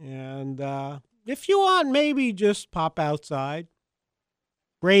 And if you want, maybe just pop outside,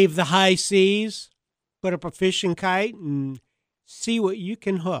 brave the high seas, put up a fishing kite, and see what you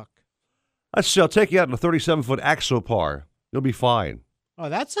can hook. I'll take you out in a 37-foot Axopar. You'll be fine. Oh,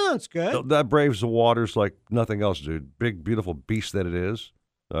 that sounds good. That braves the waters like nothing else, dude. Big, beautiful beast that it is.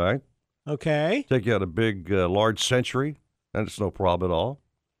 All right? Okay. Take you out a big, large Century, and it's no problem at all.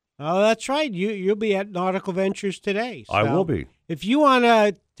 Oh, that's right. You'll be at Nautical-Ventures today. So I will be. If you want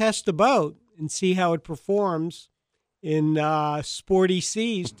to test a boat and see how it performs in sporty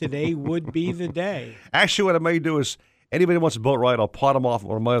seas, today would be the day. Actually, what I may do is, anybody who wants a boat ride, I'll pot them off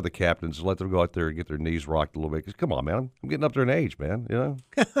one of my other captains and let them go out there and get their knees rocked a little bit. 'Cause come on, man, I'm getting up there in age, man.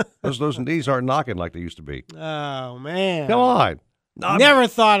 Those knees aren't knocking like they used to be. Oh man, come on! Never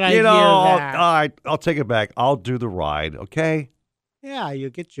thought I'd hear that. All right, I'll take it back. I'll do the ride, okay? Yeah, you'll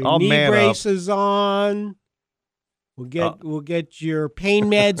get your knee braces on. We'll get your pain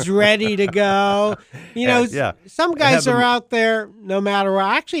meds ready to go. Some guys are out there no matter what.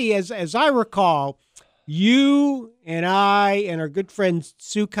 Actually, as I recall, you and I and our good friend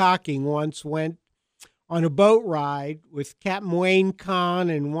Sue Cocking once went on a boat ride with Captain Wayne Kahn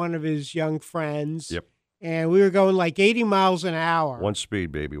and one of his young friends. Yep. And we were going like 80 miles an hour. One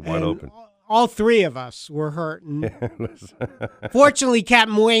speed, baby, wide open. All three of us were hurting. Fortunately,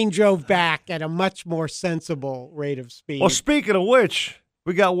 Captain Wayne drove back at a much more sensible rate of speed. Well, speaking of which,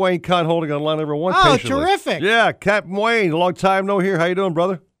 we got Wayne Kahn holding on line number one. Oh, patiently. Terrific. Yeah, Captain Wayne, a long time no hear. How you doing,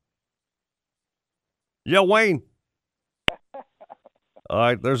 brother? Yeah, Wayne. All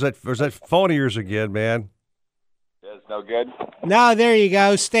right, there's that phone of yours again, man. It's no good. No, there you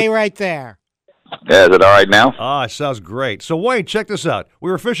go. Stay right there. Yeah, is it all right now? Ah, sounds great. So, Wayne, check this out. We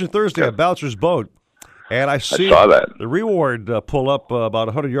were fishing Thursday at Bouncer's boat, and I saw that. the reward pull up about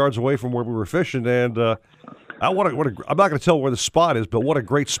 100 yards away from where we were fishing, and I'm not going to tell where the spot is, but what a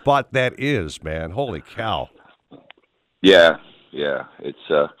great spot that is, man. Holy cow. Yeah.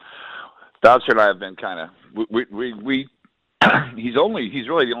 It's Bouncer and I have been kind of we he's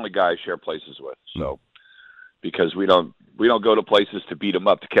really the only guy I share places with. So because we don't go to places to beat them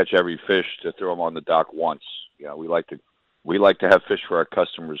up to catch every fish to throw them on the dock once. You know, we like to have fish for our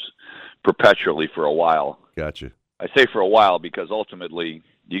customers perpetually for a while. Gotcha. I say for a while because ultimately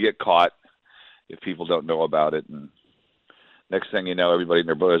you get caught if people don't know about it, and next thing you know, everybody in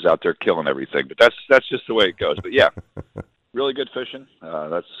their boat is out there killing everything. But that's just the way it goes. But yeah, really good fishing.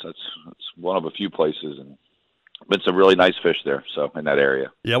 That's one of a few places, and been some really nice fish there. So in that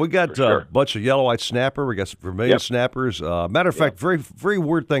area, yeah, we got a bunch of yellow-eyed snapper. We got some vermilion snappers. Matter of fact, very very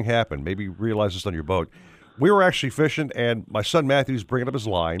weird thing happened. Maybe you realize this on your boat. We were actually fishing, and my son Matthew's bringing up his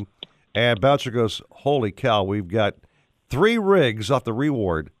line, and Bouncer goes, "Holy cow, we've got 3 rigs off the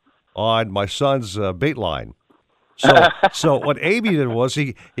reward on my son's bait line." So what Amy did was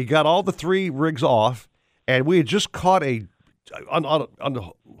he got all the 3 rigs off, and we had just caught on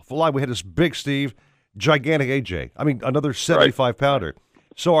the line. We had this big Steve, gigantic AJ. I mean, another 75-pounder.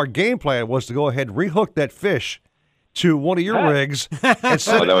 So our game plan was to go ahead and rehook that fish to one of your rigs and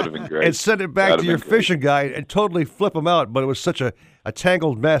send, that would have been great. And send it back to your fishing guy and totally flip them out. But it was such a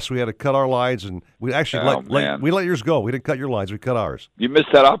tangled mess. We had to cut our lines, and we actually let yours go. We didn't cut your lines. We cut ours. You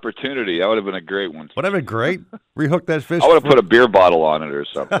missed that opportunity. That would have been a great one. Would have been great. Rehook that fish. I would have put a beer bottle on it or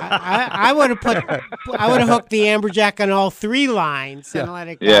something. I would have hooked the amberjack on all 3 lines and let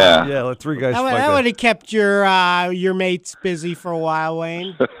it go. Yeah, let 3 guys fight that would have kept your mates busy for a while,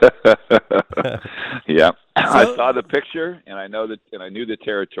 Wayne. Yeah. I saw the picture, and I knew the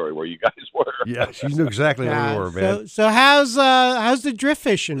territory where you guys were. Yes, you knew exactly where we were, man. So how's the drift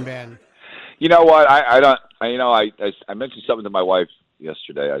fishing been? You know what? I mentioned something to my wife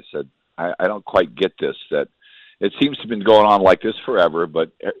yesterday. I said I don't quite get this. That it seems to have been going on like this forever,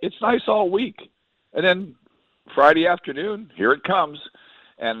 but it's nice all week, and then Friday afternoon, here it comes,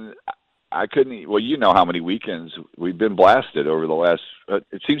 and I couldn't. Well, you know how many weekends we've been blasted over the last.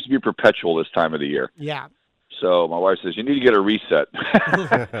 It seems to be perpetual this time of the year. Yeah. So my wife says you need to get a reset.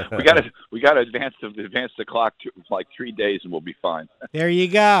 we got to advance the clock to like 3 days, and we'll be fine. There you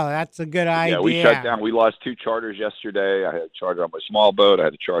go. That's a good idea. Yeah, we shut down. We lost 2 charters yesterday. I had a charter on my small boat. I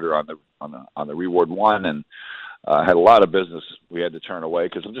had a charter on the Reward 1, and I had a lot of business we had to turn away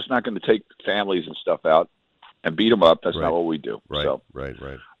because I'm just not going to take families and stuff out and beat them up. That's not what we do. Right. So. Right.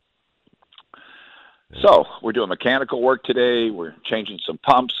 So we're doing mechanical work today. We're changing some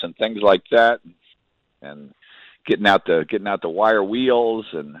pumps and things like that, and getting out the wire wheels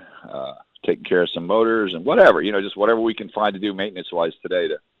and taking care of some motors and whatever, just whatever we can find to do maintenance wise today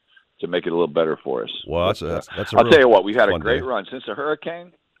to make it a little better for us. Well, that's a I'll tell you what, we've had a great day. run since the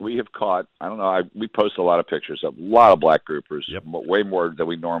hurricane. We have caught, I don't know, we post a lot of pictures of a lot of black groupers, way more than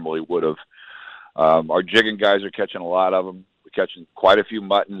we normally would have. Our jigging guys are catching a lot of them. We're catching quite a few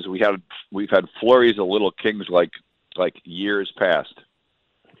muttons. We've had flurries of little kings like years past.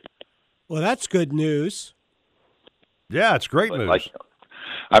 Well, that's good news. Yeah, it's great news.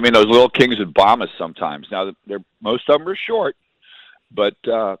 Those little kings would bomb us sometimes. Now, most of them are short, but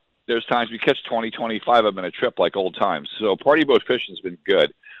there's times we catch 20, 25 of them in a trip like old times. So party boat fishing's been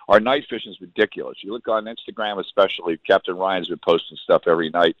good. Our night fishing's ridiculous. You look on Instagram especially, Captain Ryan's been posting stuff every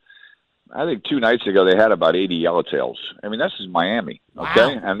night. I think 2 nights ago they had about 80 yellowtails. I mean, this is Miami,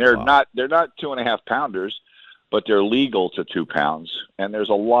 okay? Wow. And they're not 2.5 pounders, but they're legal to 2 pounds. And there's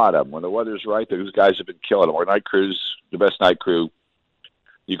a lot of them. When the weather's right, those guys have been killing them. Our night crew's the best night crew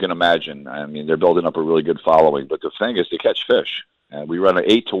you can imagine. I mean, they're building up a really good following. But the thing is, they catch fish. And we run an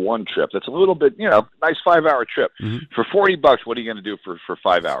 8-to-1 trip. That's a little bit, nice 5-hour trip. Mm-hmm. For $40, what are you going to do for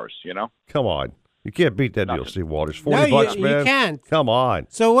 5 hours, Come on. You can't beat that deal, Steve Waters. $40, man. You can't. Come on.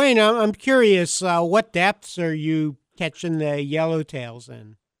 So, Wayne, I'm curious, what depths are you catching the yellowtails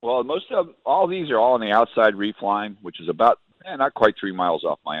in? Well, all these are all on the outside reef line, which is about not quite 3 miles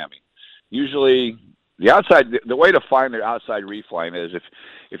off Miami. Usually, the way to find the outside reef line is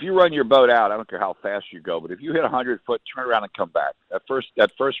if you run your boat out, I don't care how fast you go, but if you hit 100 foot, turn around and come back. That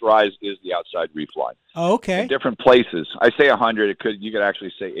first rise is the outside reef line. Oh, okay. In different places. I say 100. You could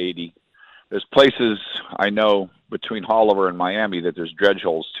actually say 80. There's places I know between Holliver and Miami that there's dredge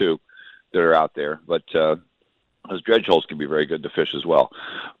holes too that are out there, but those dredge holes can be very good to fish as well.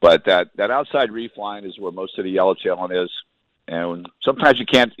 But that outside reef line is where most of the yellowtailing is, and sometimes you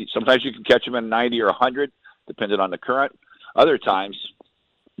can't. Sometimes you can catch them in 90 or 100, depending on the current. Other times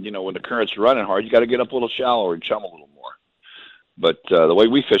when the current's running hard, you got to get up a little shallower and chum a little more. But the way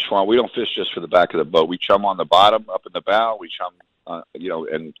we fish for them, we don't fish just for the back of the boat. We chum on the bottom, up in the bow. We chum,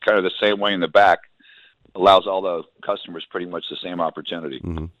 and kind of the same way in the back. Allows all the customers pretty much the same opportunity.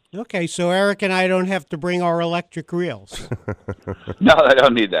 Mm-hmm. Okay, so Eric and I don't have to bring our electric reels. No, I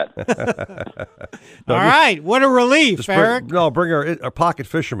don't need that. All right, what a relief, Eric. Bring our pocket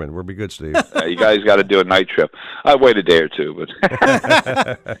fisherman. We'll be good, Steve. You guys got to do a night trip. I'd wait a day or two. But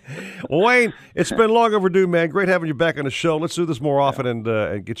well, Wayne, it's been long overdue, man. Great having you back on the show. Let's do this more often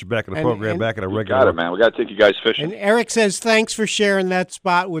and get you back in the program, back in a regular. Got it, man. We got to take you guys fishing. And Eric says thanks for sharing that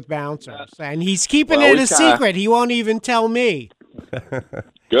spot with bouncers, and he's keeping it a secret. He won't even tell me.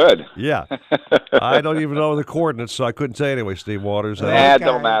 Good. Yeah. I don't even know the coordinates, so I couldn't say anyway, Steve Waters. It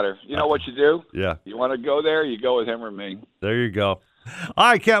don't matter. You know what you do? Yeah. You want to go there, you go with him or me. There you go.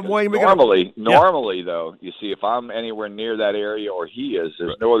 All right, Captain Wayne. Normally, though, you see, if I'm anywhere near that area or he is,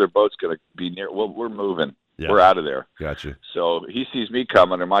 there's no other boat's going to be near. Well, we're moving. Yeah. We're out of there. Gotcha. So he sees me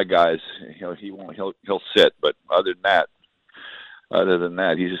coming or my guys, he'll sit. But other than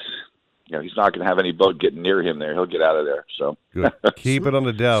that, he's just. He's not going to have any boat getting near him there. He'll get out of there. So good. Keep it on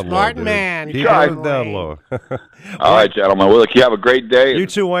the down low. Smart man. Keep it on the down low. All right, gentlemen. Well, look, you have a great day. You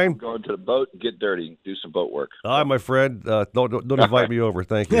too, Wayne. Go into the boat and get dirty. Do some boat work. All right, my friend. Don't invite me over.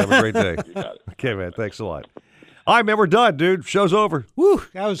 Thank you. Have a great day. You got it. Okay, man. Thanks a lot. All right, man. We're done, dude. Show's over. Woo,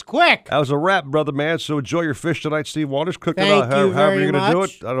 that was quick. That was a wrap, brother, man. So enjoy your fish tonight, Steve Waters. Cook it Thank out you however you're going to do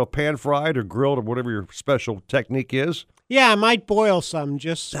much. it. I don't know, pan-fried or grilled or whatever your special technique is. Yeah, I might boil some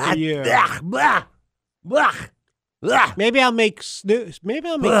just for you. Maybe I'll make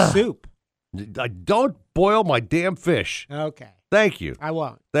soup. Don't boil my damn fish. Okay. Thank you. I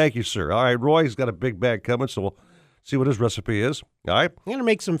won't. Thank you, sir. All right, Roy's got a big bag coming, so we'll see what his recipe is. All right. I'm going to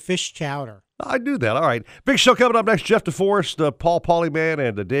make some fish chowder. I do that. All right. Big show coming up next. Jeff DeForest, Paul Polyman,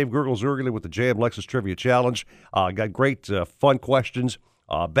 and Dave Gurgles Urgely with the JM Lexus Trivia Challenge. Got great fun questions,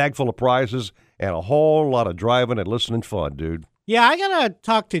 bag full of prizes, and a whole lot of driving and listening fun, dude. Yeah, I got to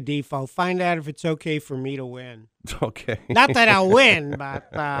talk to Defo, find out if it's okay for me to win. Okay. Not that I'll win, but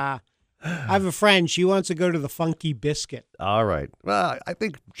I have a friend. She wants to go to the Funky Biscuit. All right. Well, I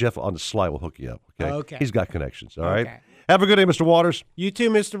think Jeff on the sly will hook you up, okay? Okay. He's got connections, all right? Have a good day, Mr. Waters. You too,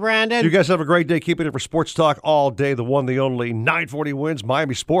 Mr. Brandon. You guys have a great day. Keeping it for sports talk all day. The one, the only 940 wins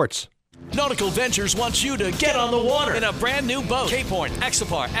Miami Sports. Nautical-Ventures wants you to get on the water in a brand new boat. Cape Horn,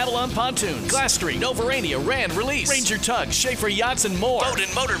 Axopar, Avalon Pontoons, Glass Street, Novarania, Rand, Release, Ranger Tugs, Schaefer Yachts, and more. Boat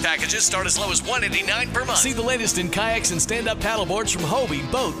and motor packages start as low as $189 per month. See the latest in kayaks and stand-up paddleboards from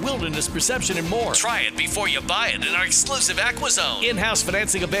Hobie, Boat, Wilderness Perception, and more. Try it before you buy it in our exclusive AquaZone. In-house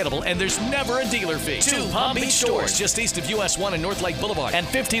financing available, and there's never a dealer fee. 2 Palm Beach stores just east of US 1 and North Lake Boulevard, and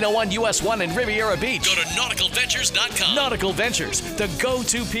 1501 US 1 in Riviera Beach. Go to nauticalventures.com. Nautical Ventures, the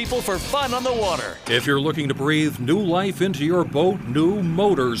go-to people for fun on the water. If you're looking to breathe new life into your boat, new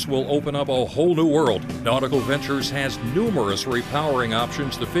motors will open up a whole new world. Nautical-Ventures has numerous repowering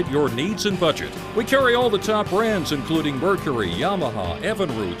options to fit your needs and budget. We carry all the top brands, including Mercury, Yamaha,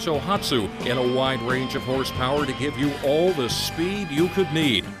 Evinrude, Tohatsu, in a wide range of horsepower to give you all the speed you could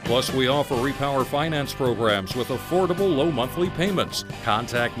need. Plus, we offer repower finance programs with affordable low monthly payments.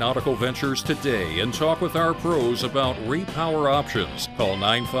 Contact Nautical-Ventures today and talk with our pros about repower options. Call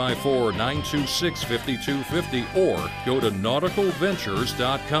 954-926-5250 or go to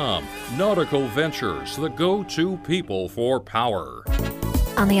nauticalventures.com. Nautical Ventures, the go-to people for power.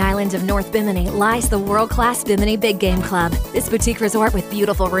 On the island of North Bimini lies the world-class Bimini Big Game Club. This boutique resort with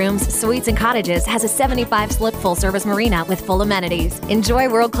beautiful rooms, suites, and cottages has a 75-slip full-service marina with full amenities. Enjoy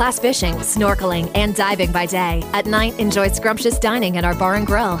world-class fishing, snorkeling, and diving by day. At night, enjoy scrumptious dining at our bar and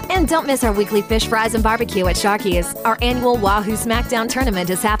grill. And don't miss our weekly fish fries and barbecue at Sharky's. Our annual Wahoo Smackdown tournament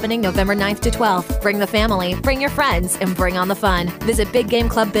is happening November 9th to 12th. Bring the family, bring your friends, and bring on the fun. Visit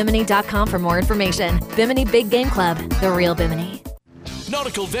BigGameClubBimini.com for more information. Bimini Big Game Club, the real Bimini.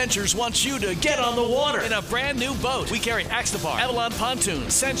 Nautical-Ventures wants you to get on the water in a brand new boat. We carry Axopar, Avalon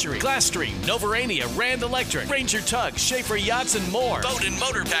Pontoons, Century, Glassstream, Novarania, Rand Electric, Ranger Tugs, Schaefer Yachts, and more. Boat and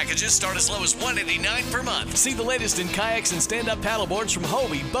motor packages start as low as $189 per month. See the latest in kayaks and stand-up paddleboards from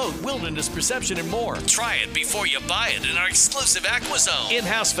Hobie, Boat, Wilderness Perception, and more. Try it before you buy it in our exclusive AquaZone.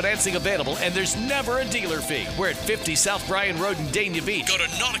 In-house financing available, and there's never a dealer fee. We're at 50 South Bryan Road in Dania Beach. Go to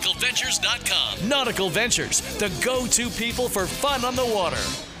nauticalventures.com. Nautical Ventures, the go-to people for fun on the water.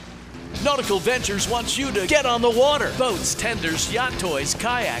 Nautical-Ventures wants you to get on the water. Boats, tenders, yacht toys,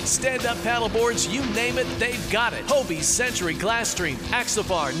 kayaks, stand-up paddleboards, you name it, they've got it. Hobie, Century, Glasstream,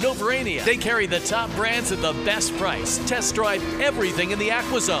 Axopar, Novarania. They carry the top brands at the best price. Test drive everything in the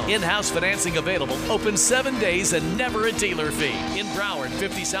AquaZone. In-house financing available. Open 7 days and never a dealer fee. In Broward,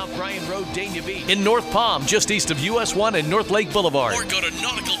 50 South Bryan Road, Dania Beach. In North Palm, just east of US 1 and North Lake Boulevard. Or go to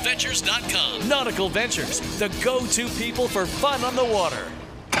nauticalventures.com. Nautical Ventures, the go-to people for fun on the water.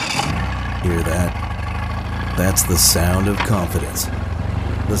 Hear that? That's the sound of confidence.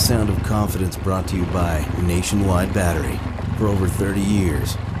 The sound of confidence brought to you by Nationwide Battery. For over 30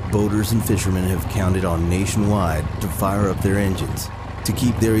 years, boaters and fishermen have counted on Nationwide to fire up their engines, to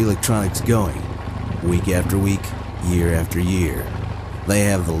keep their electronics going, week after week, year after year. They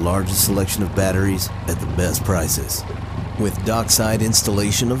have the largest selection of batteries at the best prices, with dockside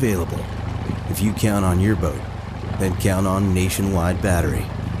installation available. If you count on your boat, then count on Nationwide Battery.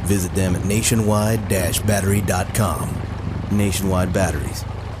 Visit them at nationwide-battery.com. Nationwide Batteries,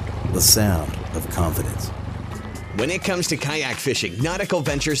 the sound of confidence. When it comes to kayak fishing, Nautical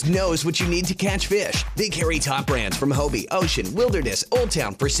Ventures knows what you need to catch fish. They carry top brands from Hobie, Ocean, Wilderness, Old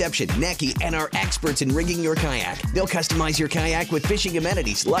Town, Perception, Necky, and are experts in rigging your kayak. They'll customize your kayak with fishing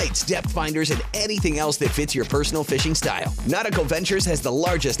amenities, lights, depth finders, and anything else that fits your personal fishing style. Nautical Ventures has the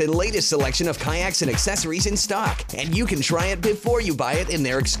largest and latest selection of kayaks and accessories in stock, and you can try it before you buy it in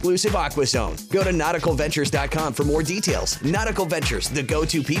their exclusive AquaZone. Go to nauticalventures.com for more details. Nautical Ventures, the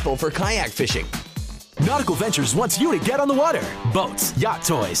go-to people for kayak fishing. Nautical Ventures wants you to get on the water. Boats, yacht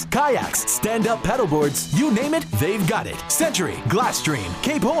toys, kayaks, stand-up paddleboards, you name it, they've got it. Century, Glasstream,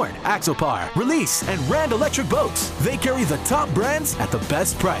 Cape Horn, Axopar, Release, and Rand Electric Boats. They carry the top brands at the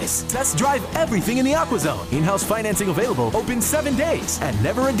best price. Test drive everything in the AquaZone. In-house financing available, open 7 days, and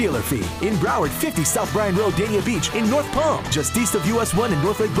never a dealer fee. In Broward, 50 South Bryan Road, Dania Beach. In North Palm, just east of US 1 and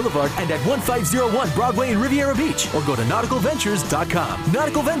North Lake Boulevard, and at 1501 Broadway in Riviera Beach. Or go to nauticalventures.com.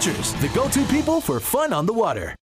 Nautical Ventures, the go-to people for fun on the water.